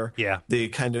tools, where they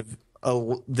kind of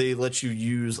they let you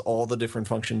use all the different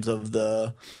functions of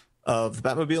the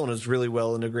Batmobile, and it's really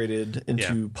well integrated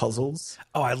into puzzles.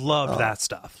 Oh, I loved that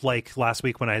stuff. Like last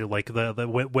week when I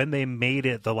when they made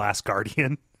it the Last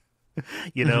Guardian.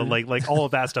 You know, like all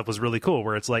of that stuff was really cool,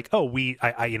 where it's like, oh,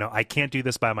 I can't do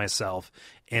this by myself,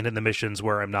 and in the missions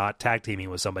where I'm not tag teaming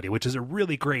with somebody, which is a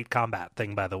really great combat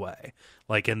thing, by the way.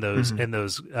 Like in those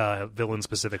villain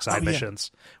specific side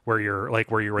missions where you're with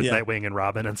Nightwing and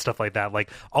Robin and stuff like that.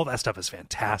 Like all that stuff is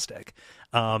fantastic.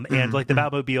 And like the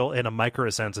Batmobile in a micro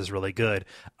sense is really good.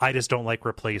 I just don't like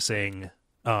replacing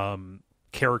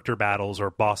character battles or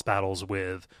boss battles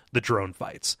with the drone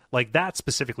fights. Like that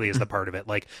specifically is the part of it.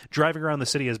 Like driving around the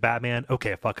city as Batman,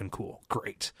 okay, fucking cool,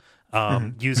 great.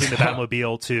 Using the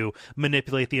Batmobile to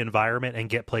manipulate the environment and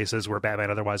get places where Batman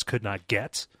otherwise could not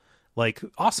get, like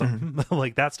awesome.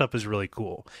 Like that stuff is really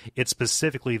cool. It's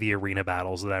specifically the arena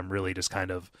battles that I'm really just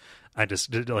kind of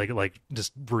just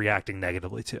reacting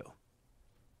negatively to.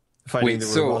 Wait,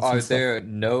 so are there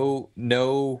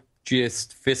no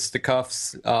just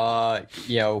fisticuffs,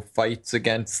 fights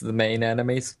against the main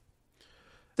enemies?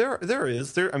 There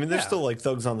is. I mean, there's still like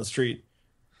thugs on the street.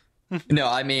 No,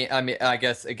 I mean, I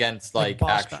guess against like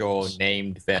actual battles.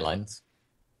 Named villains.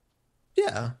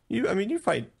 Yeah, you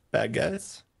fight bad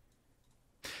guys.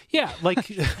 Yeah, like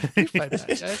you fight bad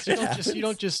guys. You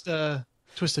don't just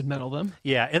Twisted Metal them.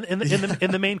 Yeah, and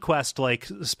in the main quest, like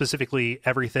specifically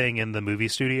everything in the movie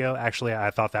studio, actually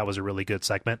I thought that was a really good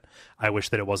segment. I wish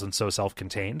that it wasn't so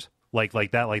self-contained. Like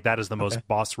that is the most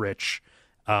boss rich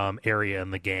area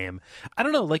in the game. I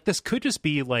don't know, like this could just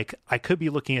be like I could be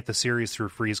looking at the series through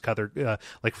freeze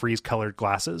colored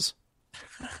glasses.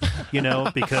 You know,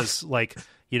 because like,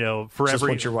 you know, for just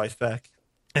every want your wife back.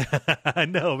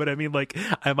 No, but I mean, like,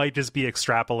 I might just be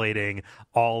extrapolating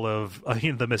all of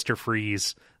the Mr.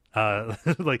 Freeze,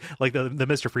 like the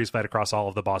Mr. Freeze fight across all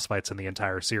of the boss fights in the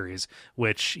entire series,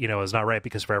 which, you know, is not right,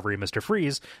 because for every Mr.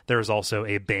 Freeze, there's also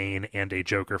a Bane and a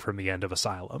Joker from the end of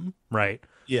Asylum, right?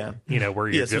 Yeah, you know, where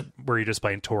you're just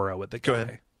playing Toro with the guy. Go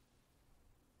ahead.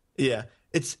 Yeah.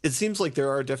 It seems like there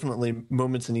are definitely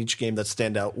moments in each game that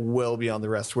stand out well beyond the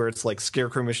rest, where it's like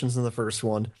Scarecrow missions in the first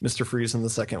one, Mr. Freeze in the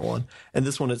second one, and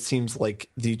this one it seems like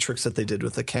the tricks that they did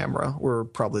with the camera were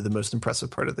probably the most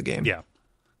impressive part of the game. Yeah.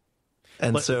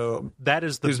 And so that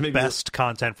is the best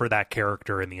content for that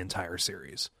character in the entire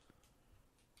series.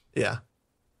 Yeah.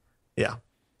 Yeah.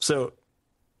 So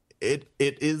it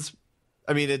is,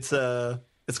 I mean, it's kind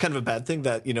of a bad thing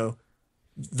that, you know,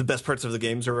 the best parts of the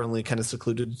games are only kind of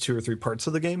secluded to 2 or 3 parts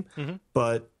of the game.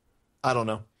 But I don't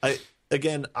know. I'm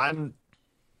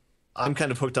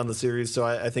kind of hooked on the series, so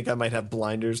I think I might have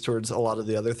blinders towards a lot of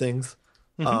the other things.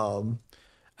 I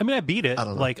mean, I beat it. I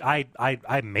don't know. Like I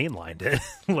mainlined it.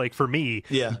 Like for me,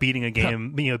 beating a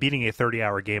game, beating a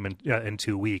 30-hour game in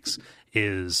 2 weeks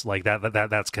is like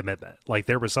that's commitment. Like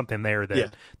there was something there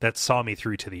that saw me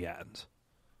through to the end.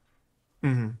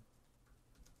 Mm-hmm.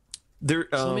 So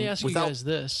let me ask you guys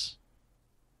this.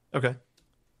 Okay.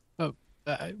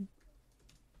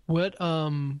 What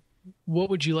what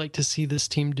would you like to see this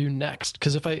team do next?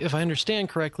 Because if I understand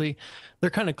correctly, they're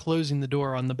kind of closing the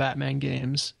door on the Batman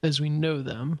games as we know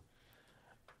them.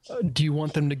 Do you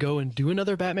want them to go and do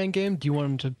another Batman game? Do you want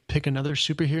them to pick another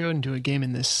superhero and do a game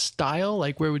in this style?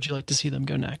 Like, where would you like to see them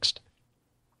go next?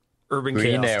 Urban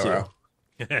Green Chaos Arrow.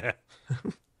 2.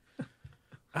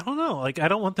 I don't know. Like, I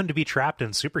don't want them to be trapped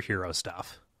in superhero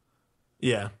stuff.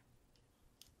 Yeah.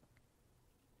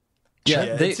 Yeah,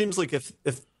 It seems like if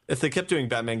they kept doing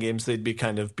Batman games, they'd be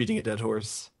kind of beating a dead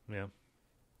horse. Yeah.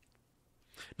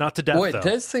 Not to death, Well, it though.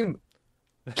 does seem.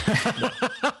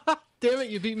 Damn it,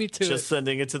 you beat me to Just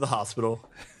sending it to the hospital.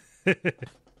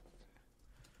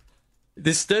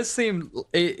 This does seem.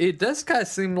 It does kind of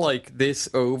seem like this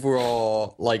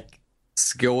overall like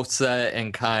skill set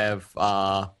and kind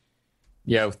of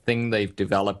thing they've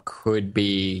developed could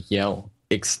be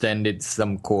extended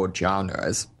some core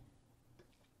genres.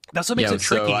 That's what makes it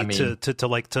so, tricky I mean-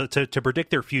 to predict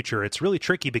their future. It's really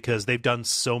tricky because they've done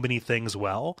so many things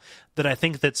well that I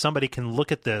think that somebody can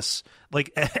look at this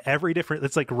like every different.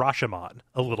 It's like Rashomon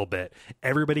a little bit.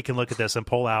 Everybody can look at this and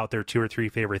pull out their 2 or 3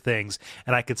 favorite things,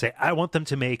 and I could say I want them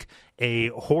to make a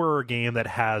horror game that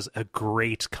has a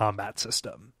great combat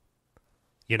system.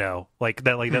 Like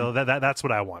that. Like that's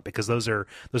what I want, because those are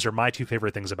my 2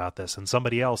 favorite things about this. And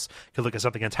somebody else could look at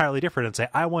something entirely different and say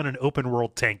I want an open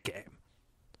world tank game.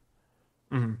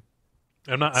 Mm-hmm.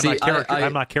 I'm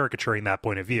not caricaturing that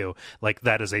point of view. Like,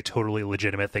 that is a totally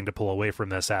legitimate thing to pull away from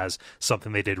this as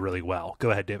something they did really well.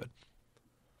 Go ahead, David.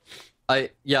 I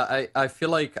feel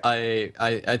like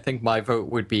I think my vote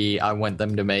would be I want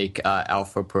them to make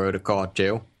Alpha Protocol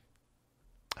 2.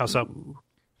 How so?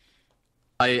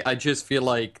 I just feel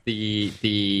like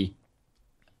the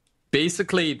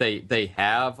basically they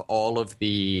have all of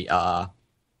the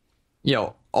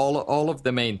all of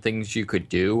the main things you could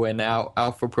do in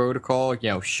Alpha Protocol,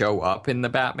 show up in the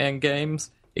Batman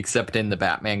games, except in the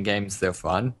Batman games they're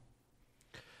fun.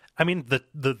 I mean,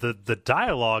 the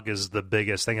dialogue is the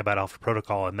biggest thing about Alpha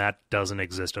Protocol, and that doesn't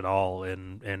exist at all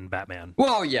in Batman.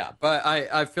 Well, yeah, but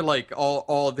I feel like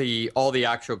all the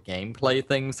actual gameplay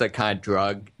things that kind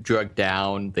of drug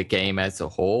down the game as a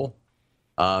whole,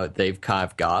 they've kind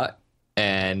of got,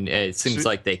 and it seems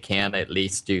like they can at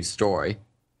least do story.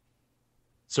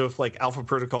 So if like Alpha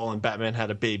Protocol and Batman had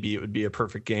a baby, it would be a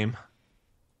perfect game.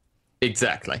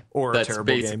 Exactly. Or that's a terrible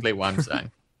basically game. what I'm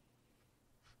saying.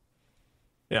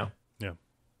 Yeah.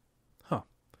 Huh.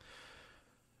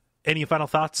 Any final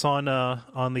thoughts on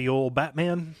the old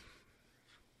Batman?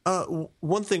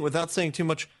 One thing, without saying too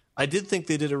much, I did think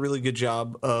they did a really good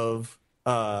job of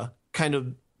kind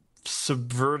of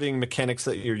subverting mechanics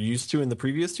that you're used to in the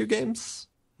previous 2 games.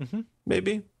 Mm-hmm.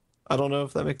 Maybe. I don't know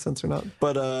if that makes sense or not.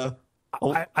 But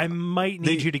I might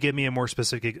need you to give me a more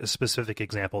specific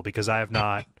example, because I have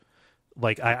not.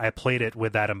 Like, I played it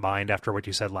with that in mind after what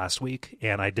you said last week,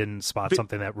 and I didn't spot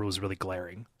something that was really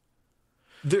glaring.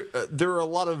 There are a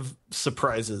lot of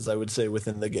surprises, I would say,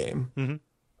 within the game. Mm-hmm.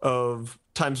 Of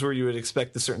times where you would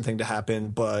expect a certain thing to happen,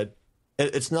 but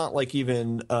it's not like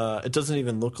even it doesn't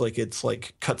even look like it's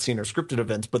like cutscene or scripted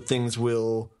events, but things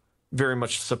will very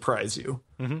much surprise you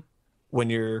when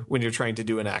you're trying to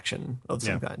do an action of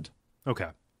some kind. Okay.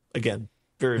 Again,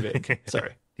 very vague.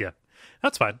 Sorry. Yeah,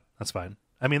 that's fine.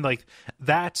 I mean, like,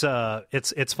 that.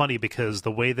 It's funny because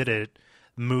the way that it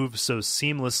moves so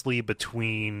seamlessly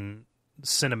between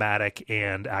cinematic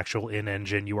and actual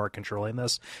in-engine you are controlling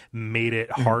this made it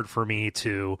hard for me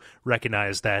to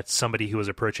recognize that somebody who was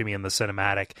approaching me in the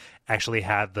cinematic actually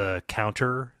had the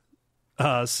counter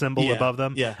symbol above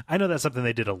them. Yeah. I know that's something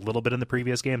they did a little bit in the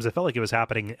previous games. I felt like it was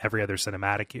happening every other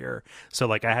cinematic here. So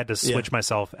like I had to switch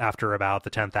myself after about the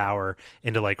 10th hour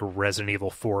into like Resident Evil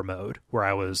 4 mode, where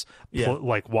I was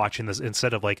like watching this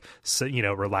instead of like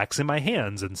relaxing my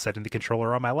hands and setting the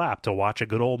controller on my lap to watch a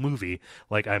good old movie.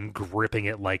 Like I'm gripping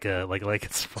it like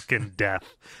it's fucking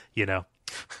death,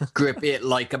 Grip it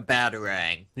like a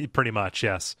batarang. Pretty much,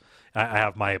 yes. I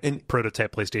have my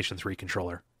prototype PlayStation 3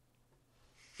 controller.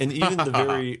 And even the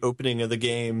very opening of the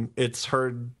game, it's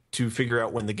hard to figure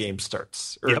out when the game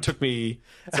starts. Or it took me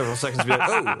several seconds to be like,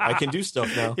 oh, I can do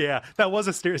stuff now. Yeah, that was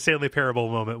a Stanley Parable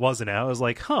moment, wasn't it? I was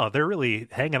like, they're really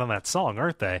hanging on that song,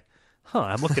 aren't they?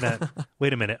 I'm looking at,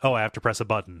 wait a minute. Oh, I have to press a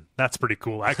button. That's pretty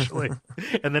cool, actually.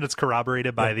 And then it's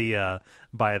corroborated by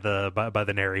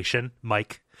the narration,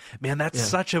 Mike. Man, that's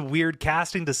such a weird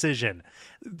casting decision.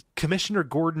 Commissioner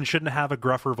Gordon shouldn't have a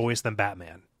gruffer voice than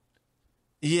Batman.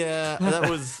 Yeah, that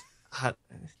was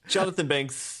Jonathan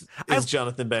Banks is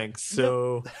Jonathan Banks,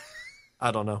 so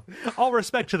I don't know. All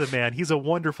respect to the man. He's a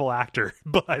wonderful actor,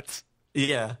 but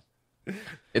yeah.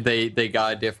 They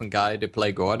got a different guy to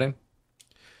play Gordon.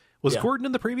 Was Gordon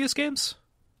in the previous games?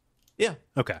 Yeah.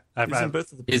 Okay. He's in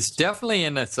both of the It's definitely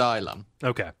an Asylum.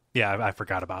 Okay. Yeah, I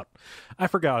forgot about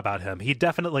him. He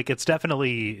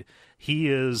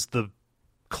is the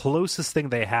closest thing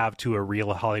they have to a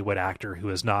real Hollywood actor who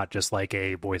is not just like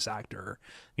a voice actor.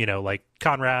 You know, like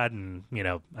Conrad, and, you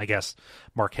know, I guess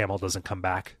Mark Hamill doesn't come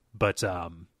back, but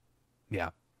yeah,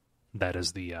 that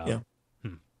is the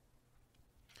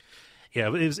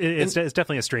it's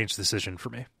definitely a strange decision for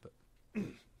me. But.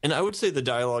 And I would say the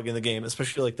dialogue in the game,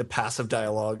 especially like the passive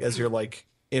dialogue as you're like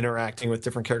interacting with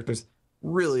different characters,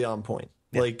 really on point.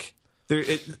 Yeah. Like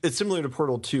it's similar to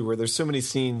Portal 2, where there's so many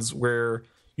scenes where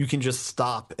you can just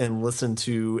stop and listen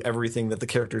to everything that the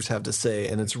characters have to say,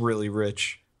 and it's really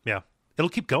rich. Yeah. It'll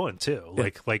keep going too.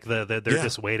 Like they're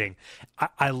just waiting.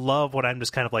 I love when I'm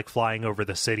just kind of like flying over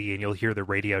the city and you'll hear the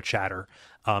radio chatter.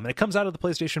 It comes out of the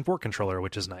PlayStation 4 controller,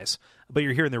 which is nice. But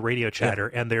you're hearing the radio chatter,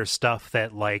 and there's stuff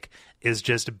that like is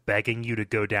just begging you to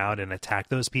go down and attack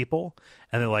those people.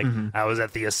 And they're like, I was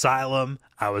at the asylum,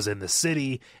 I was in the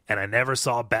city, and I never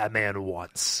saw Batman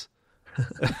once.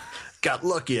 Got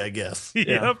lucky, I guess.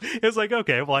 Yep. It's like,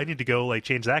 okay, well, I need to go like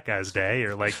change that guy's day,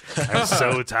 or like, I'm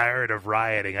so tired of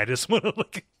rioting. I just want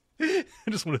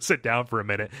to sit down for a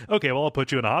minute. Okay, well, I'll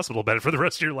put you in a hospital bed for the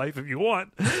rest of your life if you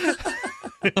want.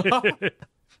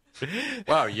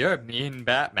 Wow, you're a mean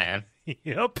Batman.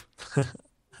 Yep.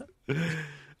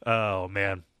 Oh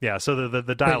man, yeah. So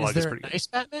the dialogue is pretty nice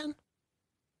Batman.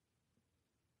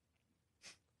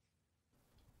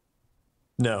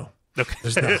 No. Okay.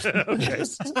 There's not. Okay.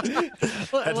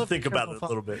 I had to think about it a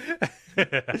little bit.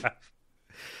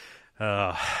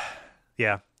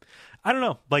 Yeah. I don't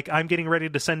know. Like, I'm getting ready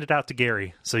to send it out to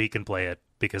Gary so he can play it,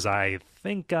 because I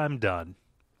think I'm done.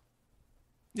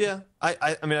 Yeah.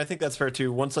 I mean, I think that's fair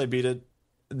too. Once I beat it,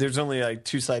 there's only like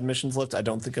 2 side missions left. I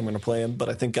don't think I'm going to play them, but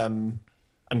I think I'm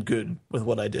good with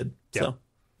what I did. Yep. So.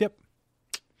 Yep.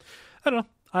 I don't know.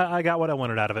 I got what I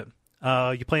wanted out of it.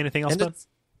 You play anything else, Ben?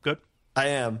 Good. I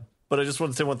am. But I just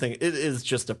want to say one thing. It is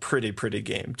just a pretty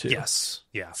game, too. Yes.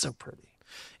 Yeah. So pretty.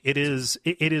 It is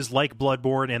like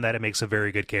Bloodborne in that it makes a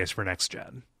very good case for next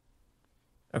gen.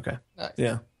 Okay. Nice.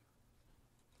 Yeah.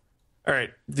 All right.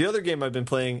 The other game I've been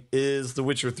playing is The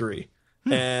Witcher 3.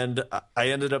 And I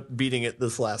ended up beating it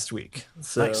this last week.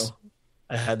 So nice.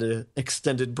 I had an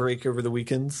extended break over the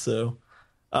weekend. So,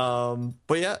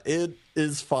 but yeah, it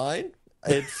is fine.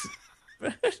 It's...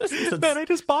 Man, I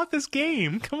just bought this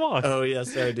game. Come on. Oh, yeah.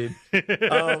 Sorry, dude.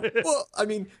 Well, I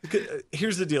mean,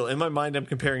 here's the deal. In my mind, I'm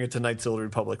comparing it to Knights of the Old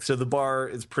Republic. So the bar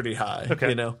is pretty high,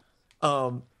 you know?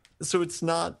 So it's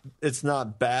not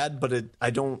bad, but I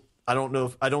don't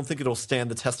think it'll stand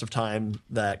the test of time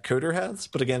that Coder has.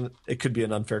 But again, it could be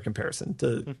an unfair comparison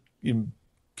to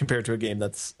compare to a game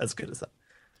that's as good as that.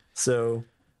 So,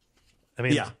 I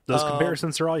mean, those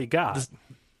comparisons are all you got.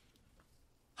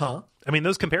 Huh? I mean,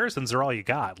 those comparisons are all you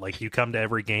got. Like, you come to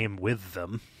every game with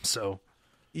them, so...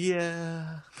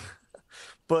 Yeah.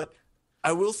 But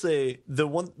I will say, the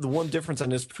one difference on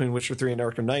this between Witcher 3 and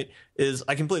Arkham Knight is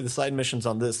I can play the side missions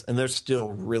on this, and they're still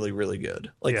really, really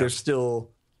good. Like, there's still...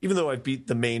 Even though I beat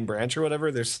the main branch or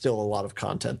whatever, there's still a lot of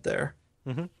content there.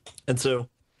 Mm-hmm. And so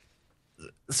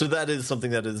that is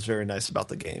something that is very nice about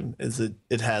the game, is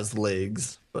it has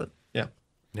legs, but yeah.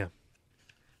 Yeah.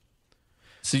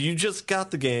 So you just got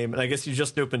the game, and I guess you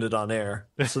just opened it on air.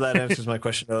 So that answers my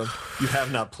question of you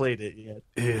have not played it yet.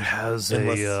 It has a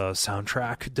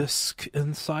soundtrack disc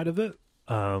inside of it.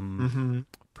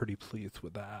 Pretty pleased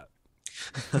with that.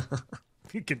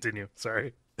 Continue.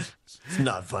 Sorry. It's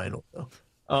not final though.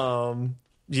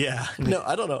 Yeah. No,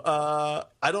 I don't know.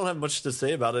 I don't have much to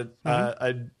say about it.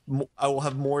 I will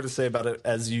have more to say about it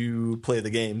as you play the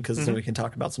game, because then we can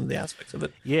talk about some of the aspects of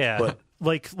it. Yeah. But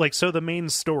like so the main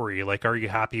story, like, are you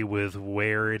happy with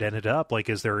where it ended up? Like,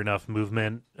 is there enough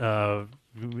movement or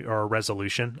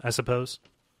resolution, I suppose?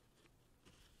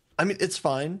 I mean, it's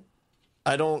fine.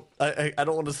 I don't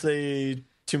want to say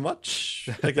too much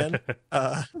again.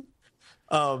 I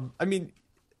mean,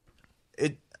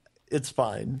 it's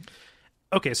fine.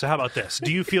 Okay, so how about this?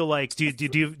 Do you feel like do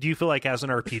you feel like as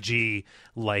an RPG,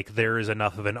 like, there is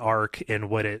enough of an arc in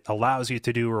what it allows you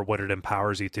to do or what it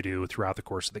empowers you to do throughout the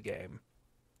course of the game?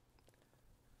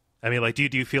 I mean, like, do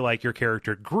you feel like your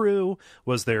character grew?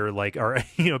 Was there like, or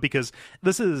because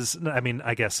this is, I mean,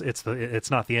 I guess it's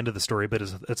not the end of the story, but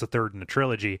it's a third in a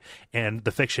trilogy, and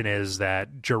the fiction is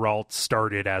that Geralt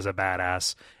started as a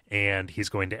badass, and he's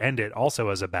going to end it also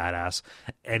as a badass,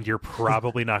 and you're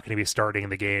probably not going to be starting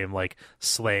the game like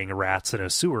slaying rats in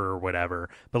a sewer or whatever.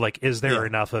 But like, is there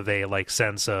enough of a like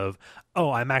sense of,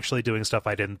 oh, I'm actually doing stuff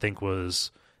I didn't think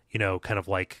was, kind of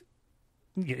like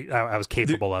I was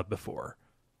capable of before?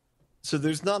 so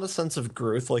there's not a sense of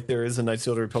growth like there is in Knights of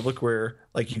the Old Republic, where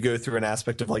like you go through an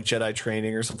aspect of like Jedi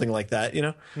training or something like that.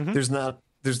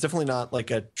 There's definitely not like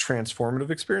a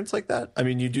transformative experience like that. I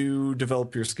mean, you do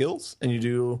develop your skills, and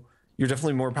you're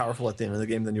definitely more powerful at the end of the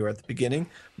game than you were at the beginning,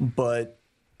 but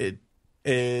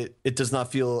it does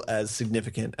not feel as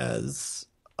significant as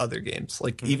other games.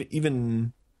 Like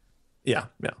even yeah.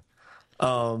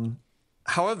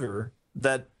 However,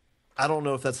 that I don't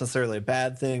know if that's necessarily a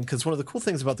bad thing, because one of the cool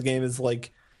things about the game is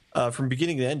like from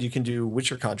beginning to end, you can do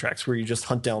Witcher contracts where you just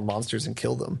hunt down monsters and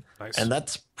kill them. Nice. And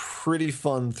that's pretty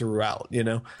fun throughout,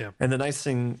 Yeah. And the nice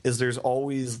thing is there's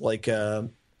always like a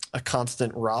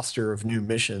constant roster of new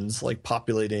missions like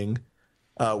populating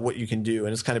what you can do,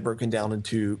 and it's kind of broken down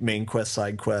into main quest,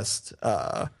 side quest,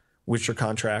 Witcher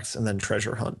contracts, and then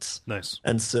treasure hunts. Nice.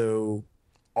 And so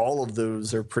all of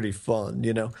those are pretty fun,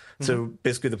 So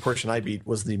basically the portion I beat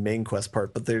was the main quest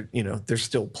part, but there's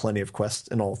still plenty of quests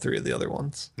in all three of the other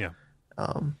ones. Yeah.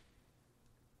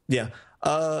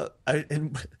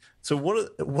 So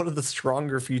one of the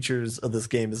stronger features of this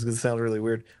game is going to sound really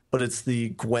weird, but it's the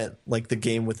Gwent, like the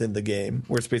game within the game,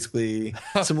 where it's basically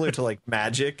similar to like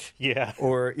Magic, Yeah.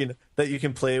 or that you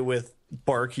can play with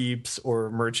barkeeps or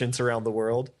merchants around the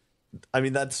world. I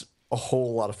mean, that's a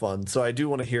whole lot of fun. So I do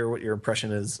want to hear what your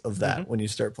impression is of that when you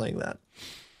start playing that.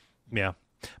 Yeah.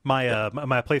 My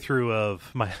playthrough of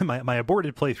my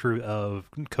aborted playthrough of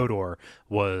Kodor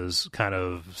was kind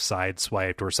of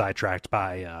sideswiped or sidetracked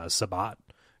by Sabat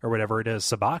or whatever it is.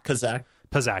 Sabak?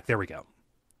 Pazak, there we go.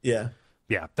 Yeah.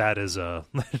 Yeah, that is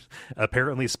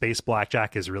apparently Space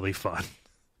Blackjack is really fun.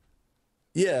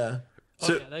 Yeah.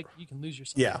 So you can lose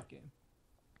yourself in that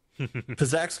game.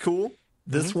 Pazak's cool.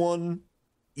 This one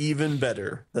even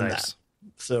better than that.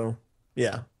 So,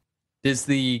 yeah. Does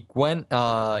the Gwent,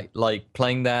 like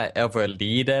playing that ever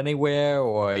lead anywhere,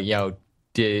 or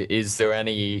is there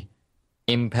any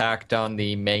impact on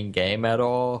the main game at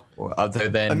all, or other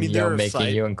than making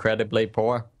you incredibly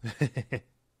poor?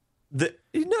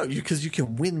 Because you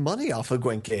can win money off of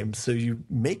Gwent games, so you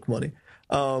make money.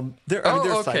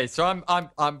 Okay. So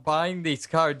I'm buying these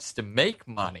cards to make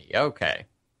money. Okay.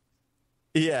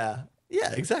 Yeah.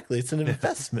 Yeah, exactly. It's an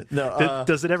investment. No,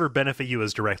 does it ever benefit you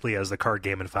as directly as the card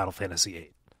game in Final Fantasy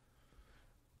VIII?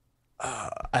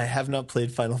 I have not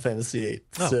played Final Fantasy VIII,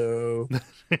 so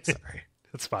sorry.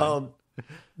 That's fine.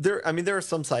 There are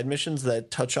some side missions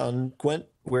that touch on Gwent,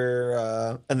 where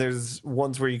and there's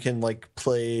ones where you can like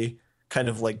play kind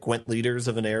of like Gwent leaders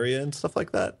of an area and stuff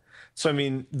like that. So I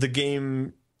mean, the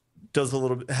game has a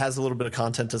little bit of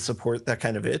content to support that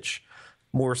kind of itch,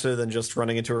 more so than just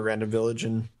running into a random village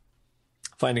and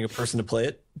finding a person to play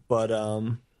it. But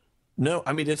no,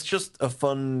 I mean, it's just a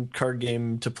fun card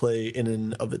game to play in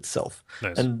and of itself.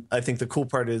 Nice. And I think the cool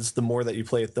part is the more that you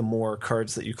play it, the more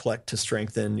cards that you collect to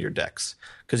strengthen your decks,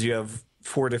 because you have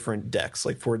 4 different decks,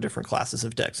 like 4 different classes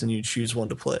of decks, and you choose one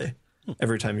to play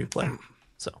every time you play.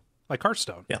 So like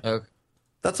Hearthstone. Yeah. Okay.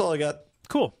 That's all I got.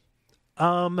 Cool.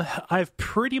 I've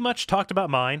pretty much talked about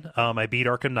mine. I beat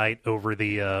Arkham Knight over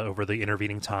the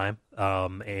intervening time.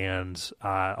 And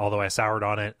although I soured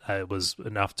on it, it was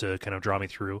enough to kind of draw me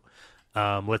through.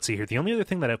 Let's see here. The only other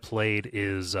thing that I played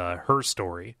is Her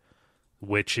Story,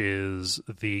 which is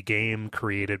the game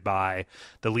created by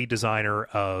the lead designer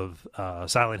of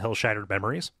Silent Hill: Shattered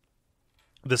Memories.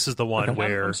 This is the one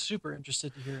where I'm super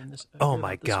interested to hear in this. Oh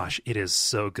my gosh, it is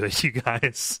so good, you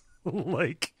guys.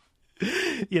 Like,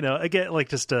 again, like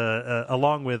just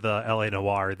along with LA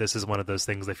Noire, this is one of those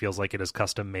things that feels like it is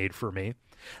custom made for me.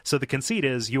 So the conceit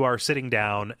is you are sitting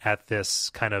down at this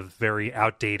kind of very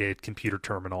outdated computer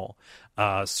terminal,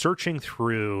 searching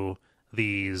through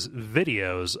these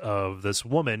videos of this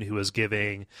woman who is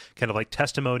giving kind of like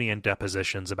testimony and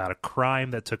depositions about a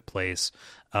crime that took place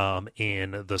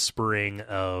in the spring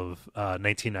of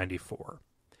 1994.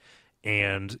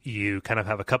 And you kind of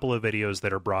have a couple of videos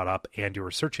that are brought up, and you're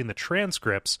searching the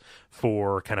transcripts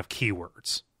for kind of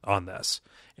keywords on this.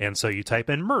 And so you type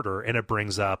in murder, and it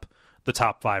brings up the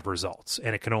top 5 results,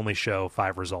 and it can only show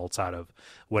 5 results out of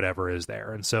whatever is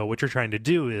there. And so what you're trying to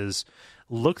do is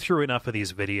look through enough of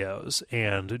these videos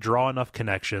and draw enough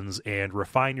connections and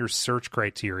refine your search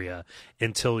criteria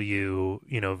until you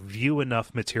view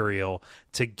enough material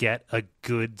to get a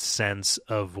good sense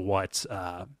of what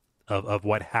of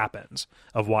what happens,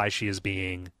 of why she is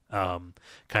being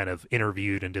kind of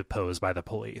interviewed and deposed by the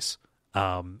police,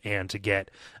 and to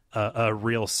get a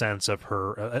real sense of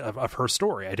her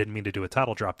story. I didn't mean to do a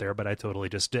title drop there, but I totally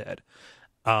just did.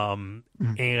 And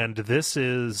this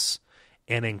is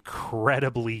an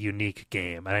incredibly unique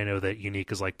game. And I know that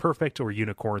unique is like perfect or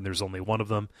unicorn. There's only one of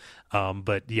them.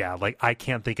 But yeah, like I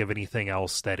can't think of anything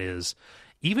else that is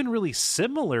even really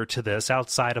similar to this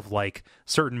outside of like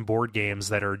certain board games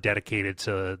that are dedicated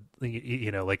to,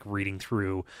 like reading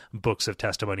through books of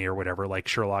testimony or whatever, like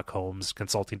Sherlock Holmes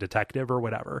Consulting Detective or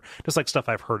whatever, just like stuff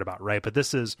I've heard about, right? But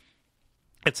it's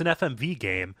an FMV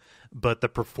game, but the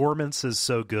performance is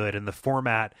so good and the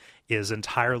format is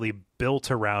entirely built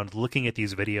around looking at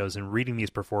these videos and reading these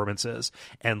performances.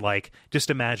 And like, just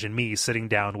imagine me sitting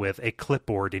down with a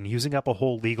clipboard and using up a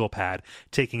whole legal pad,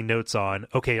 taking notes on,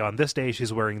 okay, on this day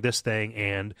she's wearing this thing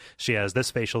and she has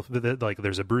this facial, like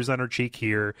there's a bruise on her cheek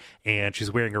here and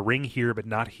she's wearing a ring here but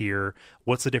not here.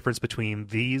 What's the difference between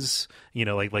these,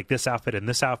 like this outfit and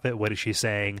this outfit? What is she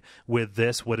saying with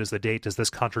this? What is the date? Does this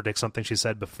contradict something she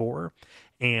said before?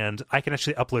 And I can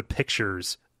actually upload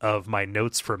pictures of my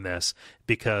notes from this,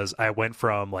 because I went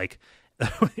from like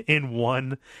in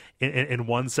one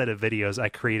set of videos I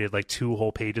created like 2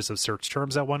 whole pages of search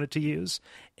terms I wanted to use,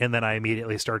 and then I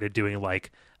immediately started doing like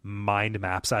mind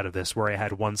maps out of this, where I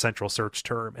had one central search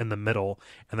term in the middle,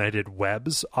 and then I did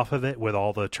webs off of it with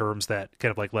all the terms that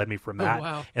kind of like led me from that. Oh,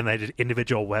 wow. And I did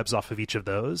individual webs off of each of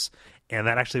those, and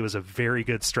that actually was a very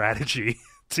good strategy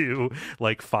to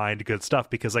like find good stuff,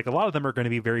 because like a lot of them are going to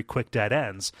be very quick dead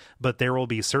ends, but there will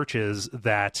be searches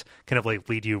that kind of like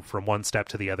lead you from one step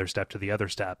to the other step to the other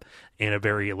step in a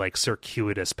very like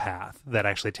circuitous path that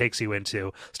actually takes you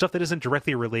into stuff that isn't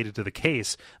directly related to the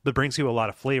case, but brings you a lot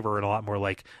of flavor and a lot more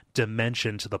like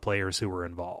dimension to the players who were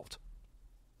involved.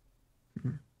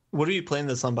 What are you playing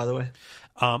this on, by the way?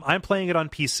 I'm playing it on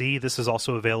PC. This is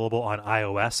also available on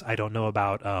iOS. I don't know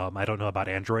about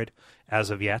Android as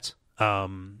of yet.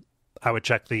 I would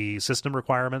check the system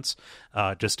requirements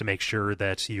just to make sure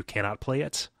that you cannot play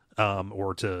it,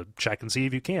 or to check and see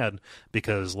if you can,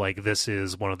 because like this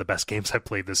is one of the best games I've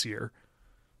played this year.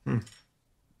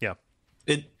 Yeah,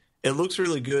 it looks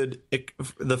really good.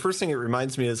 The first thing it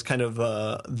reminds me is kind of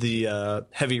the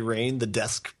Heavy Rain, the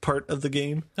desk part of the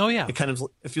game. Oh yeah,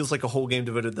 it feels like a whole game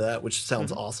devoted to that, which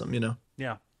sounds awesome.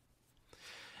 Yeah.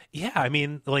 Yeah, I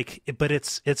mean, like, but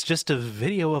it's just a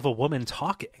video of a woman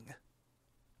talking.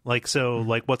 Like, so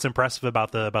like what's impressive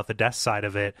about the death side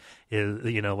of it is,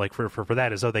 like for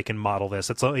that is, they can model this.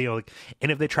 It's, like,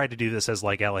 and if they tried to do this as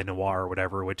like LA Noire or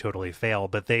whatever, it would totally fail.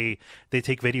 But they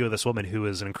take video of this woman who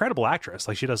is an incredible actress.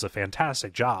 Like, she does a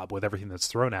fantastic job with everything that's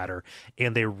thrown at her,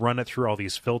 and they run it through all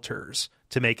these filters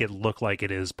to make it look like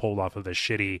it is pulled off of a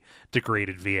shitty,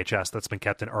 degraded VHS that's been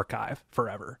kept in archive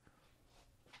forever.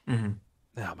 Mm-hmm.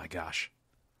 Oh my gosh.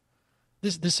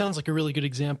 This sounds like a really good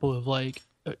example of like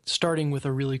starting with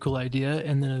a really cool idea,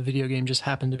 and then a video game just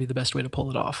happened to be the best way to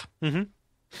pull it off. Mm-hmm.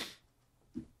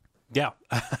 Yeah.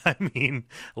 I mean,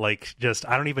 like, just,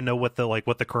 I don't even know what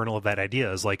the kernel of that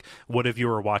idea is. Like, what if you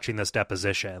were watching this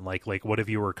deposition? Like what if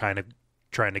you were kind of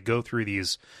trying to go through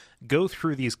these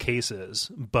cases,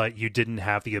 but you didn't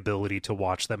have the ability to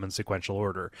watch them in sequential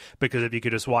order? Because if you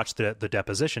could just watch the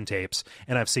deposition tapes,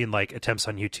 and I've seen like attempts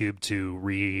on YouTube to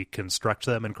reconstruct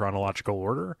them in chronological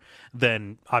order,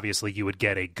 then obviously you would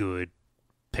get a good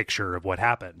picture of what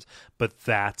happened. But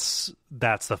that's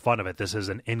the fun of it. This is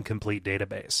an incomplete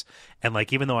database. And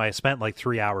like, even though I spent like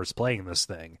 3 hours playing this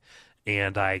thing,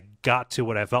 and I got to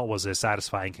what I felt was a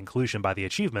satisfying conclusion by the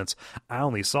achievements, I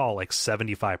only saw like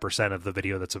 75% of the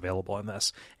video that's available in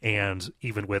this. And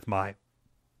even with my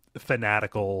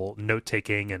fanatical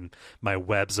note-taking and my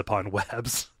webs upon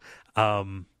webs,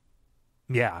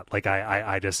 yeah, like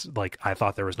I just, like, I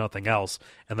thought there was nothing else,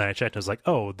 and then I checked and I was like,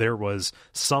 oh, there was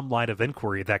some line of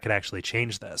inquiry that could actually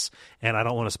change this. And I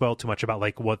don't want to spoil too much about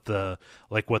what the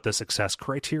success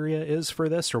criteria is for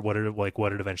this, or what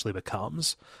it eventually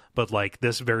becomes, but like,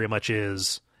 this very much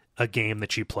is a game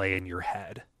that you play in your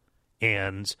head,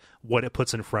 and what it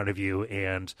puts in front of you,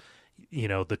 and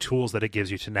the tools that it gives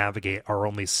you to navigate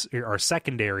are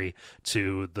secondary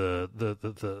to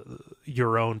the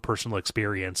your own personal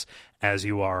experience as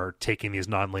you are taking these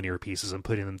nonlinear pieces and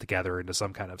putting them together into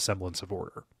some kind of semblance of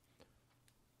order.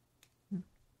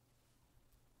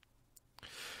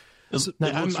 I'm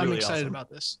really excited awesome.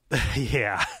 about this.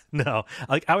 Yeah, no,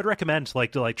 like, I would recommend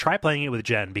to try playing it with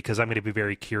Jen, because I'm going to be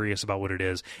very curious about what it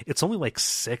is. It's only like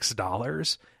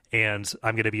 $6. And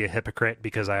I'm going to be a hypocrite,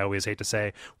 because I always hate to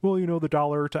say, well, the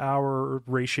dollar to hour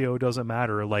ratio doesn't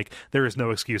matter. Like, there is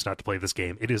no excuse not to play this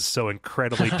game. It is so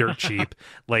incredibly dirt cheap.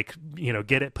 Like,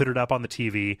 get it, put it up on the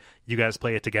TV. You guys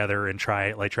play it together and try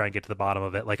and get to the bottom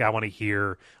of it. Like, I want to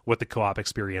hear what the co-op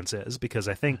experience is, because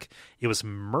I think it was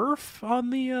Murph on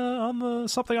the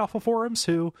Something Awful forums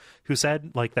who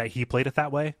said like that he played it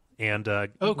that way, and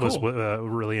cool.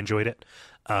 really enjoyed it.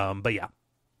 But yeah.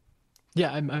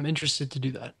 Yeah, I'm interested to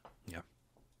do that. Yeah.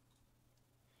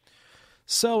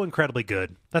 so incredibly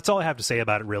good. That's all I have to say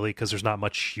about it, really, because there's not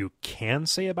much you can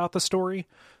say about the story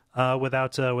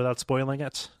without spoiling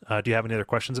it. Do you have any other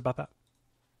questions about that?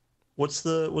 What's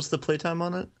the playtime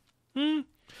on it? I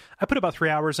put about 3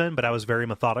 hours in, but I was very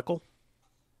methodical.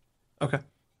 Okay.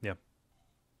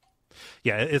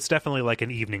 Yeah, it's definitely like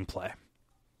an evening play.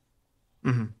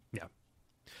 Mm-hmm. Yeah.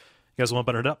 You guys want to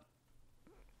button it up?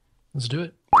 Let's do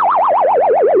it.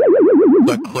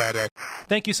 The credit.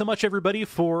 Thank you so much, everybody,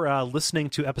 for listening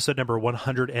to episode number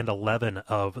 111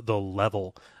 of The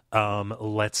Level.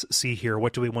 Let's see here.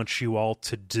 What do we want you all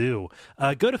to do?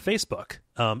 Go to Facebook.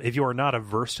 If you are not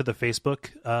averse to the Facebook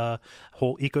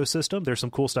whole ecosystem, there's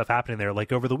some cool stuff happening there.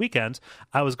 Like over the weekend,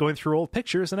 I was going through old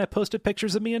pictures, and I posted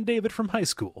pictures of me and David from high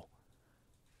school.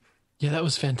 Yeah, that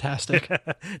was fantastic.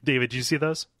 David, did you see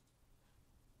those?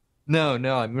 No,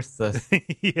 I missed this.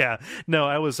 Yeah, no,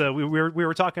 I was. We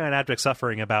were talking on Abject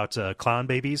Suffering about clown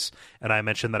babies, and I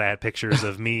mentioned that I had pictures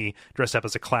of me dressed up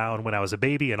as a clown when I was a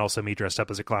baby, and also me dressed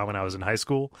up as a clown when I was in high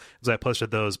school. So I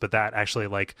posted those, but that actually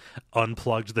like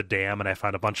unplugged the dam, and I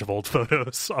found a bunch of old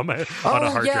photos on a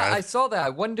hard drive. I saw that. I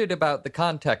wondered about the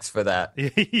context for that.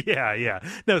 Yeah.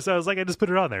 No, so I was like, I just put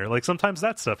it on there. Like sometimes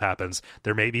that stuff happens.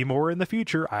 There may be more in the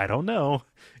future. I don't know.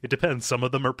 It depends. Some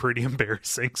of them are pretty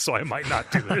embarrassing, so I might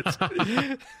not do it.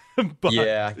 But...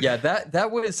 Yeah.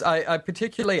 That was I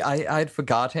particularly I'd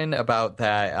forgotten about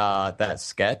that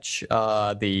sketch.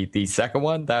 The second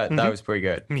one that was pretty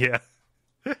good. Yeah.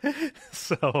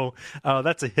 So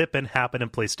that's a hip and happening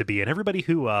place to be, and everybody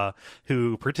who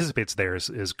participates there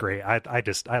is great.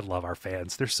 I love our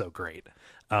fans. They're so great.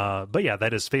 But yeah,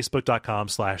 that is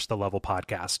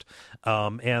facebook.com/thelevelpodcast.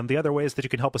 And the other ways that you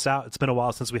can help us out, it's been a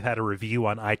while since we've had a review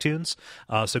on iTunes.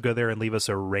 So go there and leave us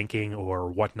a ranking or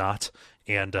whatnot.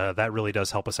 And that really does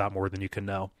help us out more than you can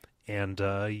know. And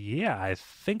yeah, I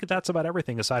think that's about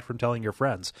everything aside from telling your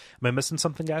friends. Am I missing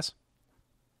something, guys?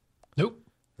 Nope.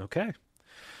 Okay.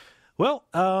 Well,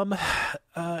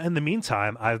 in the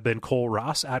meantime, I've been Cole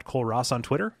Ross at Cole Ross on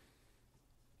Twitter.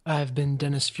 I've been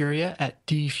Dennis Furia at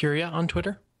DFuria on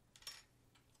Twitter.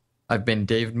 I've been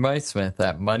David Mysmith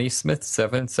at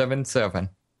MoneySmith777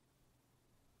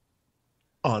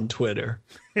 on Twitter.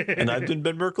 And I've been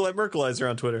Ben Merkel at Merkelizer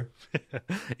on Twitter.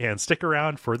 And stick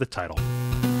around for the title.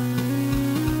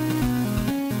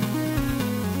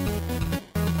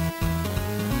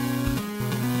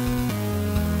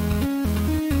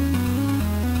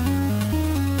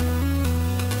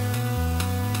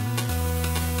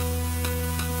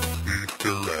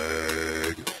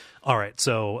 All right,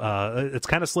 so it's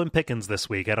kind of slim pickings this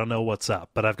week. I don't know what's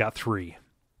up, but I've got 3.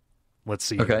 Let's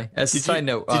see. Okay. As a side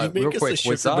note, did you real make quick, us a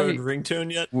was I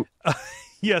ringtone yet?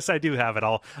 Yes, I do have it.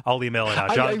 I'll email it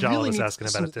out. John was asking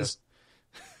about it too.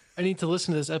 I need to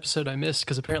listen to this episode I missed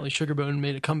because apparently Sugarbone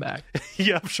made a comeback.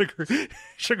 Yeah,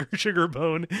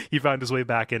 Sugarbone. He found his way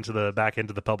back into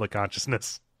the public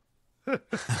consciousness.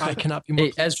 I cannot be more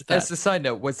as a side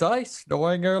note, was I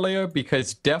snoring earlier?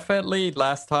 Because definitely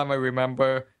last time I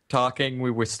remember talking, we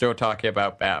were still talking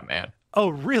about Batman. Oh,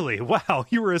 really? Wow,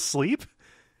 you were asleep?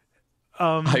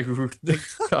 I think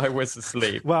I was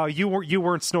asleep. Wow, you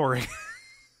weren't snoring.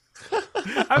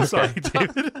 I'm sorry,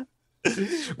 David.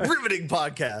 Riveting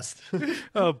podcast.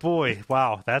 Oh boy,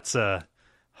 wow, that's huh.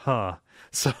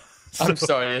 So I'm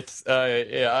sorry. It's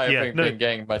I haven't been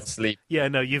getting much sleep. Yeah,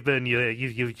 no, you've been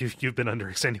under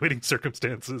extenuating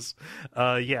circumstances.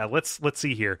 Yeah, let's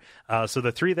see here. So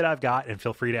the 3 that I've got, and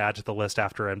feel free to add to the list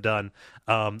after I'm done.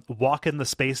 Walkin the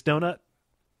Space Donut.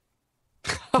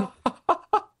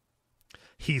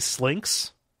 He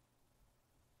slinks.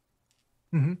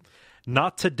 Mm-hmm.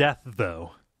 Not to death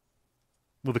though.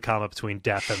 With a comma between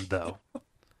death and though.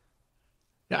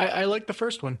 I like the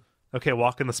first one. Okay,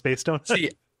 Walkin the Space Donut.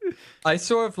 See, I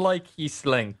sort of like he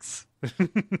slinks.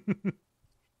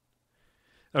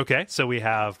 Okay, so we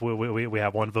have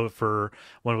one vote for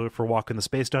Walkin the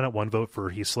Space Donut, 1 vote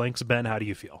for he slinks. Ben, how do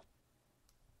you feel?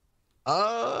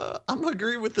 I'm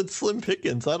agreeing with the slim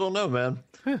pickings. I don't know, man.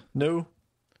 No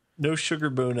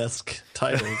Sugarbone-esque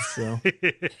titles. So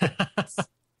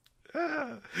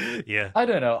yeah, I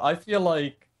don't know. I feel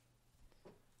like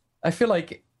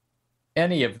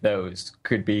any of those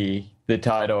could be the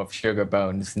title of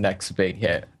Sugarbone's next big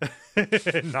hit.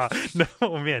 No,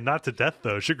 man, not to death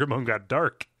though. Sugarbone got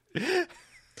dark.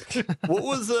 What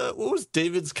was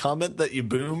David's comment that you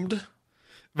boomed?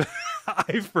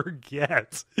 I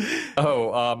forget.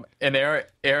 Oh, an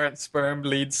errant sperm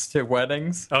leads to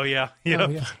weddings. Oh yeah, yep.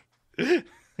 Oh, yeah.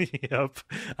 Yep.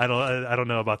 I don't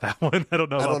know about that one. I don't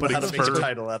know about putting how to make a sperm.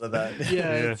 title out of that.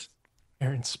 Yeah. It's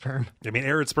Aaron Sperm. I mean,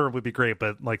 Aaron Sperm would be great,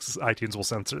 but like iTunes will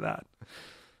censor that.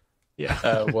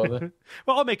 Yeah. Well,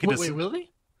 Well, I'll make a Wait, will they?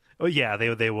 Oh yeah, they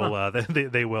will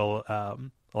they will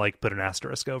like put an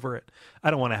asterisk over it.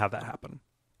 I don't want to have that happen.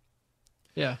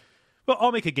 Yeah. Well,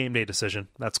 I'll make a game day decision.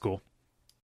 That's cool.